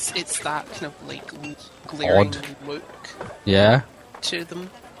No, like, it's that kind of like glaring odd. look yeah. to them.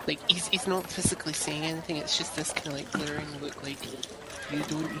 Like he's not physically saying anything. It's just this kind of like glaring look. Like you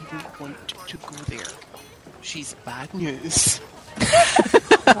don't even want to go there. She's bad news.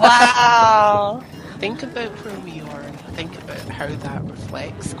 Wow. Think about where we are and think about how that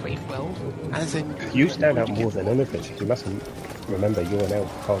reflects quite well. As in, You stand out more than anything. You mustn't remember you're an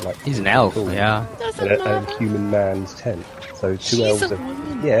elf. Can't, like, He's an elf, cool yeah. doesn't In a matter. human man's tent. So two She's elves a have,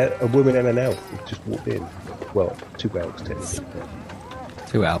 woman. yeah, a woman and an elf have just walked in. Well, two elves technically.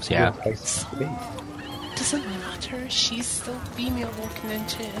 Two elves, yeah. Place to be. Doesn't matter. She's still female walking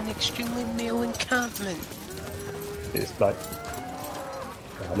into an extremely male encampment. It's like,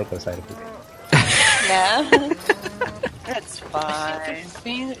 I'm not going to say anything. Yeah. That's I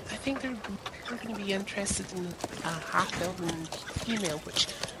fine. think they're going to be interested in a half-elven female, which,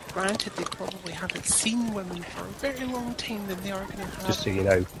 granted, they probably haven't seen women for a very long time. Then they are going to have. Just so you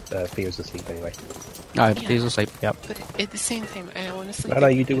know, Theo's asleep anyway. No, he's asleep, yep. But at the same time, I honestly No,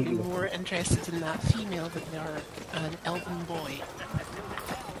 think you do they'd what be you want. more interested in that female than they are an elven boy.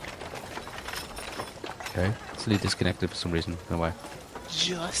 Okay. Suddenly disconnected for some reason. No way.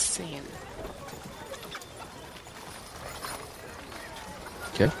 Just saying.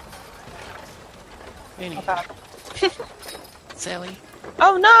 Okay. Anyway, Sally,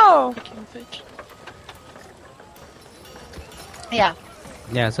 Oh no! picking food. Yeah.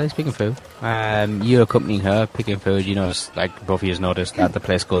 Yeah, so speaking of food, you're accompanying her, picking food. You notice, like both of you has noticed, that the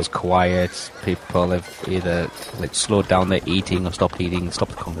place goes quiet. People have either like slowed down their eating or stopped eating,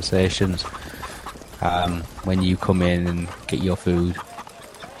 stopped the conversations. When you come in and get your food,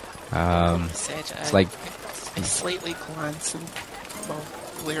 Said, it's like I slightly glance and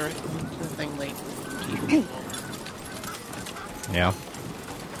glare at them, kind of thing like. yeah.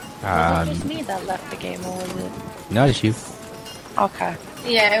 Was it just me that left the game, or was it? No, it's you. Okay.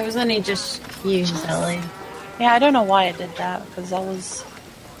 Yeah, it was only just you, Sally. Yeah, I don't know why I did that, because I was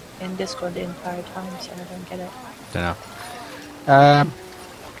in Discord the entire time, so I don't get it. Don't know.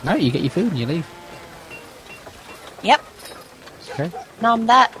 No, you get your food and you leave. Yep. Okay. Now I'm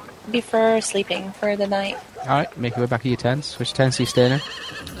that before sleeping for the night. All right, make your way back to your tents. Which tents are you staying in?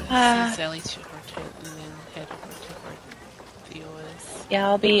 Sally to her tent and then head over to where Theo is. Yeah,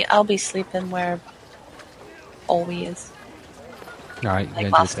 I'll be sleeping where Olwe is. All right, Like going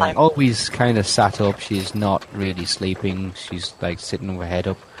to last the tent. time. Always kind of sat up. She's not really sleeping. She's like sitting with her head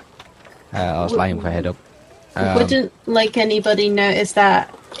up. I was lying with her head up. Wouldn't like anybody notice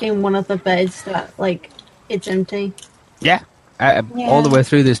that in one of the beds that like it's empty? Yeah. All the way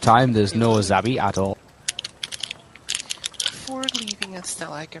through this time, there's no Zabby at all. Before leaving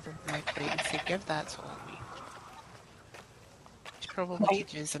Estelle, I give her my plate and say, give that to Ollie. She probably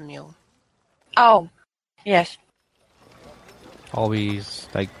could use a meal. Oh, yes. Always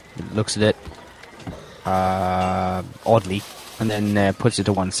like looks at it oddly, and then puts it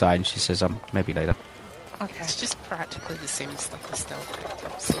to one side. And she says, maybe later." Okay. It's just practically the same stuff Estelle picked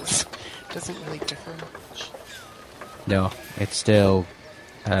up, so it doesn't really differ much. No, it's still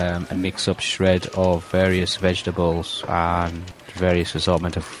a mix-up shred of various vegetables and various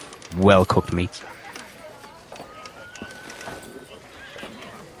assortment of well-cooked meats.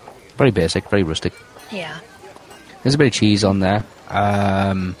 Very basic, very rustic. Yeah. There's a bit of cheese on there,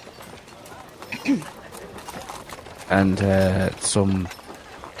 and some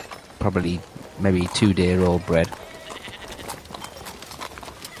probably maybe 2-day-old bread.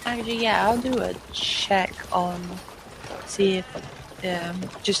 Actually, yeah, I'll do a check on, see if,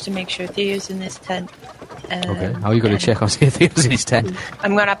 just to make sure Theo's in his tent. Okay, how are you going to check on see if Theo's in his tent?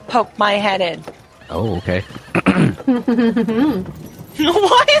 I'm gonna poke my head in. Oh, okay.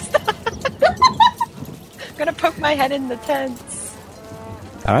 Why is that? I'm gonna poke my head in the tents.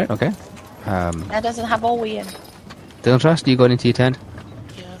 All right, okay. That doesn't have Olwe in. Dylan Trust, are you going into your tent?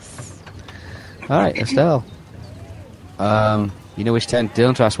 Yes. All right, Estelle. You know which tent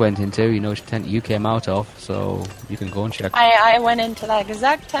Dylan Trust went into. You know which tent you came out of, so you can go and check. I went into that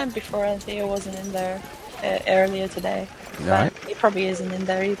exact tent before, and Theo wasn't in there earlier today. All But right. he probably isn't in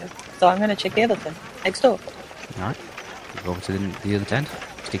there either. So I'm gonna check the other tent next door. All right. Go over to the other tent.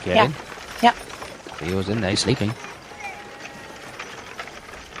 Stick your Yeah. head in. Yeah. Theo's in there, he's sleeping.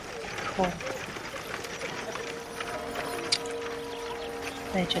 Cool.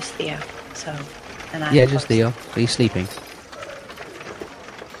 They're just Theo. So. And I'm Yeah, just close. Theo. He's sleeping.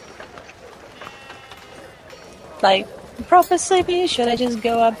 Like, proper sleepy? Should I just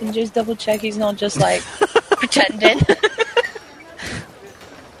go up and just double check he's not just like pretending?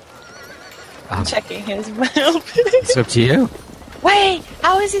 Checking his mouth. It's up to you. Wait,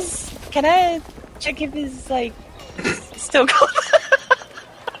 how is his? Can I check if he's like still got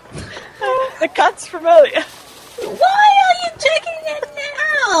the cuts from earlier. Why are you checking it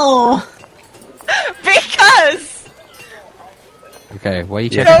now? Because Okay, what are you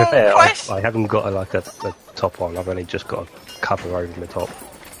Yeah, checking? to be fair, question. I haven't got a top on. I've only just got a cover over the top.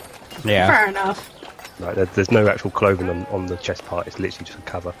 Yeah. Fair enough. Like, there's no actual clothing on the chest part. It's literally just a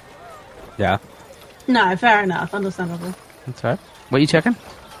cover. Yeah. No, fair enough. Understandable. That's right. What are you checking?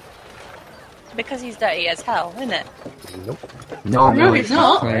 because he's dirty as hell, isn't it? Nope. No, he's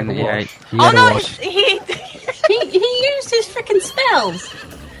not. Yeah, he Oh had a no, wash. he He used his freaking spells.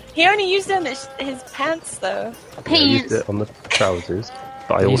 he only used it on his pants though. I used Pants. it on the trousers,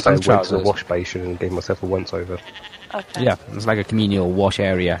 but I He used also it on went to trousers. the wash basin and gave myself a once over. Okay. Yeah, it's like a communal wash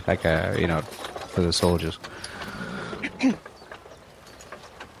area, like a for the soldiers.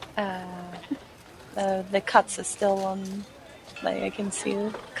 The cuts are still on. Like I can see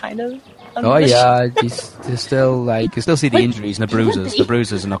it, kind of. On Oh the yeah, you still you can still see the injuries and the bruises. The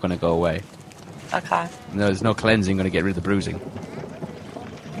bruises are not going to go away. Okay. No, there's no cleansing going to get rid of the bruising.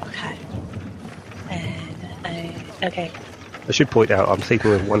 Okay. And okay. I should point out I'm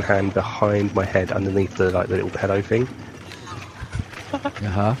sleeping with one hand behind my head, underneath the little pillow thing.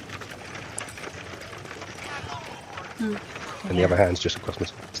 Uh-huh. And the other hand's just across my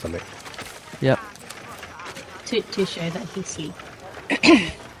stomach. Yep. To show that he's asleep.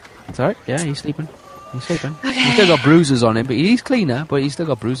 It's alright. Yeah, he's sleeping. He's sleeping. He's still got bruises on him, but he's cleaner, but he's still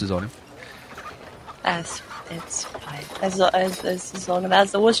got bruises on him. It's fine. As long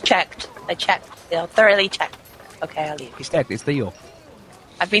as it was checked. I checked. Thoroughly checked. Okay, I'll leave. He's dead. It's Theo.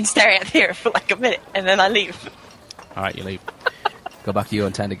 I've been staring at Theo for like a minute, and then I leave. Alright, you leave. Go back to your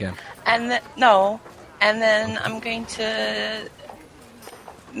tent again. And then I'm going to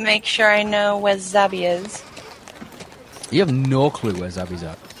make sure I know where Zabby is. You have no clue where Zabby's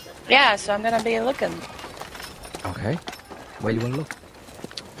at. Yeah, so I'm gonna be looking. Okay. Where do you want to look?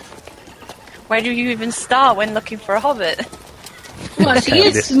 Where do you even start when looking for a hobbit? Well, she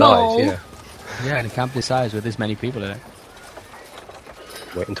is This small. size, yeah. Yeah, in a camp this size with this many people in it.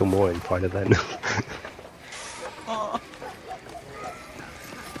 Wait until morning, find her then. Oh.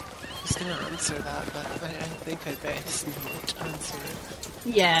 I was going to answer that, but I think I best not answer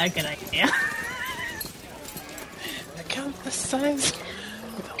it. Yeah, good idea. I count the size.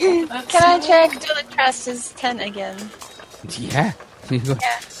 Can I check Dylatras's tent again? Yeah. You can go,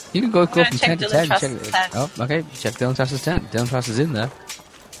 Yeah. you can go gonna from check tent to tent. Dylan Check, Truss's tent. oh, okay. Check Dylan Truss's tent. Dylan Truss is in there.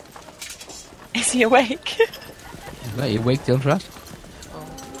 Is he awake? Right, you awake, Dylan Truss?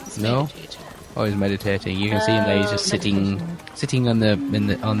 Oh, it's No. meditating. Oh, he's meditating. You can see him there. He's just sitting on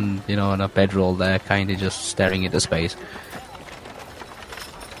on a bedroll there, kind of just staring into space.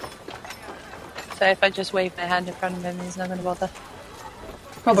 So if I just wave my hand in front of him, he's not gonna bother.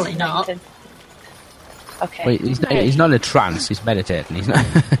 Probably not. Okay. Wait, he's not in a trance. He's meditating. He's not.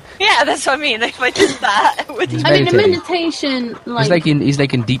 Yeah, that's what I mean. If I did that, would he? He's I mean, a meditating. meditation, He's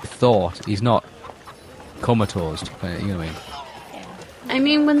like in deep thought. He's not comatose. You know what I mean? I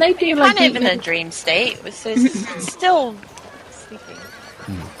mean, when they do You're like kind of deep in a med- dream state, so it's still sleeping.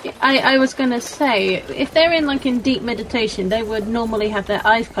 I was gonna say, if they're in deep meditation, they would normally have their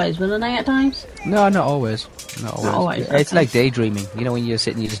eyes closed, wouldn't they? At times. No, not always. Not always. Not always, It's okay. like daydreaming. You know, when you're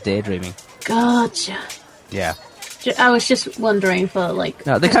sitting, you're just daydreaming. Gotcha. Yeah. I was just wondering for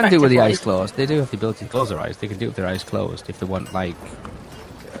No, they can do it with the eyes perspective-wise. closed. They do have the ability to close their eyes. They can do it with their eyes closed if they want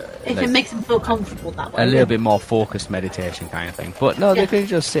If it makes them feel comfortable that way. a little bit more focused meditation kind of thing. But no, Yeah. they can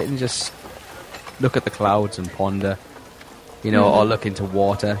just sit and just look at the clouds and ponder, or look into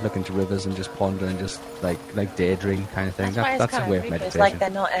water, look into rivers and just ponder and just like daydream kind of thing. That's why it's That's a kind way of of creepy. It's meditation. like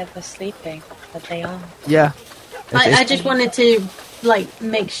they're not ever sleeping, but they are. Yeah. I just wanted to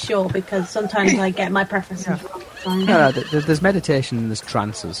make sure because sometimes I get my preferences wrong. No, there's meditation and there's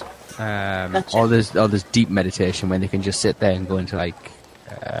trances, Gotcha. or there's deep meditation when they can just sit there and go into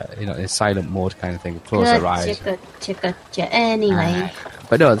a silent mode kind of thing, close their eyes. Gotcha. Anyway,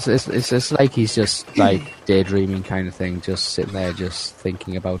 But no, it's just like he's just like daydreaming kind of thing, just sitting there, just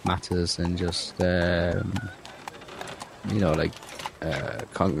thinking about matters and just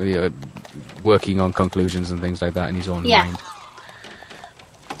working on conclusions and things like that in his own Yeah. mind.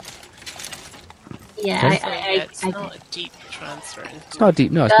 yeah, Okay. So, yeah, it's not a deep trance or anything. It's not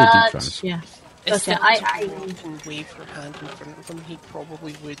deep. No, it's not deep trance. Yeah. It's Gotcha. not I can wave her hand in front of him, he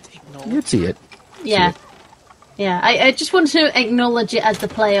probably would acknowledge. You'd see it. Yeah. Yeah. I just wanted to acknowledge it as the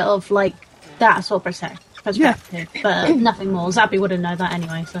player of that sort of perspective, but nothing more. Zabby wouldn't know that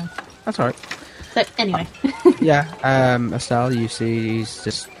anyway. So That's all right. anyway, Yeah, Estelle, you see, he's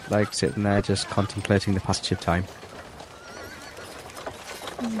just like sitting there, just contemplating the passage of time.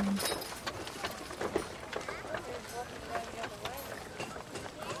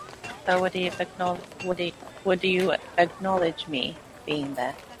 So would you acknowledge me being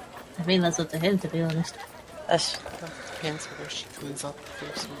there? I think that's up to him, to be honest. Depends whether she comes up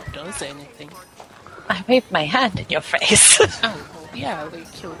close and does anything. I waved my hand in your face. Oh, well, yeah, like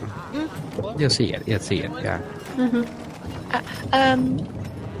You'll see it. Yeah.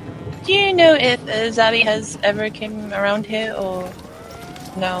 Do you know if Zabi has ever came around here or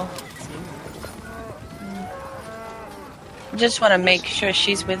no? Just want to make sure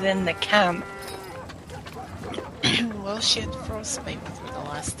she's within the camp. well, she had frostbite with her the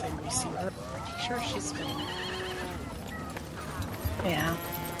last time we seen her. Pretty sure she's been. Yeah.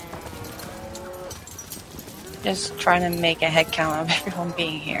 Just trying to make a head count of everyone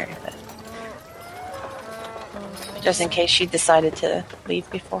being here. But just in case she decided to leave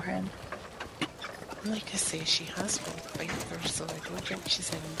beforehand. Like I say, she has been quite there, so I don't think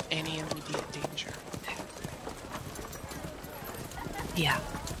she's in any immediate danger. Yeah.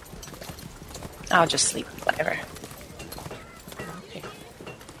 I'll just sleep, whatever. Okay.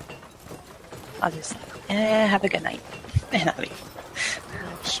 I'll just have a good night. And I'll leave.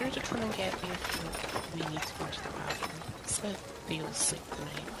 I'm sure to come and get me if we need to go to the bathroom. So they'll sleep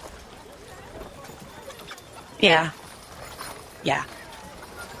tonight. Yeah. Yeah.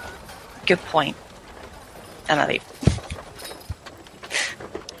 Good point. And I'll leave.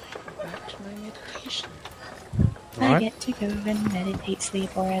 Back to my meditation. I Alright. get to go and meditate,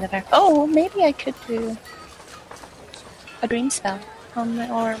 sleep, or whatever. Oh, maybe I could do a dream spell.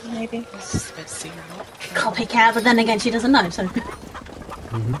 Or maybe. Let's see, you're not Copycat, but then again, she doesn't know, so.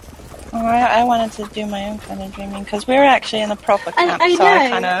 Or I wanted to do my own kind of dreaming, because we were actually in a proper camp, I so I know.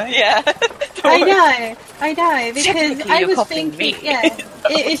 kind of, yeah. I know, because Typically I you're was copying thinking, me. yeah,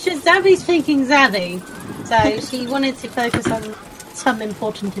 it's just Zabby's thinking Zabby, so she wanted to focus on some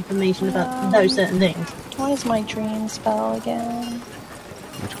important information about those certain things. What is my dream spell again?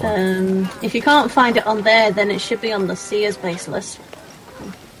 Which one? If you can't find it on there, then it should be on the Seer's base list.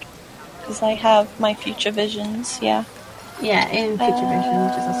 Because I have my future visions, yeah. Yeah, in Future Vision,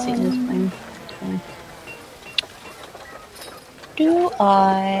 which is a Seer's thing. Do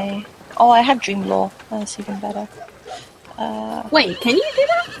I... Oh, I have dream lore. That's even better. Wait, can you do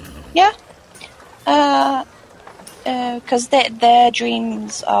that? Yeah. Because their dream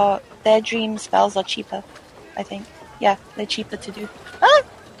spells are cheaper, I think. Yeah, they're cheaper to do. Ah!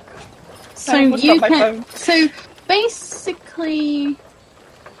 So I almost you dropped my can. phone. So basically,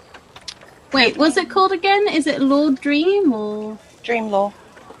 wait, what's it called again? Is it Lord Dream or Dream lore.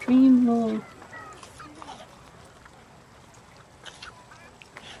 Dream Lord?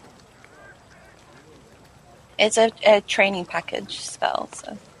 It's a training package spell,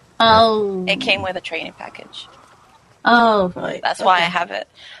 so Oh, it came with a training package. Oh, right. That's why I have it.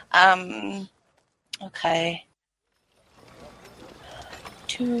 Okay.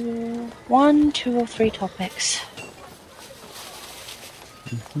 2 or 3 topics.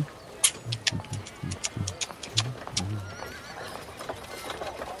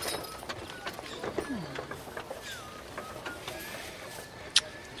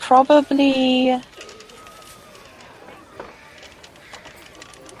 Probably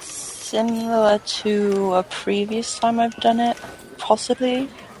similar to a previous time I've done it, possibly.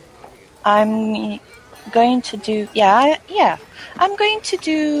 I'm going to do... I'm going to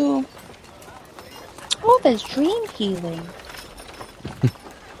do... Oh, there's dream healing.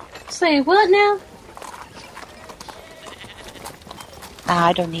 Say what now?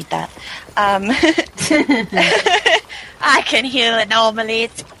 I don't need that. I can heal it normally,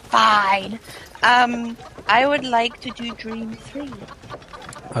 it's fine. I would like to do Dream 3.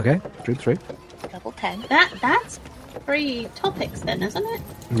 Okay, Dream 3. Level 10. That's 3 topics then, isn't it?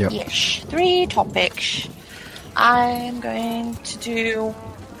 Yep. Yes, 3 topics. I'm going to do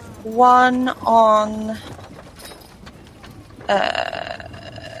one on...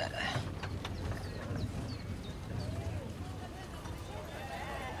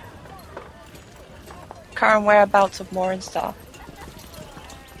 current whereabouts of Mornstar.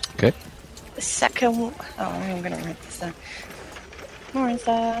 Okay. The second... Oh, I'm going to write this down.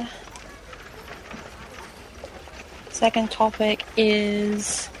 Mornstar. Second topic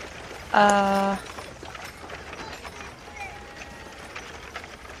is...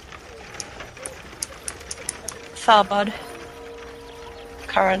 Tharbud.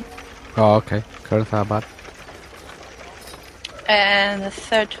 Current. Oh, okay. Current Tharbud. And the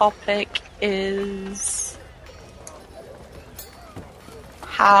third topic is...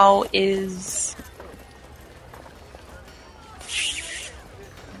 How is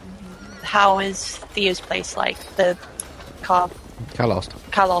Thea's place like? The Kalos.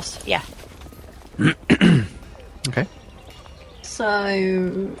 Kalos, yeah. Okay.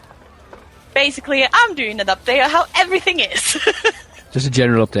 So basically, I'm doing an update on how everything is. Just a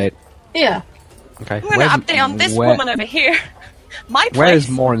general update. Yeah. Okay. I'm going to update on this woman over here. My place. Where is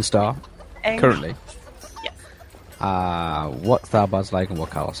Morningstar And- currently? Yeah. What Tharbad's like and what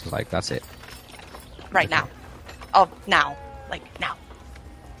Kalos is like. That's it. Right now. Oh, now. Like, now.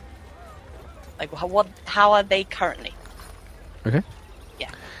 Like, how are they currently? Okay.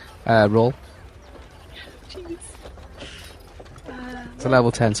 Yeah. Roll. Jeez. It's a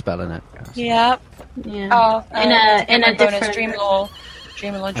level 10 spell, isn't it? Yeah. Yeah. Oh, in a bonus different. Dream Law.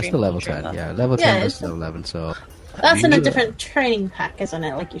 Dream Law, That's Dream the Law, level Dream 10, Law. yeah. Level Yeah, 10 it's- versus level 11, so... That's in a Yeah. different training pack, isn't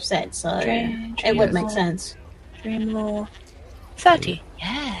it? Like you said, so it would make sense. Dream Law. 30.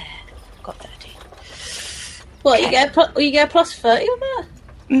 Yeah. Got 30. What, you get plus 30 on that?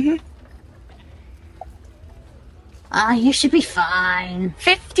 Mm-hmm. You should be fine.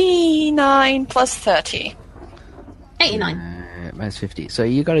 59 plus 30. 89. Minus 50. So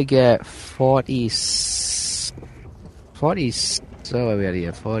you gotta get 40... 40... So where are we at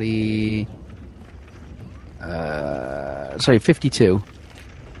here? 40... sorry, 52.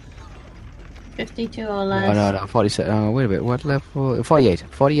 52 or less. No, 47. Oh, wait a bit. What level? 48.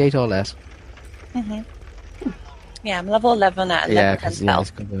 48 or less. Mm-hmm. Yeah, I'm level 11 at level 10 because spell.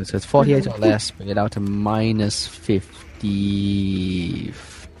 so it's 48 or less, but you're down to minus 50...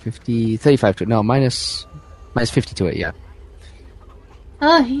 35 to... No, minus 50 to it, yeah.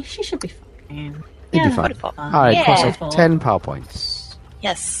 She should be fine. It'd be fine. wonderful. Alright, Yeah. cost of 10 power points.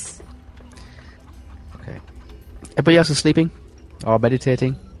 Yes. Okay. Everybody else is sleeping? Or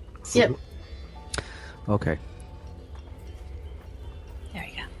meditating? Yep. Okay. There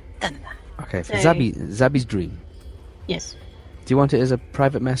we go. Done that. Okay, for So- Zabby's dream. Yes. Do you want it as a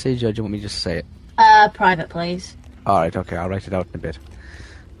private message, or do you want me to just say it? Private, please. Alright, okay, I'll write it out in a bit.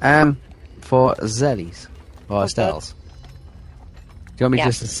 For Zellies, or Estelle's. Do you want me Yeah.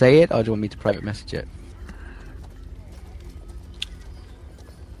 just to say it, or do you want me to private message it?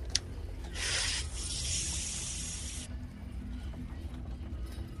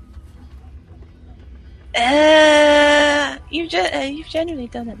 You've generally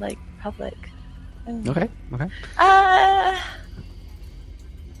done it like public. Okay. Uh,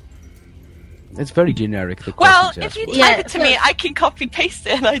 It's very generic, the well, question, if you Jess. Yeah, type it to me, I can copy paste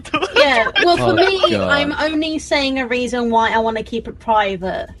it, and I do. Yeah, well, for Oh, me, God. I'm only saying a reason why I want to keep it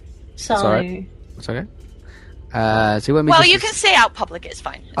private. So, Sorry. It's okay. So you want me Well, just you to can say out public. It's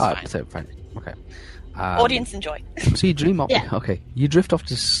fine. It's fine. so fine. Okay. Audience enjoy. So you dream off. Yeah. Okay. You drift off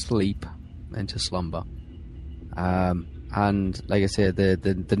to sleep, into slumber. And like I said,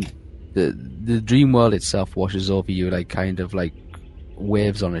 the dream world itself washes over you like kind of like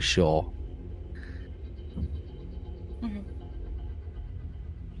waves on a shore. Mhm.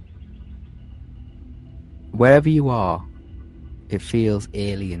 Wherever you are, it feels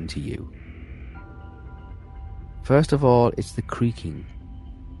alien to you. First of all, it's the creaking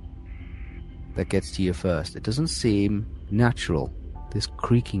that gets to you first. It doesn't seem natural, this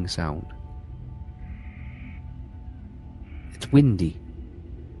creaking sound. It's windy.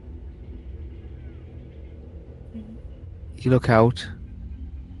 You look out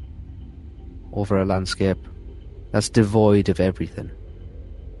over a landscape that's devoid of everything.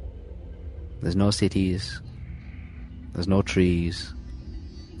 There's no cities, there's no trees,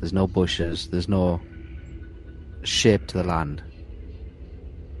 there's no bushes, there's no shape to the land.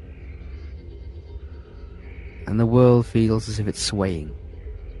 And the world feels as if it's swaying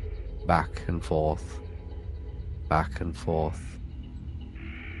back and forth, back and forth.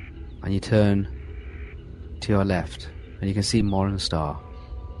 And you turn to your left and you can see Morningstar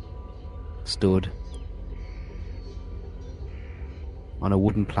stood on a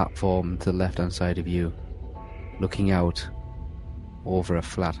wooden platform to the left hand side of you, looking out over a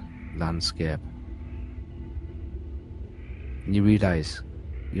flat landscape. And you realise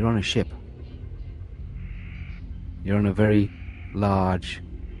you're on a ship. You're on a very large,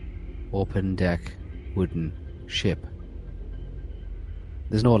 open deck wooden ship.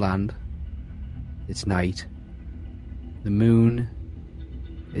 There's no land. It's night. The moon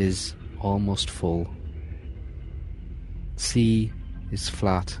is almost full. Sea is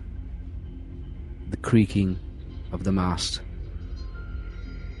flat. The creaking of the mast.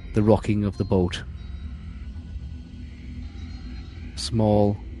 The rocking of the boat.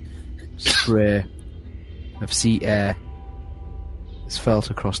 Small spray of sea air is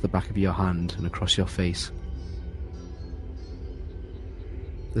felt across the back of your hand and across your face.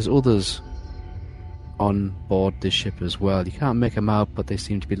 There's others on board this ship as well. You can't make them out, but they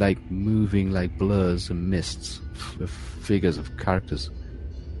seem to be like moving like blurs and mists of figures of characters.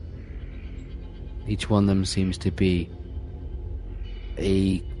 Each one of them seems to be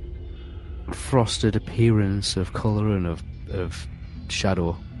a frosted appearance of colour and of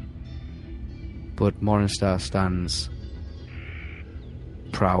shadow. But Morningstar stands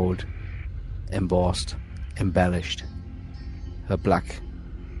proud, embossed, embellished. Her black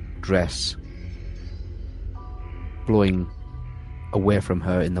dress blowing away from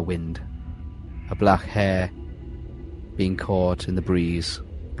her in the wind. Her black hair being caught in the breeze,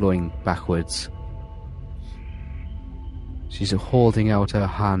 blowing backwards. She's holding out her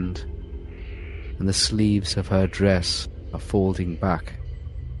hand, and the sleeves of her dress are folding back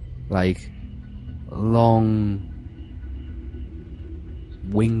like long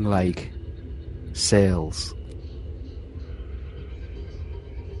wing-like sails.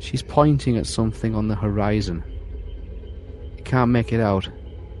 She's pointing at something on the horizon. You can't make it out,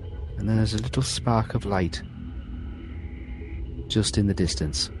 and then there's a little spark of light just in the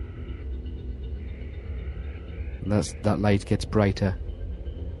distance. And that light gets brighter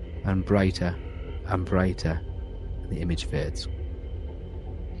and brighter and brighter, and the image fades.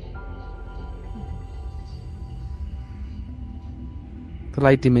 The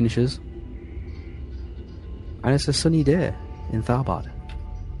light diminishes, and it's a sunny day in Tharbad.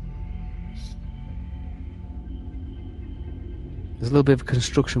 There's a little bit of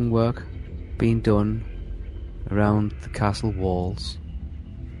construction work being done around the castle walls.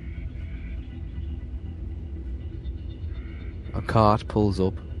 A cart pulls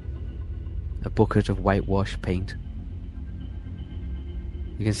up, a bucket of whitewash paint.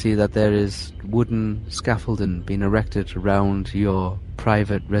 You can see that there is wooden scaffolding being erected around your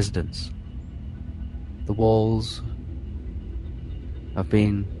private residence. The walls have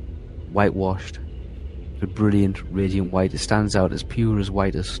been whitewashed with brilliant, radiant white. It stands out as pure as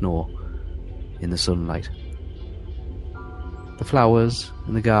white as snow in the sunlight. The flowers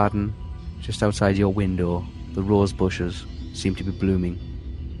in the garden just outside your window, the rose bushes, seem to be blooming.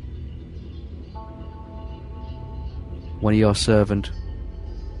 One of your servant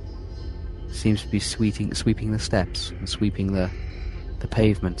seems to be sweeping the steps and sweeping the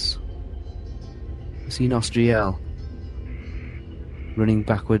pavements. You see Nostriel running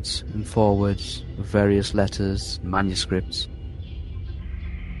backwards and forwards with various letters, manuscripts.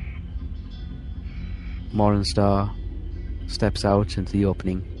 Morningstar steps out into the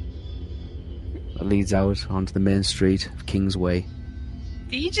opening that leads out onto the main street of Kingsway.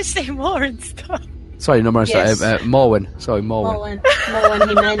 Did you just say Morningstar? Sorry, no, Morningstar. Yes. Morwen. Sorry, Morwen. Morwen,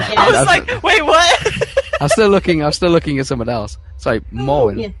 he meant, yeah. I was like, wait, what? I'm still looking at someone else. Sorry,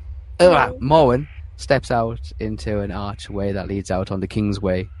 Morwen. Yeah. Morwen steps out into an archway that leads out onto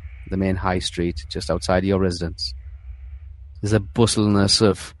Kingsway, the main high street, just outside your residence. There's a bustleness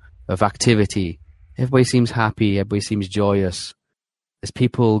of activity. Everybody seems happy, everybody seems joyous. There's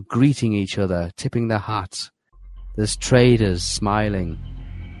people greeting each other, tipping their hats. There's traders smiling,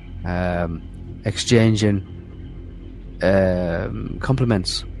 exchanging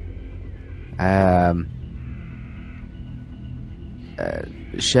compliments,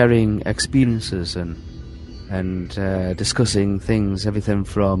 sharing experiences and discussing things, everything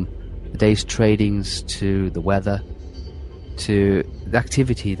from the day's tradings to the weather to the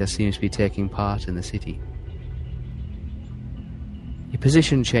activity that seems to be taking part in the city. Your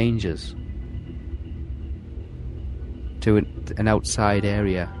position changes to an outside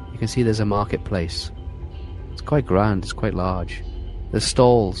area. You can see there's a marketplace. It's quite grand, it's quite large. There's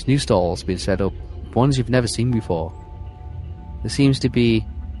stalls, new stalls being set up, ones you've never seen before. There seems to be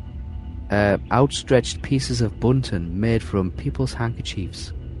outstretched pieces of bunting made from people's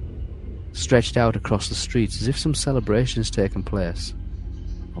handkerchiefs, stretched out across the streets as if some celebration's taken place,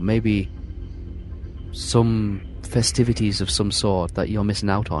 or maybe some festivities of some sort that you're missing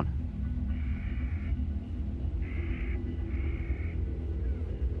out on.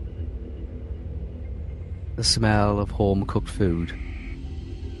 The smell of home-cooked food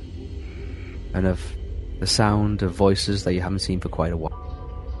and of the sound of voices that you haven't seen for quite a while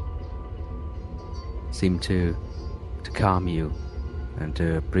seem to calm you and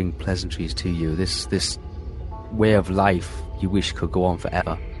to bring pleasantries to you. This way of life you wish could go on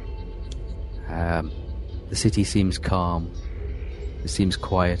forever. The city seems calm. It seems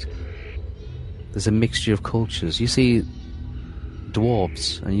quiet. There's a mixture of cultures. You see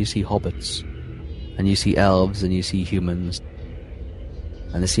dwarves, and you see hobbits, and you see elves, and you see humans,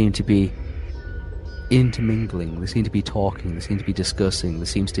 and they seem to be intermingling. They seem to be talking. They seem to be discussing. There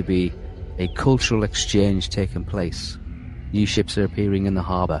seems to be a cultural exchange taking place. New ships are appearing in the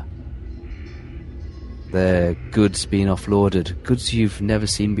harbour. The goods being offloaded. Goods you've never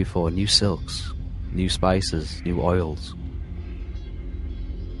seen before. New silks, new spices, new oils.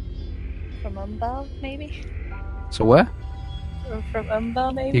 From Umbel, maybe? So where? from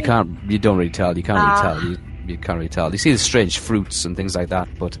Umbar, maybe? You don't really tell. You can't really tell. You can't really tell. You see the strange fruits and things like that,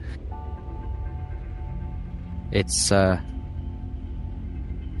 but it's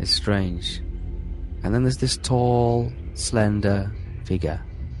strange. And then there's this tall, slender figure,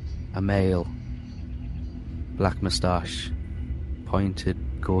 a male, black moustache, pointed,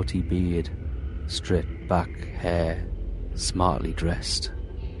 goatee beard, straight back hair, smartly dressed.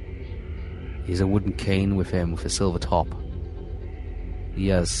 He has a wooden cane with him with a silver top. He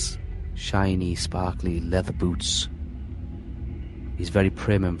has shiny, sparkly leather boots. He's very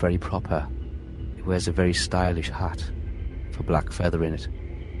prim and very proper. He wears a very stylish hat with a black feather in it.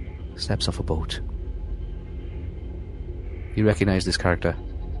 Steps off a boat. You recognise this character.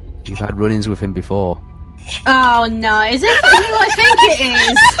 You've had run-ins with him before. Oh no, is it who I think it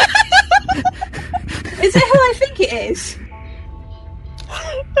is? Is it who I think it is?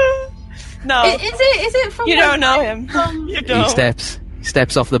 No. Is it from... You don't know him. You don't. He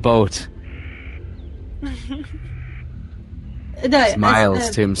steps off the boat. No, Smiles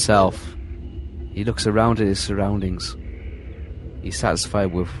to himself. He looks around at his surroundings. He's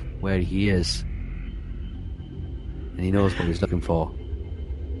satisfied with where he is. And he knows what he's looking for.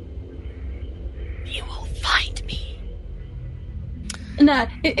 You will find me. No,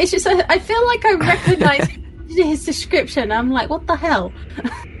 it's just I feel like I recognise his description. I'm like, what the hell?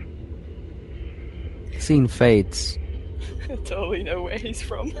 Scene fades. I totally know where he's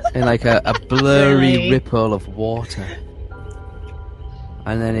from. In like a blurry Really? ripple of water.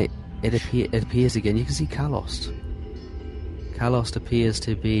 And then it appears again. You can see Kalost. Kalost appears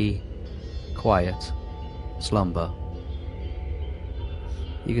to be quiet, slumber.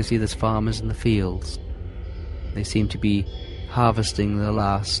 You can see there's farmers in the fields. They seem to be harvesting the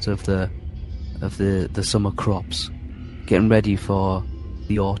last of the summer crops, getting ready for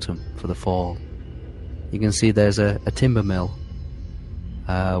the autumn, for the fall. You can see there's a timber mill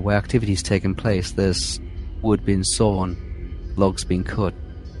where activity's taking place. There's wood being sawn, logs being cut.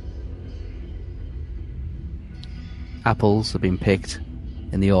 Apples have been picked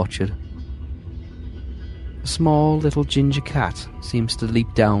in the orchard. A small little ginger cat seems to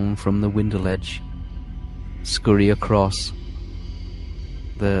leap down from the window ledge, scurry across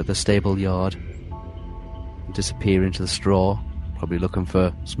the stable yard, and disappear into the straw, probably looking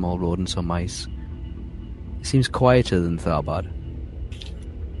for small rodents or mice. It seems quieter than Tharbad.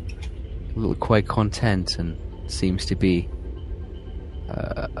 A little quite content and seems to be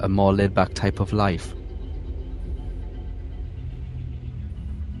a more laid-back type of life.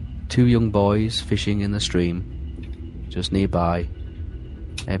 Two young boys fishing in the stream, just nearby.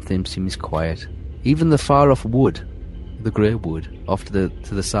 Everything seems quiet. Even the far-off wood, the grey wood, off to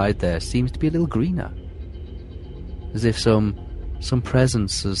the side there, seems to be a little greener. As if some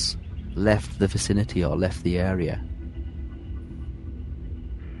presence has left the vicinity or left the area.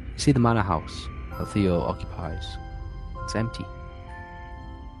 You see the manor house that Theo occupies. It's empty.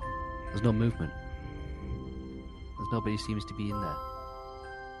 There's no movement. Nobody seems to be in there.